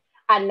give?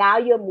 And now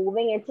you're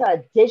moving into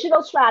a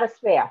digital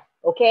stratosphere,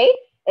 okay?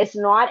 It's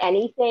not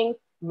anything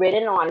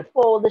written on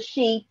folder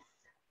sheets.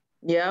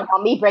 Yeah.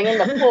 Or me bringing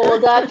the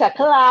folder to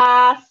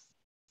class.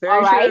 Very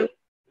all right? true.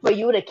 For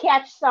you to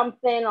catch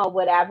something or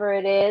whatever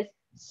it is.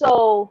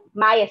 So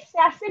my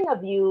assessing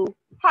of you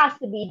has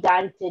to be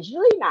done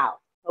digitally now,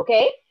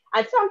 okay?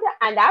 And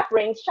that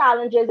brings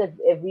challenges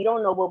if we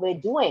don't know what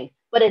we're doing.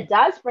 But it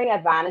does bring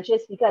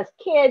advantages because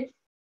kids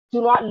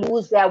do not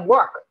lose their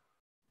work.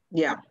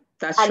 Yeah,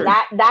 that's and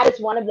true. that is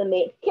one of the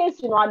main. Kids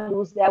do not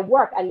lose their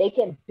work, and they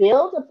can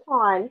build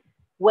upon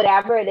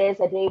whatever it is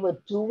that they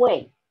were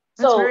doing.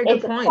 That's So very good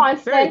it's a point.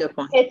 constant. Very good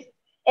point.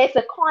 It's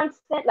a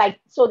constant, like,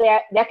 so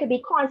there could be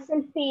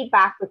constant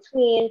feedback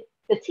between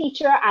the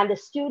teacher and the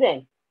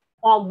student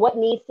on what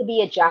needs to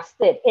be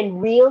adjusted in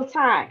real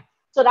time.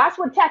 So that's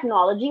what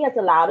technology has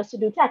allowed us to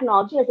do.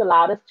 Technology has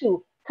allowed us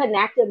to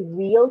connect in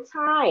real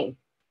time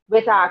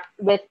with our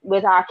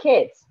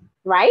kids,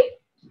 right?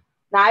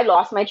 Now I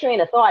lost my train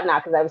of thought now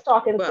because I was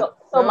talking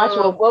so much.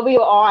 What we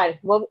were on?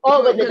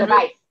 With the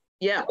device.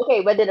 Yeah.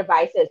 Okay, with the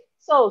devices.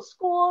 So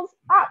schools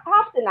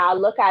have to now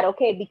look at,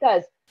 okay,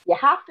 because you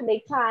have to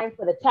make time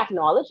for the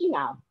technology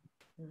now,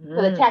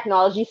 for the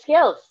technology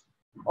skills,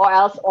 or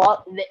else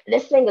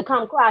this thing will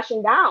come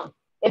crashing down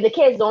if the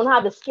kids don't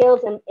have the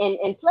skills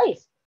in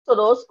place. So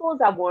those schools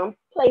that weren't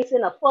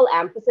placing a full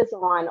emphasis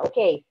on,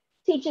 okay,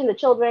 teaching the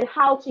children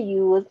how to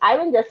use, I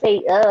wouldn't just say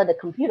the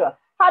computer,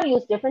 how to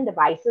use different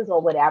devices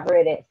or whatever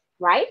it is,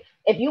 right?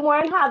 If you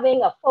weren't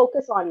having a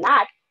focus on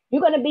that,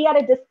 you're going to be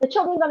the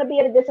children are going to be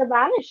at a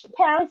disadvantage. The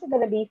parents are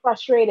going to be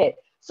frustrated.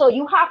 So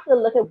you have to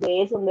look at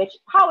ways in which,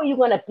 how are you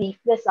going to beef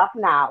this up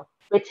now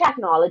with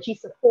technology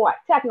support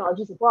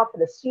for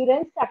the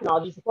students,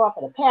 technology support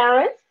for the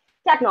parents,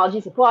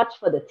 technology support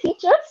for the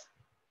teachers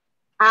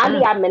and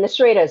the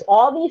administrators.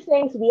 All these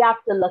things we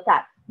have to look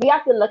at. We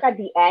have to look at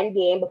the end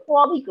game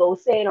before we go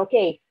saying,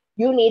 okay,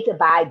 you need to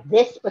buy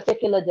this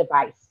particular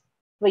device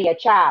for your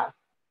child.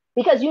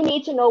 Because you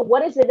need to know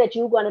what is it that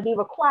you're going to be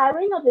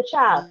requiring of the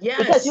child. Yes.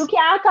 Because you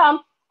can't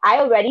come, I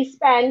already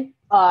spent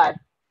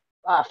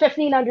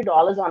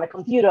 $1,500 on a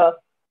computer,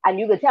 and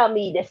you could tell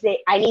me to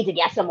say, I need to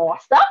get some more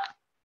stuff.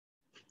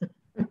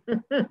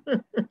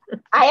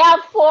 I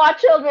have 4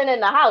 children in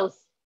the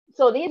house.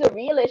 So these are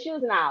real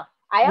issues now.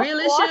 I have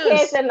 4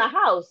 kids in the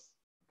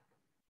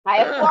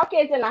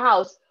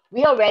house.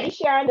 We already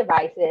sharing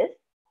devices.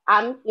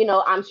 I'm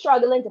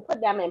struggling to put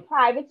them in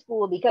private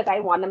school because I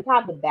want them to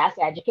have the best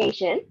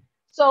education.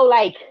 So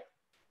like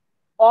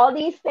all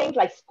these things,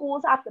 like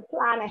schools have to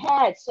plan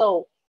ahead.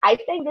 So I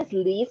think this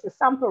leads to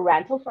some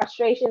parental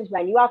frustrations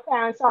when you have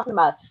parents talking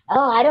about,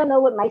 oh, I don't know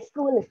what my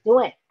school is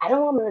doing. I don't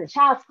know what the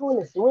child's school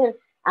is doing,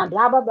 and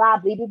blah, blah, blah,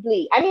 blah, blah,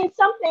 blah. I mean,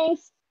 some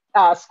things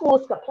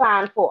schools could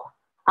plan for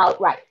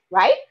outright,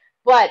 right?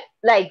 But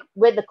like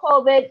with the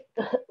COVID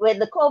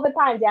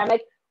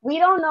pandemic, we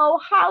don't know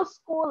how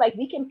school, like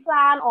we can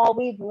plan all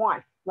we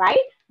want,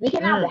 right? We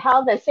can have the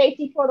health and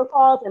safety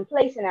protocols in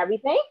place and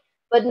everything,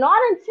 but not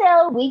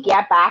until we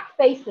get back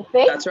face to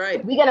face. That's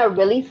right. We're gonna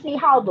really see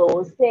how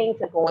those things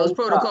are going. Those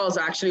protocols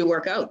actually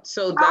work out.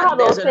 So how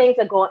those things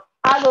are going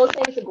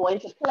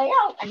to play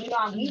out. And we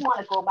want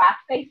to go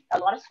back face. A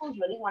lot of schools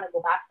really want to go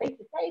back face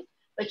to face.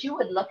 But you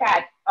would look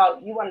at. Oh,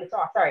 you wanted to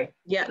talk. Sorry.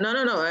 Yeah. No.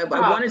 I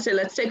wanted to say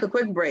let's take a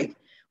quick break.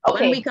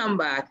 Okay. When we come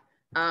back,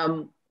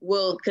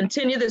 we'll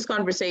continue this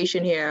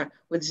conversation here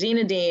with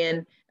Zena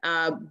Dean,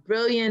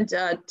 brilliant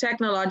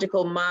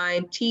technological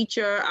mind,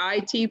 teacher,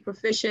 IT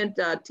proficient,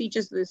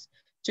 teaches this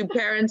to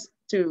parents,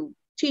 to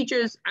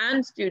teachers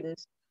and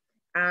students.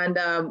 And,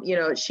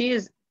 she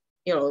is,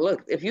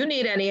 look, if you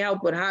need any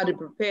help with how to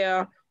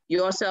prepare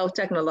yourself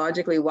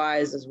technologically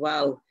wise as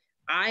well,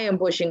 I am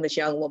pushing this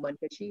young woman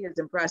because she has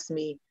impressed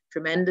me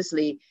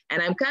tremendously.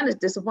 And I'm kind of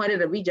disappointed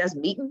that we just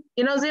meeting,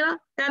 Zena,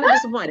 kind of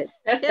disappointed,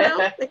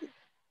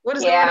 what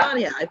is going on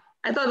here?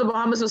 I thought the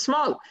Bahamas was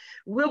small.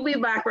 We'll be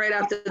back right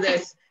after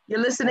this.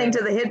 You're listening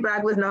to the Hit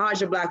Back with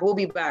Nahaja Black. We'll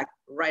be back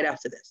right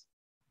after this.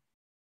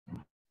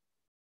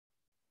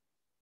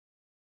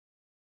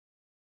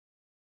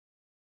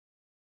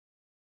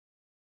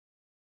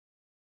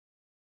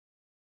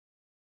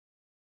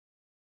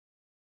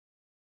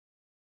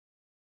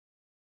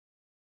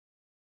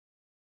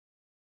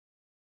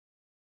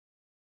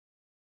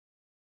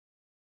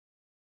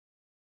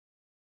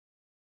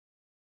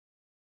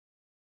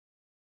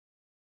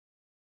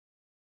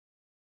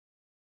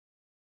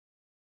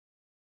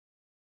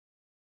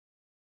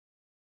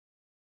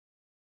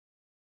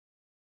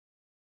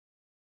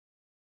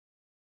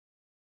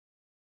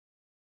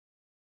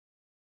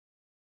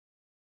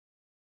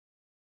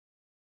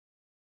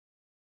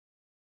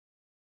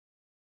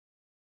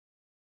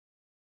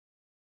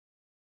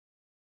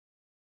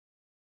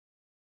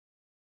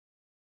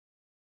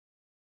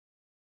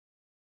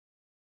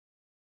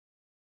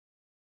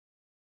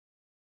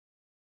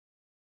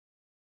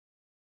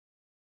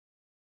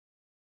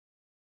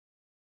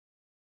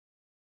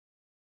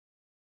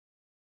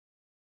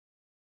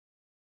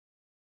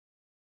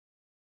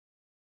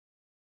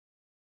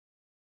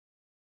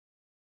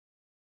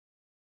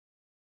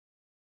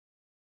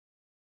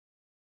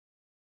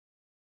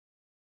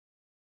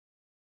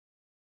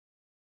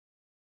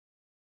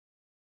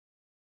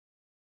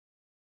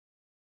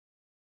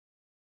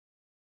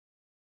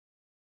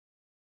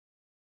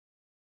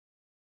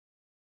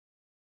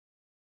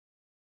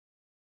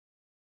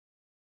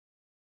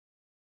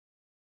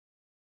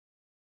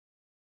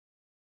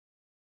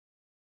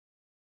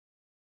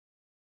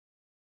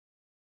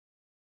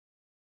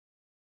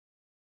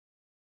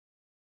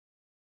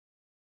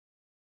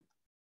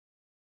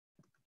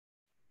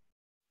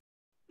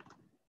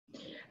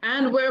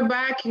 And we're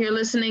back. You're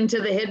listening to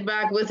the Hit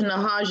Back with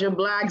Nahaja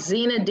Black.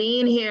 Zena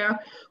Dean here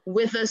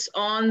with us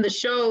on the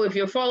show. If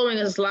you're following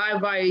us live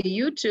via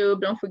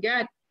YouTube, don't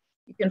forget,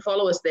 you can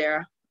follow us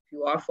there. If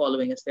you are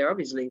following us there,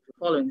 obviously, if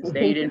you're following us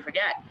there, you didn't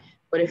forget.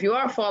 But if you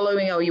are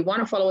following or you want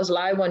to follow us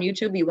live on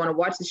YouTube, you want to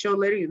watch the show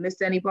later, you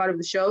missed any part of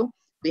the show,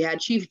 we had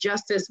Chief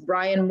Justice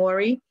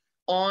Moree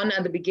on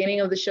at the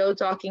beginning of the show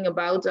talking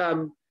about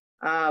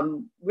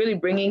really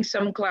bringing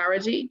some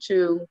clarity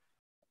to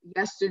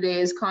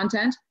yesterday's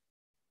content.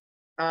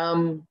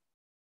 With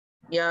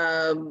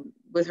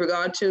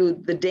regard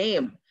to the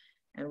Dame,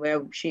 and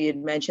where she had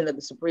mentioned that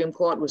the Supreme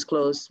Court was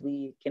closed,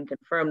 we can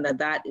confirm that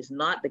that is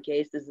not the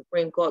case. The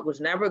Supreme Court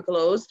was never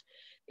closed.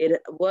 It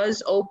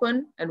was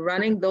open and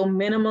running, though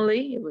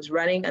minimally. It was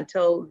running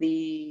until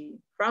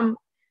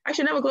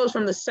never closed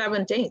from the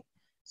 17th.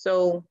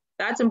 So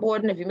that's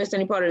important. If you missed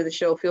any part of the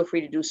show, feel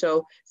free to do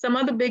so. Some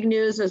other big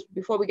news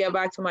before we get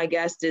back to my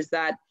guest is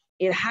that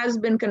it has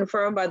been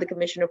confirmed by the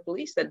Commissioner of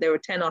Police that there were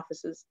 10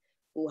 officers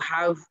who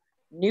have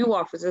new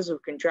officers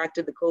who've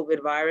contracted the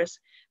COVID virus.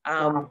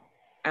 So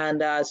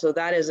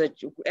that is a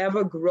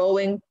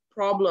ever-growing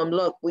problem.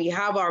 Look, we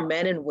have our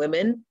men and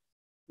women,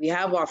 we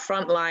have our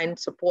frontline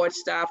support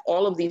staff,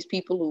 all of these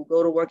people who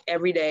go to work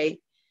every day,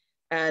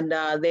 and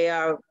they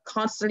are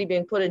constantly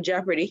being put in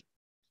jeopardy.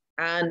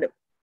 And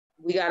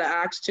we got to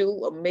ask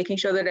too, making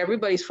sure that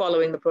everybody's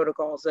following the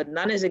protocols, that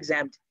none is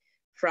exempt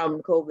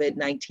from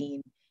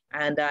COVID-19.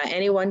 And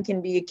anyone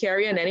can be a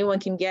carrier and anyone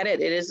can get it.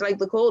 It is like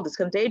the cold, it's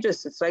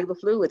contagious. It's like the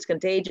flu, it's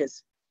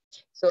contagious.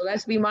 So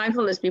let's be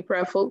mindful, let's be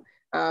prayerful.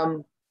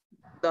 The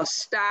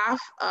staff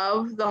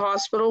of the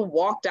hospital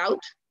walked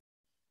out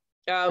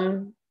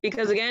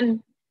because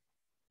again,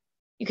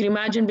 you can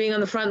imagine being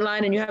on the front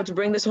line and you have to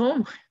bring this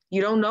home.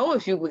 You don't know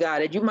if you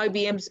got it. You might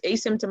be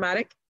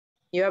asymptomatic.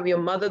 You have your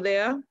mother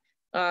there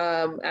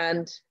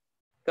and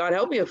God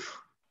help you if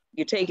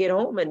you take it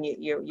home and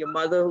your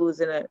mother who's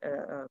in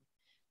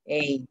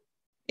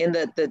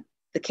the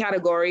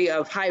category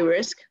of high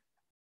risk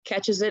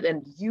catches it,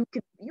 and you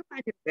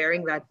imagine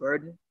bearing that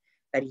burden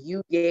that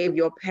you gave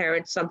your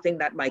parents something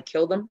that might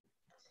kill them.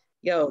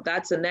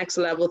 That's the next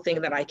level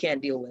thing that I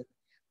can't deal with.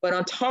 But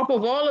on top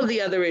of all of the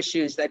other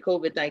issues that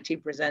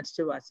COVID-19 presents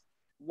to us,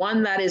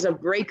 one that is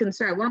of great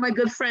concern. One of my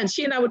good friends,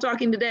 she and I were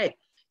talking today.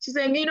 She's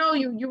saying,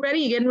 you ready?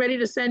 You getting ready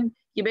to send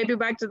your baby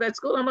back to that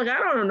school? I'm like, I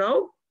don't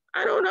know.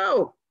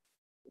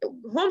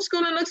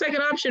 Homeschooling looks like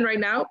an option right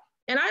now.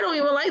 And I don't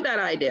even like that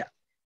idea.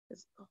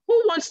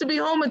 Who wants to be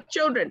home with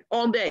children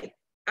all day?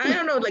 I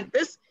don't know, like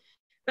this,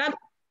 that,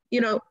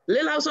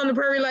 Little House on the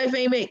Prairie life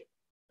ain't me,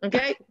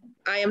 okay?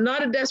 I am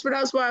not a desperate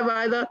housewife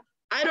either.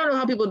 I don't know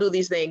how people do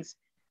these things.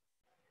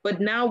 But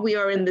now we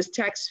are in this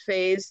tech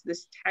phase.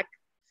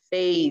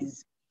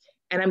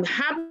 And I'm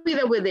happy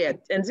that we're there.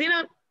 And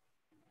Zena,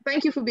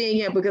 thank you for being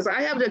here because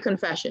I have the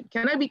confession.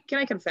 Can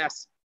I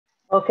confess?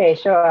 Okay,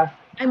 sure.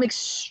 I'm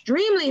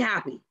extremely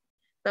happy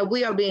that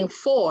we are being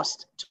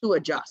forced to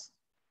adjust.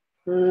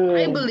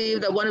 I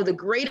believe that one of the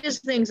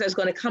greatest things that's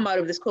going to come out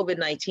of this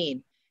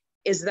COVID-19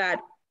 is that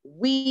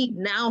we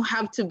now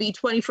have to be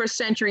 21st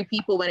century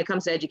people when it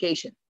comes to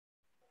education.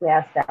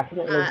 Yes,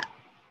 definitely.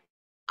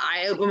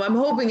 I'm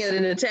hoping it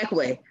in a tech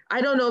way.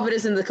 I don't know if it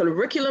is in the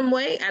curriculum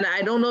way, and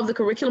I don't know if the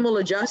curriculum will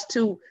adjust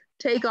to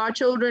take our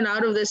children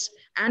out of this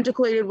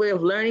antiquated way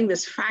of learning,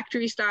 this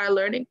factory style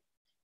learning,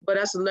 but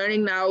us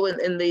learning now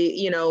in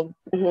the,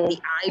 the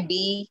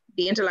IB,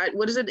 the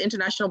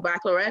International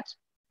Baccalaureate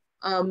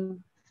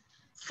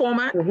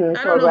format. I don't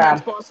know if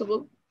that's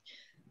possible.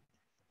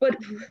 But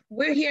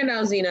we're here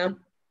now, Zena.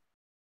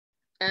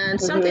 And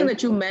something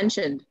that you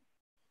mentioned,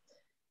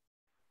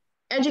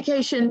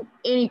 education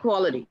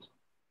inequality,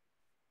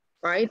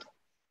 right?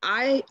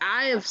 I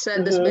have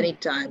said this many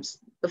times.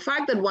 The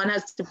fact that one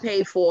has to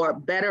pay for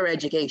better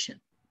education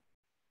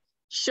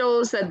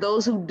shows that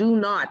those who do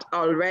not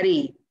are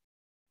already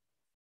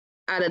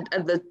at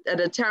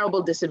a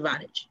terrible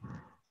disadvantage.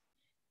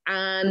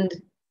 And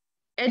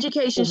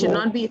education should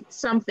not be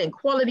something,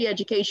 quality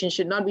education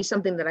should not be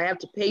something that I have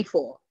to pay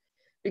for.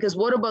 Because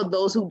what about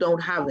those who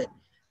don't have it?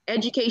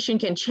 Education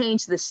can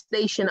change the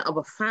station of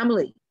a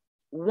family.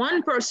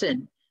 One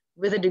person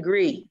with a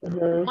degree,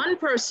 one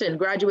person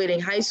graduating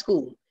high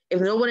school,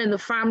 if no one in the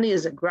family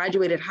is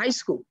graduated high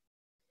school,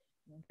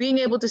 being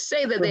able to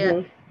say that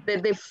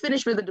they've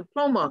finished with a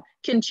diploma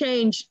can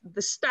change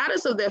the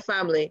status of their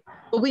family.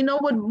 But we know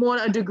what more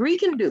a degree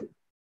can do,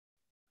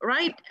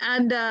 right?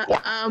 And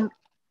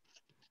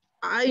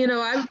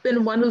I've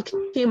been one who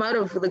came out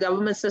of the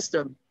government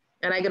system,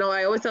 and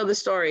I always tell the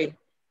story.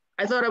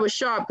 I thought I was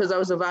sharp because I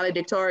was a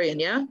valedictorian,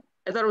 yeah?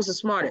 I thought I was the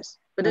smartest,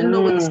 but didn't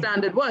know what the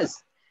standard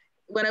was.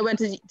 When I went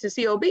to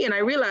COB and I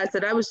realized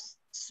that I was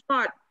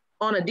smart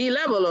on a D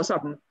level or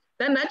something,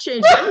 then that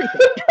changed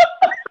everything.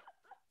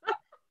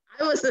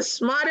 I was the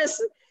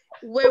smartest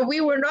where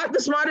we were not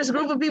the smartest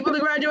group of people to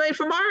graduate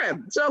from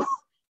RM. So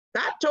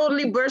that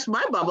totally burst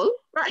my bubble,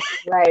 right?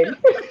 Right.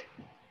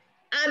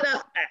 And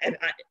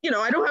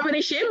I don't have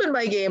any shame in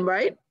my game,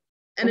 right?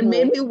 And it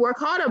made me work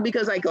harder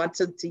because I got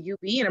to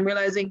UB and I'm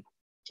realizing,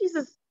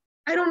 Jesus,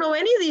 I don't know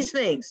any of these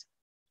things.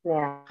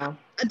 Yeah.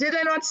 Did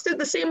I not sit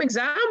the same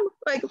exam?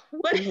 Like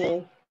what?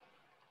 Mm-hmm.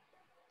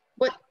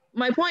 But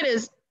my point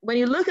is, when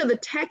you look at the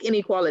tech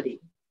inequality,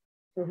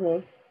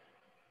 Mm-hmm.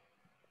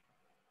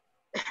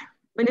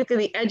 when you look at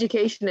the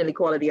education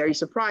inequality, are you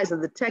surprised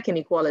that the tech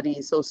inequality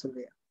is so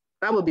severe?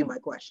 That would be my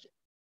question.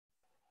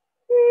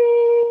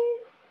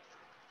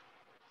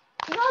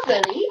 Not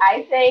really.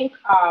 I think.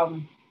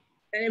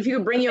 And if you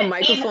could bring your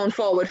microphone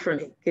forward for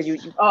me, because you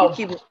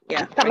keep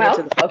come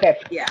out. Okay.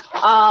 Yeah.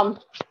 Sorry,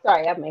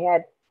 I have my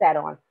head set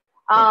on.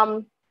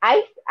 I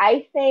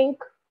think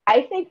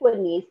what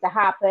needs to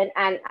happen,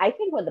 and I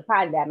think what the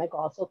pandemic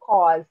also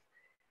caused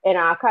in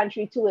our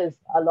country too, is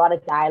a lot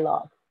of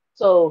dialogue.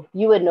 So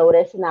you would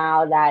notice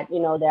now that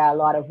there are a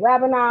lot of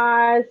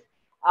webinars,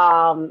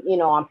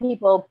 on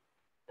people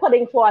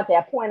putting forth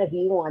their point of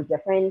view on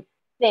different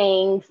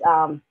things,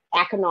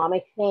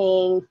 economic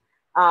things,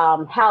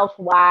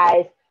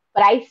 health-wise.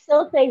 But I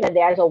still think that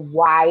there's a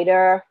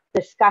wider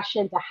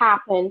discussion to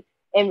happen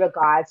in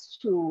regards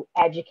to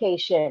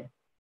education.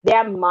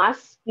 There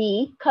must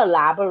be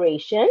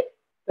collaboration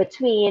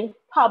between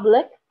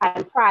public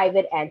and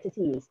private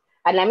entities.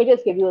 And let me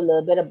just give you a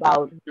little bit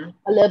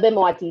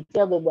more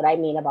detail with what I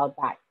mean about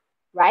that,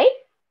 right?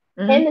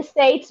 Mm-hmm. In the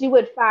States, you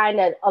would find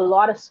that a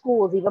lot of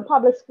schools, even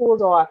public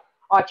schools or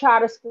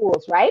charter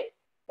schools, right?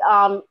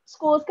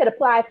 Schools could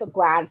apply for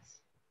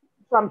grants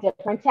from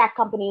different tech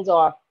companies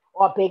or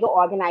bigger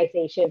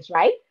organizations,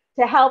 right?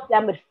 To help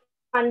them with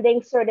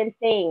funding certain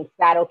things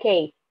that,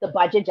 the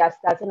budget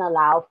just doesn't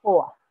allow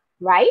for,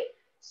 right?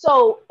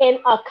 So in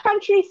a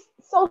country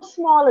so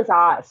small as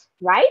ours,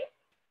 right?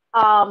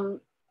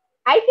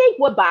 I think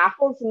what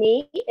baffles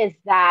me is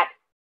that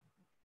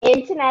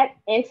internet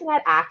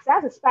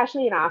access,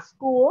 especially in our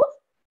schools,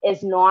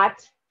 is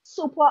not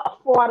super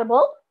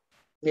affordable.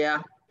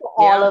 Yeah.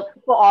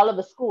 For all of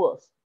the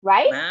schools,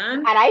 right? Man.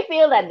 And I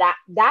feel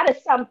that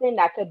is something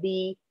that could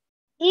be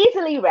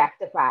easily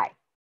rectified.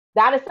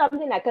 Because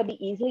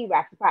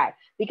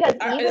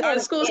are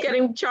schools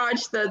getting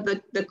charged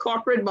the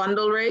corporate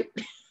bundle rate?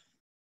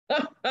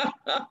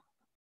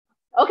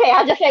 Okay,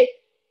 I'll just say,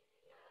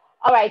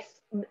 all right.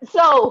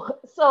 So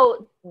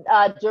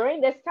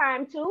during this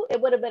time too, it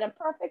would have been a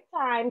perfect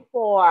time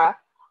for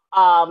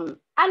and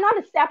not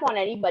to step on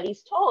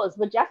anybody's toes,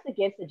 but just to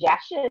give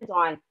suggestions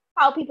on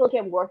how people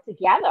can work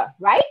together,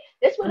 right?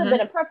 This would have been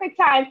a perfect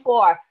time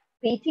for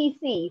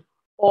BTC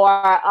or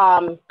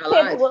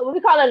what we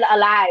call it,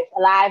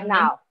 Alive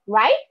Now,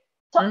 right?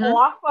 To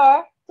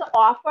offer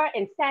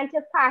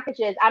incentive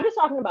packages. I'm just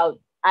talking about,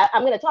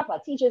 I'm going to talk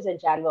about teachers in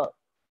general,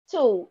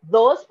 to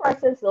those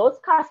persons, those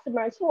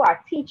customers who are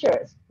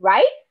teachers,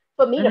 right?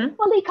 For me to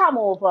fully come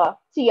over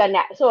to your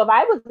net. So if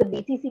I was a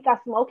BTC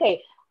customer,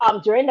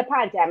 during the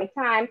pandemic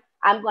time,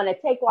 I'm going to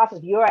take off,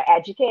 if you're an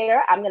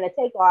educator, I'm going to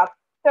take off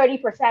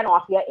 30%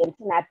 off your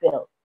internet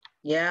bill.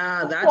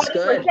 Yeah, that's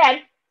 40%,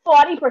 good.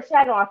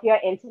 40% off your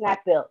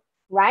internet bill,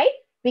 right?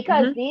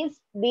 Because these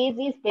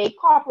big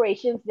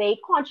corporations, they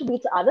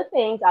contribute to other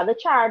things, other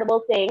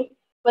charitable things.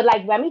 But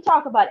like when we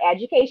talk about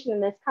education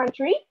in this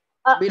country,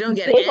 we don't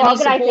get big any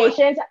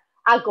organizations support.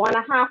 Are going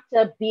to have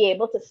to be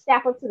able to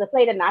step up to the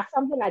plate. And that's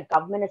something that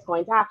government is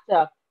going to have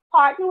to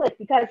partner with,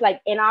 because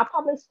like in our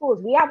public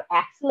schools, we have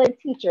excellent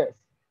teachers.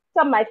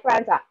 Some of my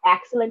friends are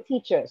excellent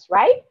teachers,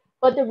 right?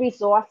 But the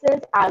resources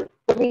are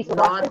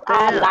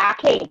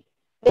lacking.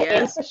 The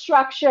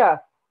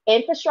infrastructure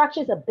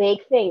is a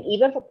big thing,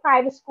 even for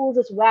private schools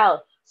as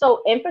well.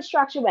 So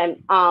infrastructure,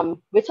 when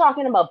we're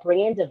talking about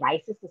bringing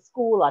devices to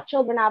school or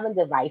children having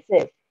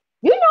devices,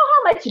 you know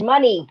how much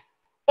money,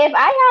 if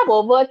I have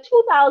over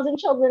 2,000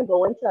 children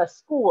going to a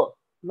school,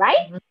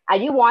 right?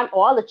 And you want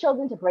all the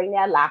children to bring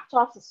their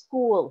laptops to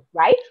school,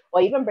 right?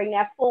 Or even bring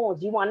their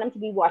phones. You want them to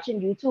be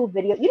watching YouTube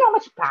videos. You know how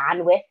much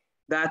bandwidth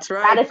that's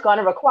right. that is going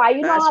to require.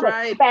 You know how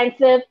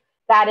expensive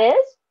that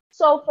is.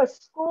 So for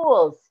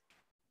schools,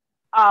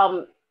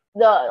 the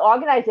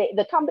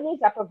companies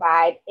that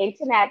provide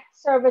internet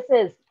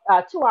services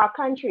to our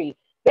country,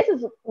 this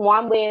is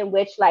one way in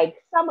which like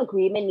some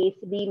agreement needs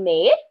to be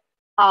made.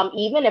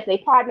 Even if they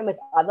partner with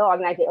other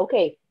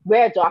organizations,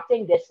 we're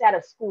adopting this set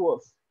of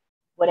schools,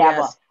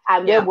 whatever,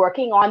 and we're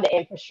working on the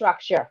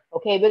infrastructure.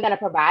 We're going to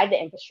provide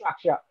the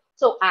infrastructure.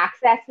 So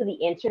access to the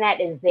internet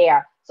is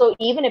there. So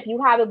even if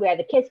you have it where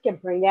the kids can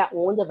bring their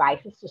own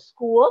devices to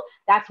school,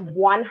 that's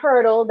one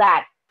hurdle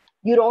that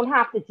you don't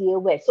have to deal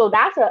with. So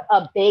that's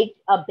a big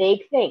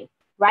thing,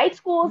 right?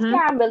 Schools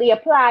can really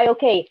apply,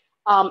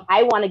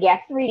 I want to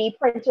get 3D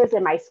printers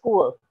in my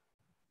school,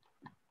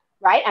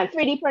 right? And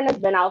 3D printers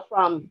been out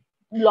from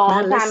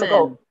long time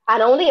ago.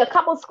 And only a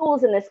couple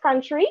schools in this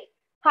country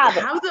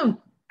have them,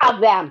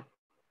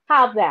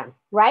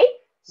 right?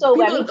 So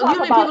when we talk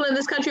about people in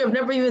this country have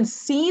never even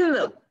seen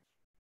them,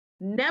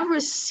 never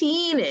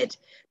seen it,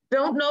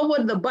 don't know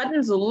what the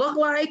buttons look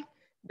like,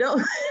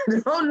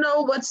 don't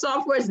know what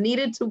software is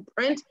needed to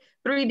print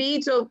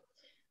 3D. So,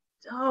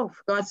 for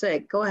God's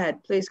sake, go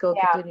ahead, please go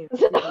continue.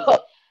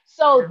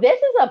 So this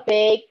is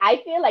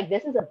I feel like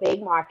this is a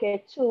big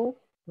market too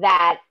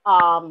that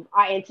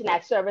our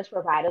internet service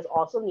providers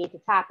also need to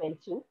tap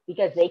into,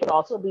 because they could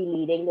also be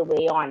leading the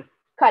way on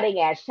cutting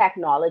edge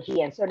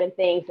technology and certain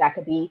things that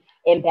could be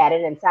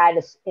embedded inside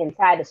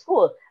the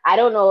school. I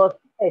don't know if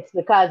it's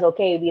because,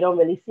 okay, we don't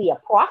really see a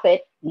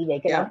profit, we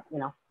making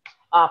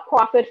a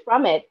profit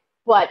from it,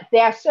 but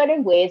there are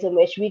certain ways in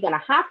which we're going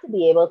to have to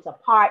be able to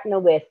partner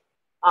with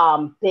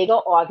bigger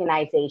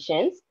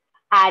organizations,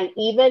 and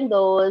even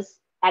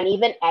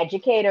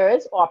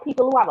educators or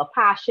people who have a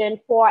passion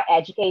for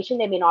education.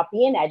 They may not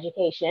be in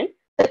education,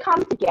 to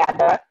come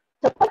together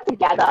to put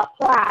together a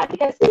plan,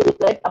 because we're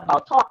good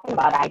about talking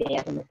about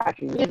ideas in the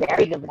country. We're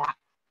very good at that,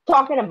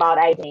 talking about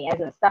ideas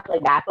and stuff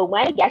like that. But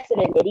when it gets to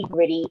the nitty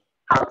gritty,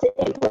 how to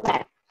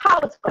implement, how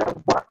it's going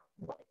to work,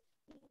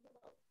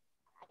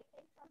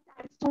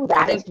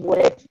 sometimes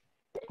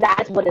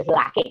that's what is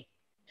lacking.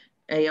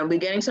 Hey, I'll be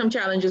getting some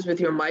challenges with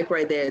your mic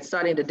right there. It's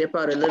starting to dip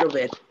out a little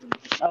bit.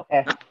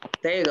 Okay.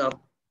 There you go.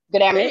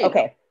 Good, Emery?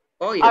 Okay.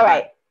 Oh, yeah. All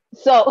right.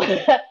 So,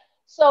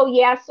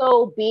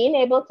 so being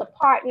able to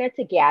partner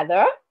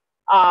together,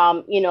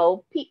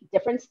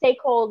 different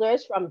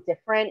stakeholders from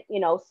different,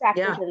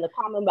 sectors in the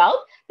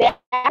Commonwealth, there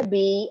has to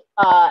be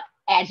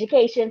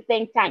education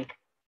think tank.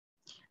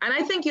 And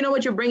I think,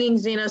 what you're bringing,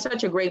 Zena,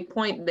 such a great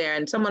point there.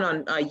 And someone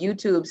on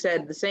YouTube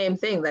said the same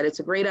thing, that it's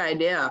a great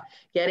idea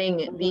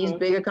getting these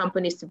bigger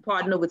companies to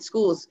partner with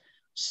schools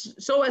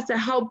so as to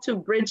help to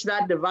bridge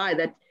that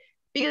divide.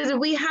 Because if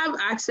we have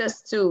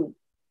access to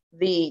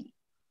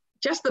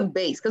just the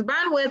base, because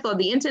bandwidth or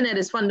the internet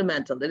is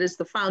fundamental. It is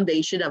the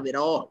foundation of it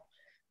all,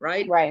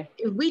 right? Right.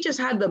 If we just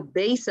had the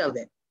base of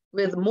it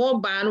with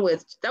more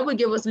bandwidth, that would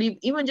give us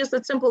even just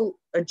a simple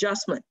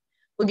adjustment.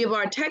 We'll give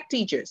our tech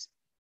teachers,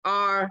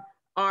 our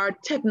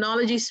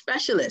technology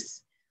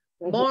specialists,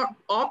 more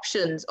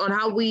options on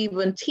how we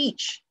even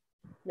teach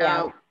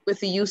with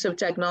the use of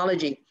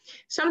technology.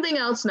 Something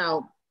else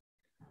now,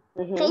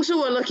 folks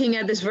who are looking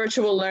at this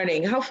virtual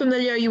learning, how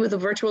familiar are you with the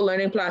virtual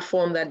learning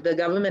platform that the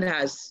government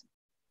has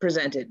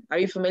presented? Are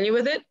you familiar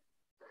with it?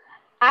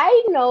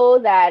 I know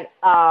that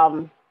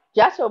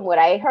just from what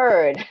I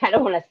heard, I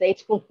don't want to say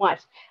too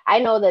much. I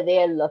know that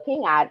they're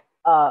looking at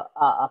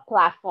a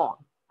platform.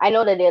 I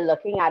know that they're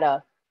looking at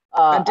a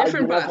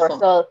different universal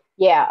platform.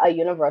 A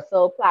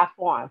universal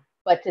platform.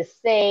 But to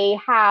say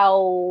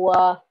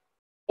how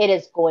it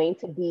is going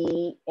to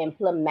be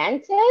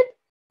implemented,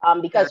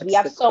 because we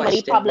have so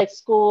many public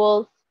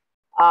schools,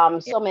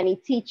 so many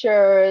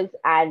teachers,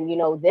 and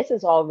this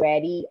is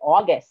already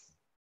August.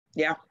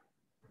 Yeah.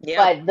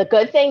 But the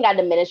good thing that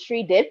the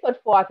ministry did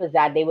put forth is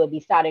that they will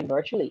be starting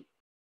virtually.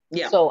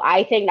 Yeah. So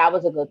I think that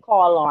was a good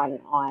call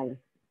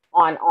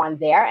on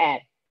their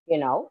end,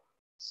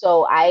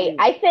 So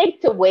I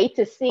think to wait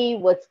to see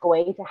what's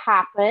going to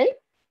happen.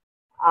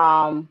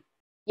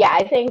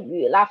 I think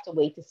we'll have to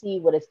wait to see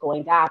what is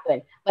going to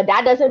happen. But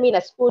that doesn't mean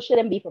a school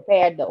shouldn't be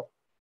prepared, though.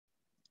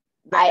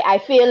 I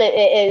feel it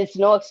is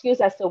no excuse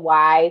as to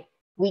why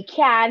we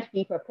can't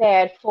be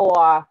prepared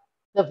for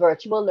the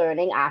virtual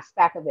learning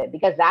aspect of it,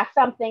 because that's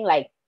something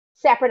like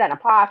separate and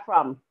apart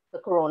from the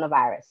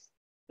coronavirus.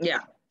 Yeah.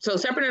 So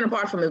separate and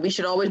apart from it, we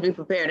should always be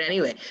prepared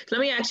anyway. So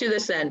let me ask you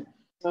this then.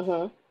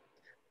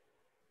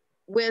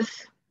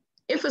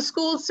 If a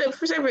school,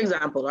 for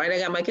example, right? I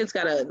got my kids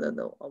got a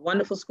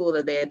wonderful school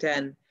that they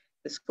attend.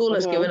 The school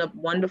has given up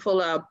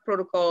wonderful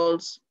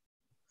protocols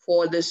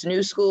for this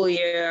new school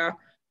year.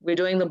 We're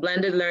doing the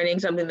blended learning,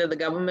 something that the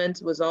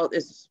government was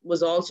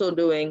also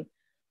doing.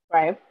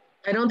 Right.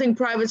 I don't think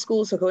private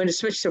schools are going to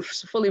switch to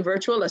fully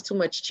virtual. That's too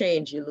much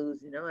change. You lose.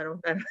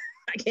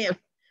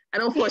 I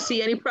don't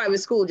foresee any private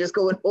school just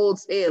going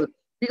wholesale.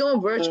 We're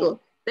going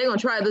virtual. They're going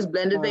to try this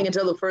blended thing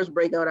until the first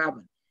breakout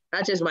happens.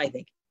 That's just my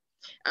thinking.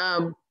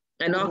 And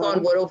knock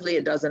on wood, hopefully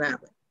it doesn't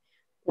happen.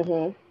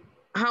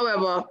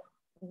 However,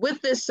 with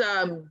this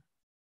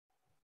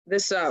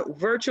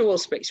virtual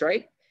space,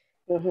 right?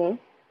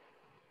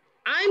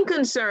 I'm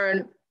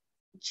concerned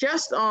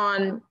just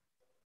on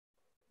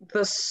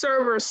the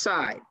server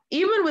side,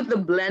 even with the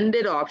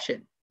blended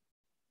option.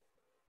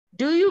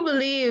 Do you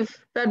believe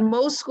that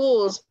most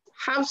schools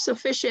have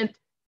sufficient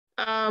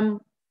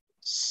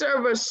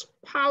server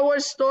power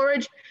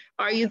storage?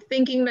 Are you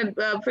thinking that,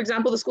 for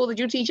example, the school that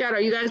you teach at,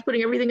 are you guys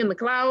putting everything in the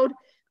cloud?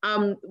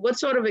 What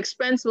sort of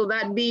expense will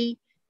that be?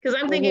 Because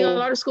I'm thinking a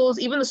lot of schools,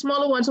 even the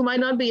smaller ones who might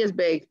not be as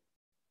big,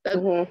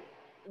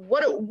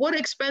 what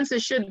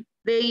expenses should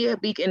they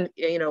be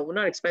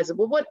not expensive,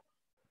 but what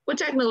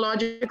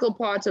technological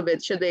parts of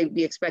it should they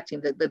be expecting,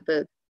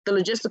 the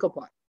logistical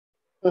part?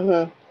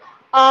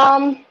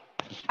 I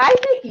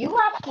think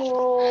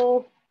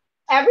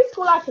every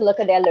school has to look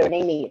at their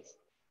learning needs,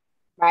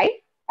 right?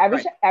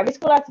 Every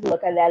school has to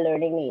look at their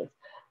learning needs.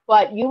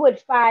 But you would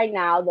find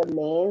now the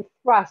main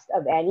thrust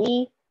of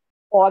any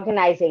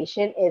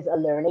organization is a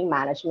learning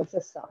management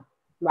system,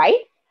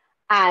 right?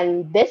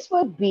 And this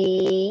would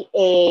be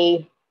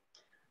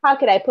how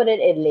could I put it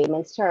in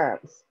layman's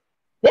terms?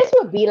 This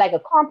would be like a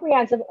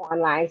comprehensive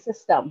online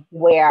system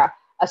where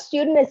a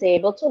student is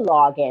able to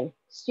log in,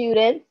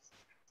 students,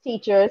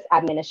 teachers,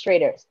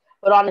 administrators.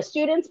 But on the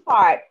students'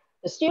 part,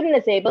 The student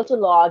is able to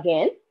log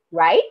in,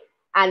 right?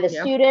 And the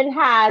student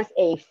has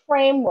a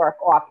framework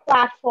or a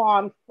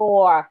platform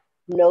for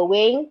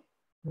knowing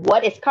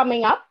what is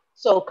coming up.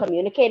 So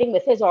communicating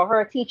with his or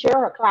her teacher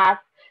or class,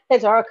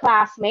 his or her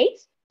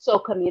classmates. So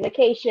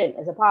communication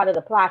is a part of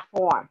the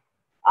platform.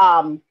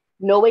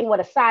 Knowing what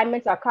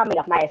assignments are coming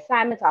up. My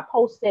assignments are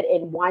posted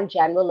in one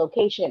general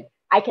location.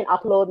 I can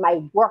upload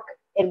my work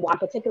in one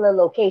particular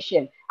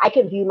location. I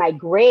can view my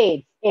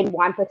grades in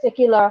one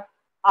particular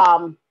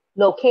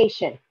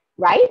location,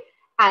 right?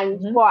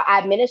 And for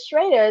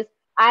administrators,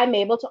 I'm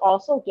able to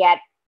also get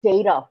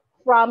data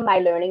from my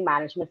learning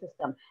management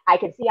system. I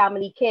can see how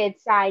many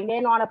kids signed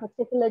in on a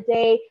particular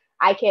day.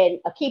 I can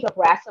keep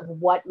abreast of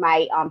what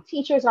my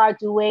teachers are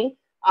doing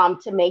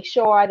to make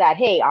sure that,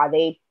 hey, are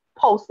they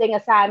posting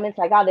assignments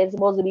like how they're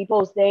supposed to be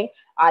posting?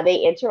 Are they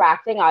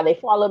interacting? Are they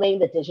following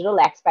the digital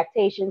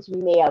expectations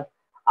we may have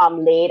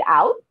laid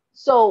out?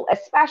 So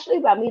especially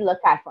when we look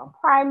at from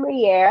primary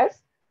years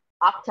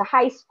up to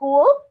high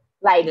school,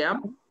 like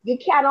you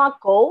cannot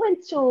go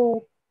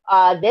into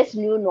this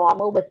new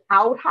normal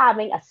without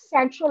having a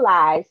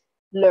centralized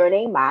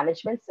learning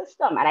management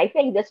system. And I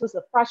think this was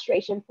a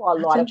frustration for a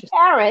lot of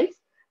parents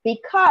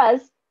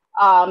because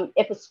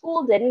if a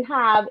school didn't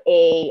have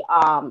a,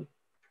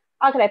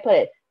 how can I put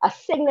it, a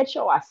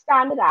signature or a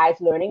standardized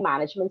learning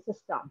management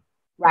system,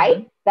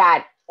 right?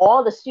 That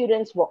all the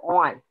students were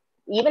on,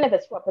 even if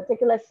it's for a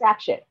particular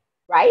section,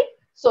 right?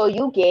 So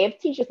you gave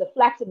teachers the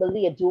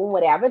flexibility of doing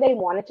whatever they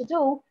wanted to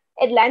do.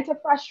 It led to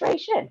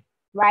frustration,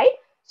 right?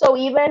 So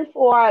even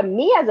for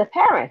me as a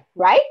parent,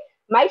 right?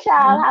 My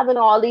child having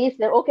all these,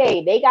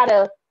 okay, they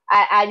gotta,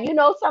 and you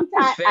know,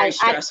 sometimes it's very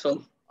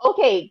stressful.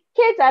 Okay,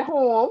 kids at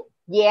home,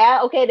 yeah,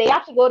 okay, they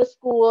have to go to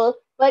school,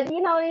 but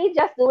you know, you're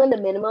just doing the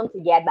minimum to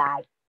get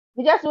by.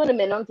 You're just doing the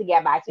minimum to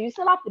get by. So you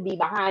still have to be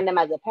behind them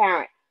as a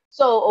parent.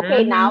 So,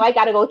 okay, now I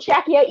got to go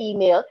check your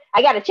email.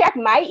 I got to check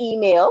my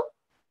email.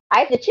 I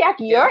have to check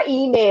your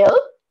email.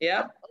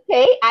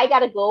 Okay, I got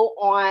to go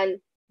on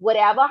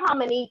whatever, how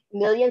many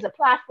millions of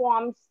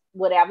platforms,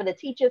 whatever the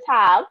teachers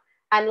have.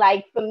 And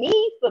like for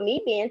me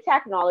being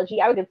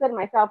technology, I would consider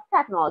myself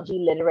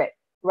technology literate,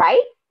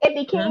 right? It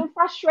became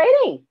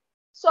frustrating.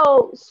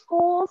 So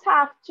schools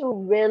have to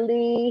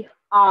really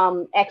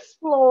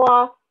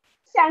explore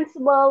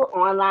sensible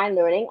online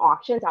learning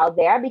options out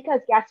there, because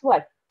guess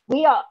what?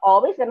 We are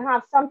always going to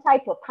have some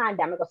type of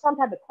pandemic or some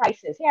type of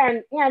crisis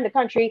here in the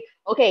country.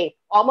 Okay,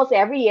 almost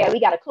every year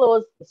we got to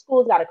close, the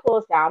schools got to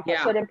close down for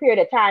a certain period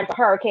of time for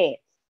hurricanes.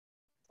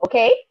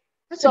 Okay,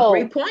 that's a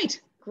great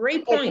point.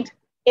 Great point.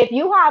 If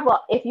you have an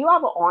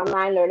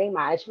online learning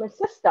management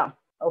system,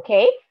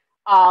 okay,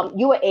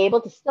 you are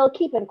able to still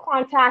keep in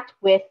contact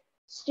with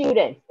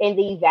students in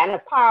the event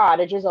of power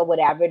outages or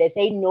whatever it is.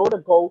 They know to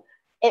go.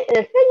 The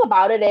thing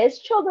about it is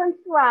children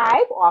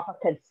thrive off of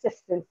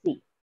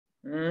consistency.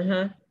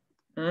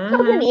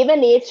 Children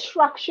even need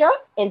structure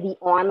in the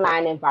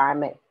online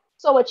environment.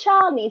 So a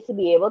child needs to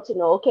be able to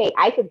know, okay,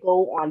 I could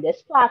go on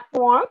this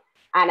platform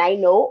and I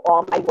know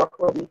all my work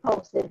will be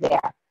posted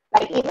there.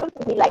 Like even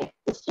for me, like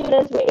the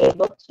students were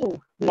able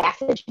to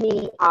message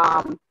me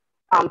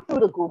through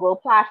the Google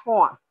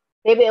platform.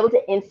 They were able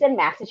to instant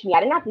message me.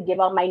 I didn't have to give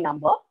out my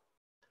number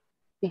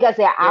because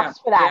they're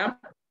asked for that.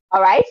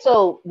 All right,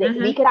 so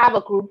we could have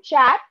a group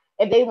chat.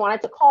 If they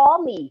wanted to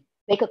call me,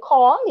 they could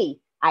call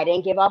me. I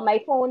didn't give up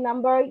my phone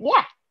number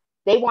yet.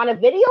 They want to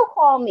video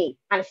call me,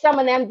 and some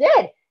of them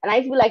did. And I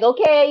used to be like,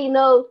 okay, you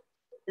know,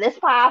 this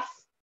past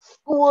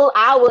school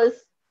hours,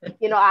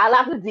 you know, I'll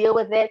have to deal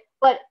with it.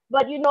 But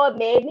you know, it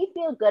made me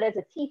feel good as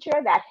a teacher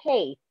that,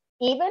 hey,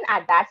 even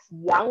at that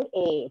young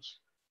age,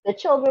 the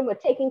children were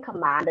taking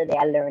command of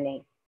their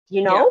learning,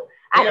 you know?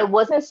 And it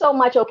wasn't so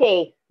much,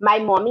 okay, my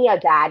mommy or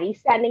daddy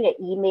sending an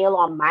email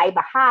on my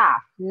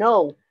behalf.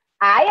 No,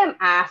 I am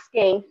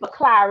asking for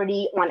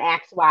clarity on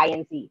X, Y,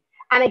 and Z.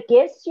 And it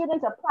gives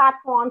students a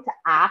platform to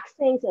ask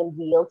things in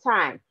real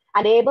time.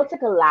 And they're able to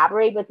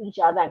collaborate with each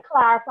other and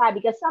clarify,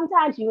 because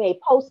sometimes you may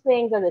post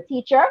things as a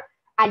teacher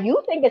and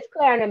you think it's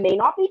clear and it may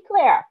not be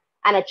clear.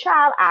 And a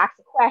child asks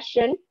a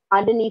question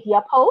underneath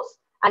your post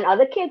and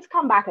other kids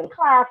come back and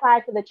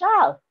clarify for the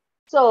child.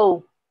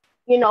 So,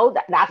 you know,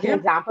 that's an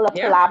example of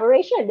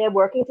collaboration. They're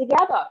working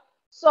together.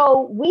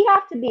 So we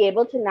have to be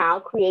able to now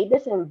create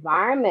this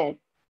environment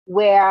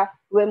where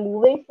we're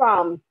moving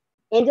from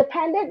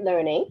independent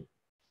learning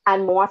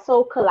and more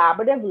so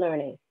collaborative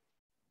learning.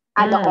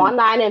 And the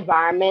online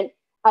environment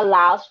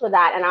allows for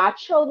that. And our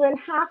children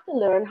have to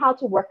learn how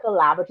to work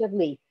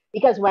collaboratively,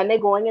 because when they're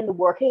going in the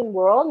working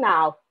world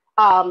now,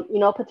 you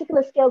know,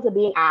 particular skills are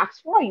being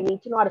asked for. You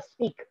need to know how to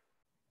speak.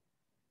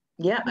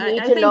 You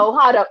need to know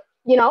how to,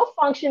 you know,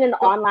 function in the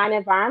online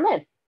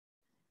environment.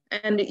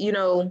 And, you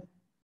know,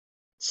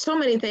 so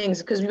many things,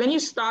 because when you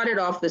started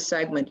off this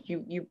segment,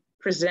 you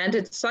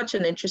presented such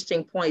an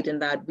interesting point in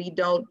that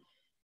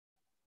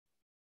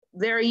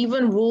there are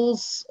even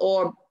rules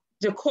or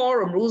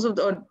decorum rules of,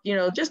 or, you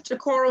know, just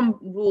decorum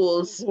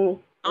rules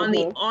on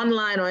the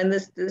online or in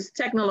this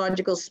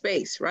technological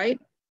space, right?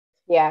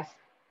 Yes.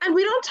 And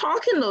we don't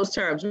talk in those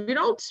terms. We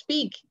don't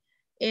speak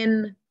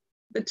in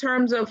the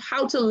terms of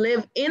how to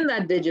live in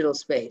that digital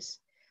space.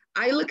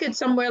 I look at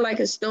somewhere like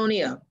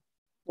Estonia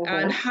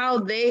and how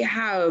they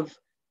have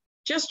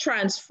just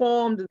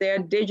transformed their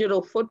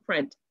digital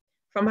footprint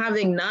from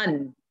having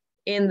none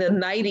in the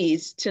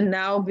 90s to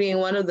now being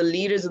one of the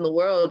leaders in the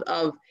world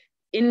of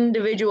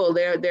individual,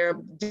 their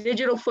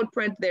digital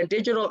footprint, their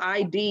digital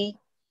ID,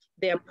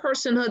 their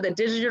personhood, their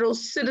digital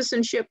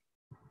citizenship.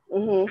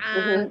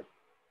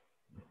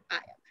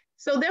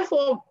 So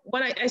therefore,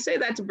 when I say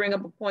that to bring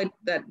up a point,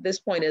 that this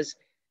point is,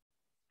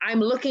 I'm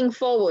looking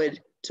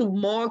forward to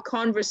more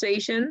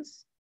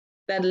conversations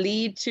that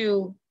lead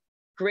to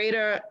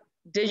greater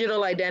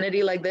digital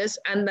identity like this,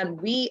 and that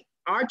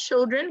our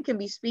children can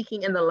be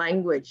speaking in the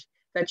language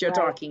that you're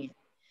talking in,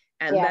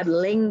 and that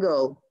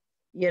lingo,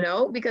 you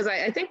know, because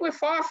I think we're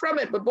far from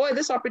it, but boy,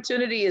 this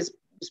opportunity is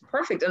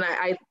perfect. And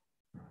I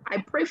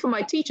pray for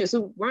my teachers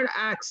who weren't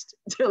asked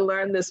to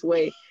learn this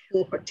way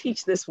or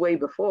teach this way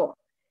before.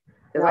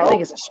 Because I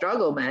think it's a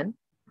struggle, man.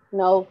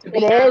 No, to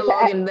be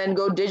analog and then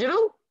go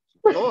digital,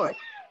 Lord.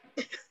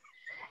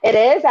 It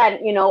is,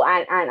 and you know,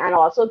 and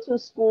also too,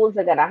 schools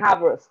are gonna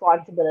have a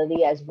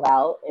responsibility as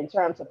well in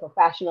terms of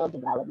professional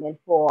development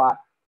for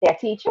their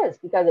teachers.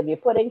 Because if you're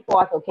putting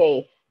forth,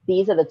 okay,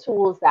 these are the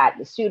tools that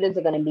the students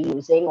are going to be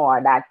using,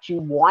 or that you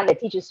want the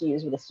teachers to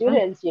use with the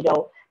students, you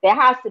know, there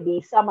has to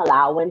be some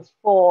allowance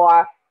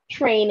for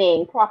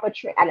training,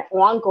 and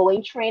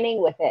ongoing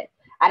training with it.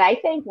 And I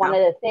think one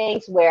of the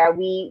things where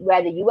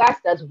the US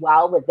does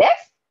well with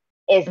this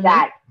is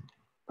that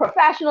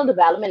professional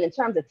development in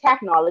terms of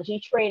technology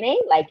training,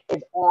 like,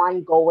 is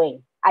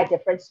ongoing at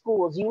different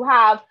schools. You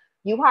have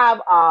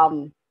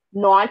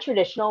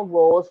non-traditional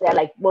roles there,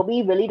 like what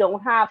we really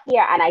don't have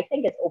here. And I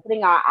think it's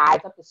opening our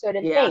eyes up to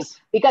certain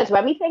things. Because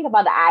when we think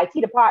about the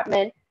IT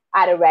department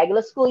at a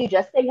regular school, you're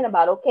just thinking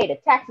about, okay, the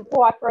tech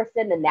support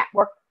person, the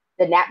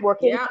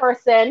networking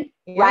person,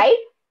 right?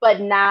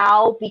 But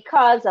now,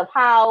 because of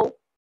how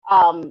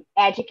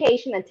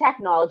education and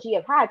technology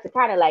have had to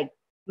kind of like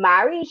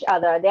marry each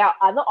other, there are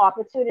other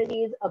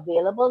opportunities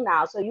available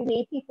now. So you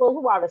need people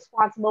who are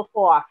responsible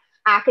for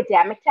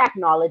academic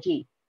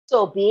technology.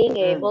 So being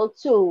able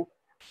to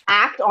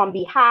act on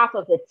behalf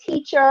of the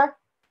teacher,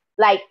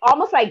 like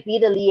almost like be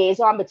the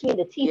liaison between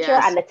the teacher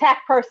and the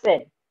tech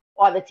person,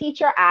 or the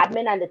teacher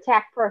admin and the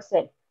tech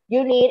person.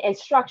 You need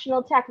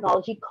instructional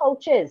technology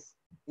coaches.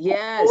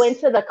 Go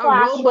into the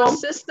classroom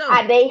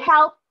and they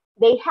help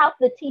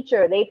the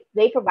teacher.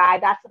 They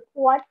provide that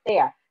support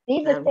there.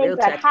 These are things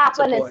that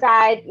happen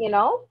inside, you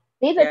know,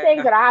 these are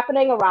things that are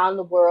happening around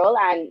the world.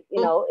 And,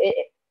 you know,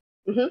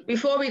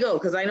 Before we go,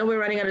 because I know we're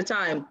running out of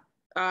time,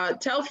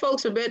 tell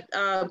folks a bit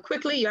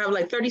quickly, you have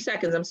like 30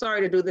 seconds. I'm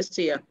sorry to do this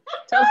to you.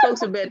 Tell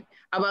folks a bit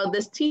about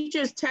this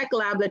Teachers Tech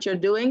Lab that you're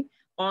doing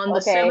on the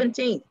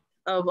 17th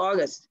of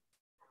August.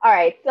 All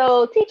right,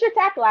 so Teacher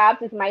Tech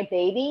Labs is my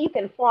baby. You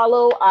can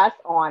follow us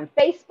on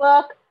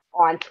Facebook,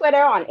 on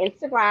Twitter, on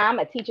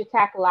Instagram at Teacher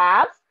Tech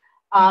Labs.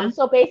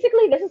 So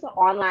basically, this is an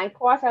online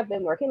course. I've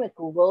been working with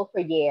Google for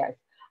years,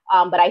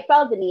 but I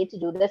felt the need to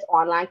do this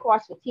online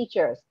course for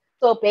teachers.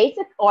 So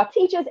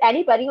teachers,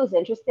 anybody who's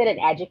interested in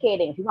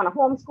educating, if you want to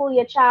homeschool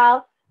your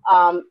child,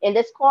 in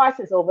this course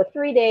is over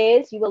 3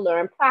 days. You will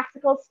learn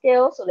practical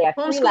skills. So there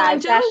are 3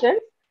 live sessions.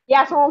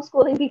 Yes,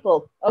 homeschooling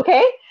people,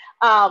 okay?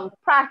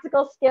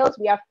 Practical skills,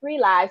 we have 3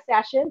 live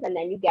sessions, and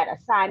then you get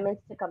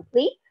assignments to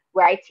complete,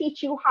 where I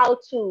teach you how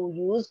to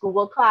use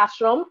Google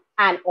Classroom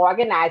and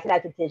organize it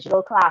as a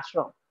digital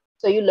classroom.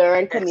 So you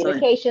learn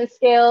communication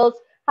skills,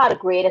 how to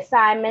grade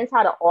assignments,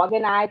 how to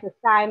organize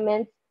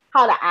assignments,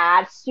 how to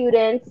add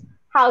students,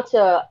 how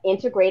to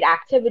integrate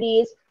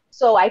activities.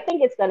 So I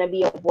think it's going to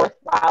be a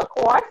worthwhile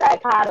course.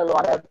 I've had a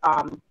lot of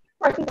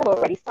persons who have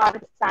already started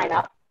to sign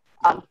up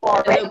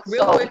for it.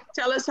 Real quick,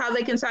 tell us how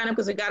they can sign up,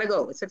 because we got to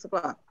go. It's 6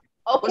 o'clock.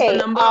 Okay.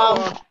 What's the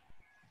number?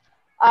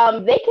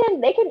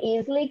 They can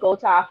easily go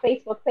to our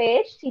Facebook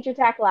page, Teacher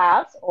Tech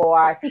Labs,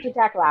 or Teacher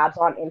Tech Labs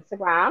on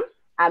Instagram,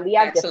 and we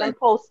have different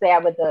posts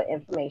there with the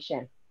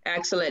information.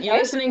 Excellent. You're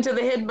listening to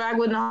The Hit Back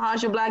with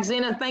Nahaja Black.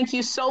 Zena, thank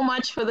you so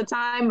much for the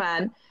time,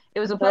 man. It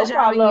was a pleasure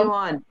having you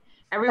on.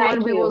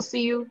 Everyone, we will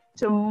see you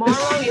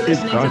tomorrow. You're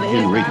listening to The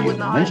Hit Back with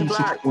Nahaja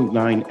Black.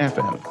 96.9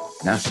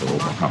 FM, Nassau,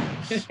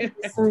 Bahamas.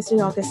 Thursday,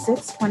 August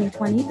 6,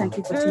 2020. Thank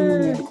you for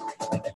tuning in.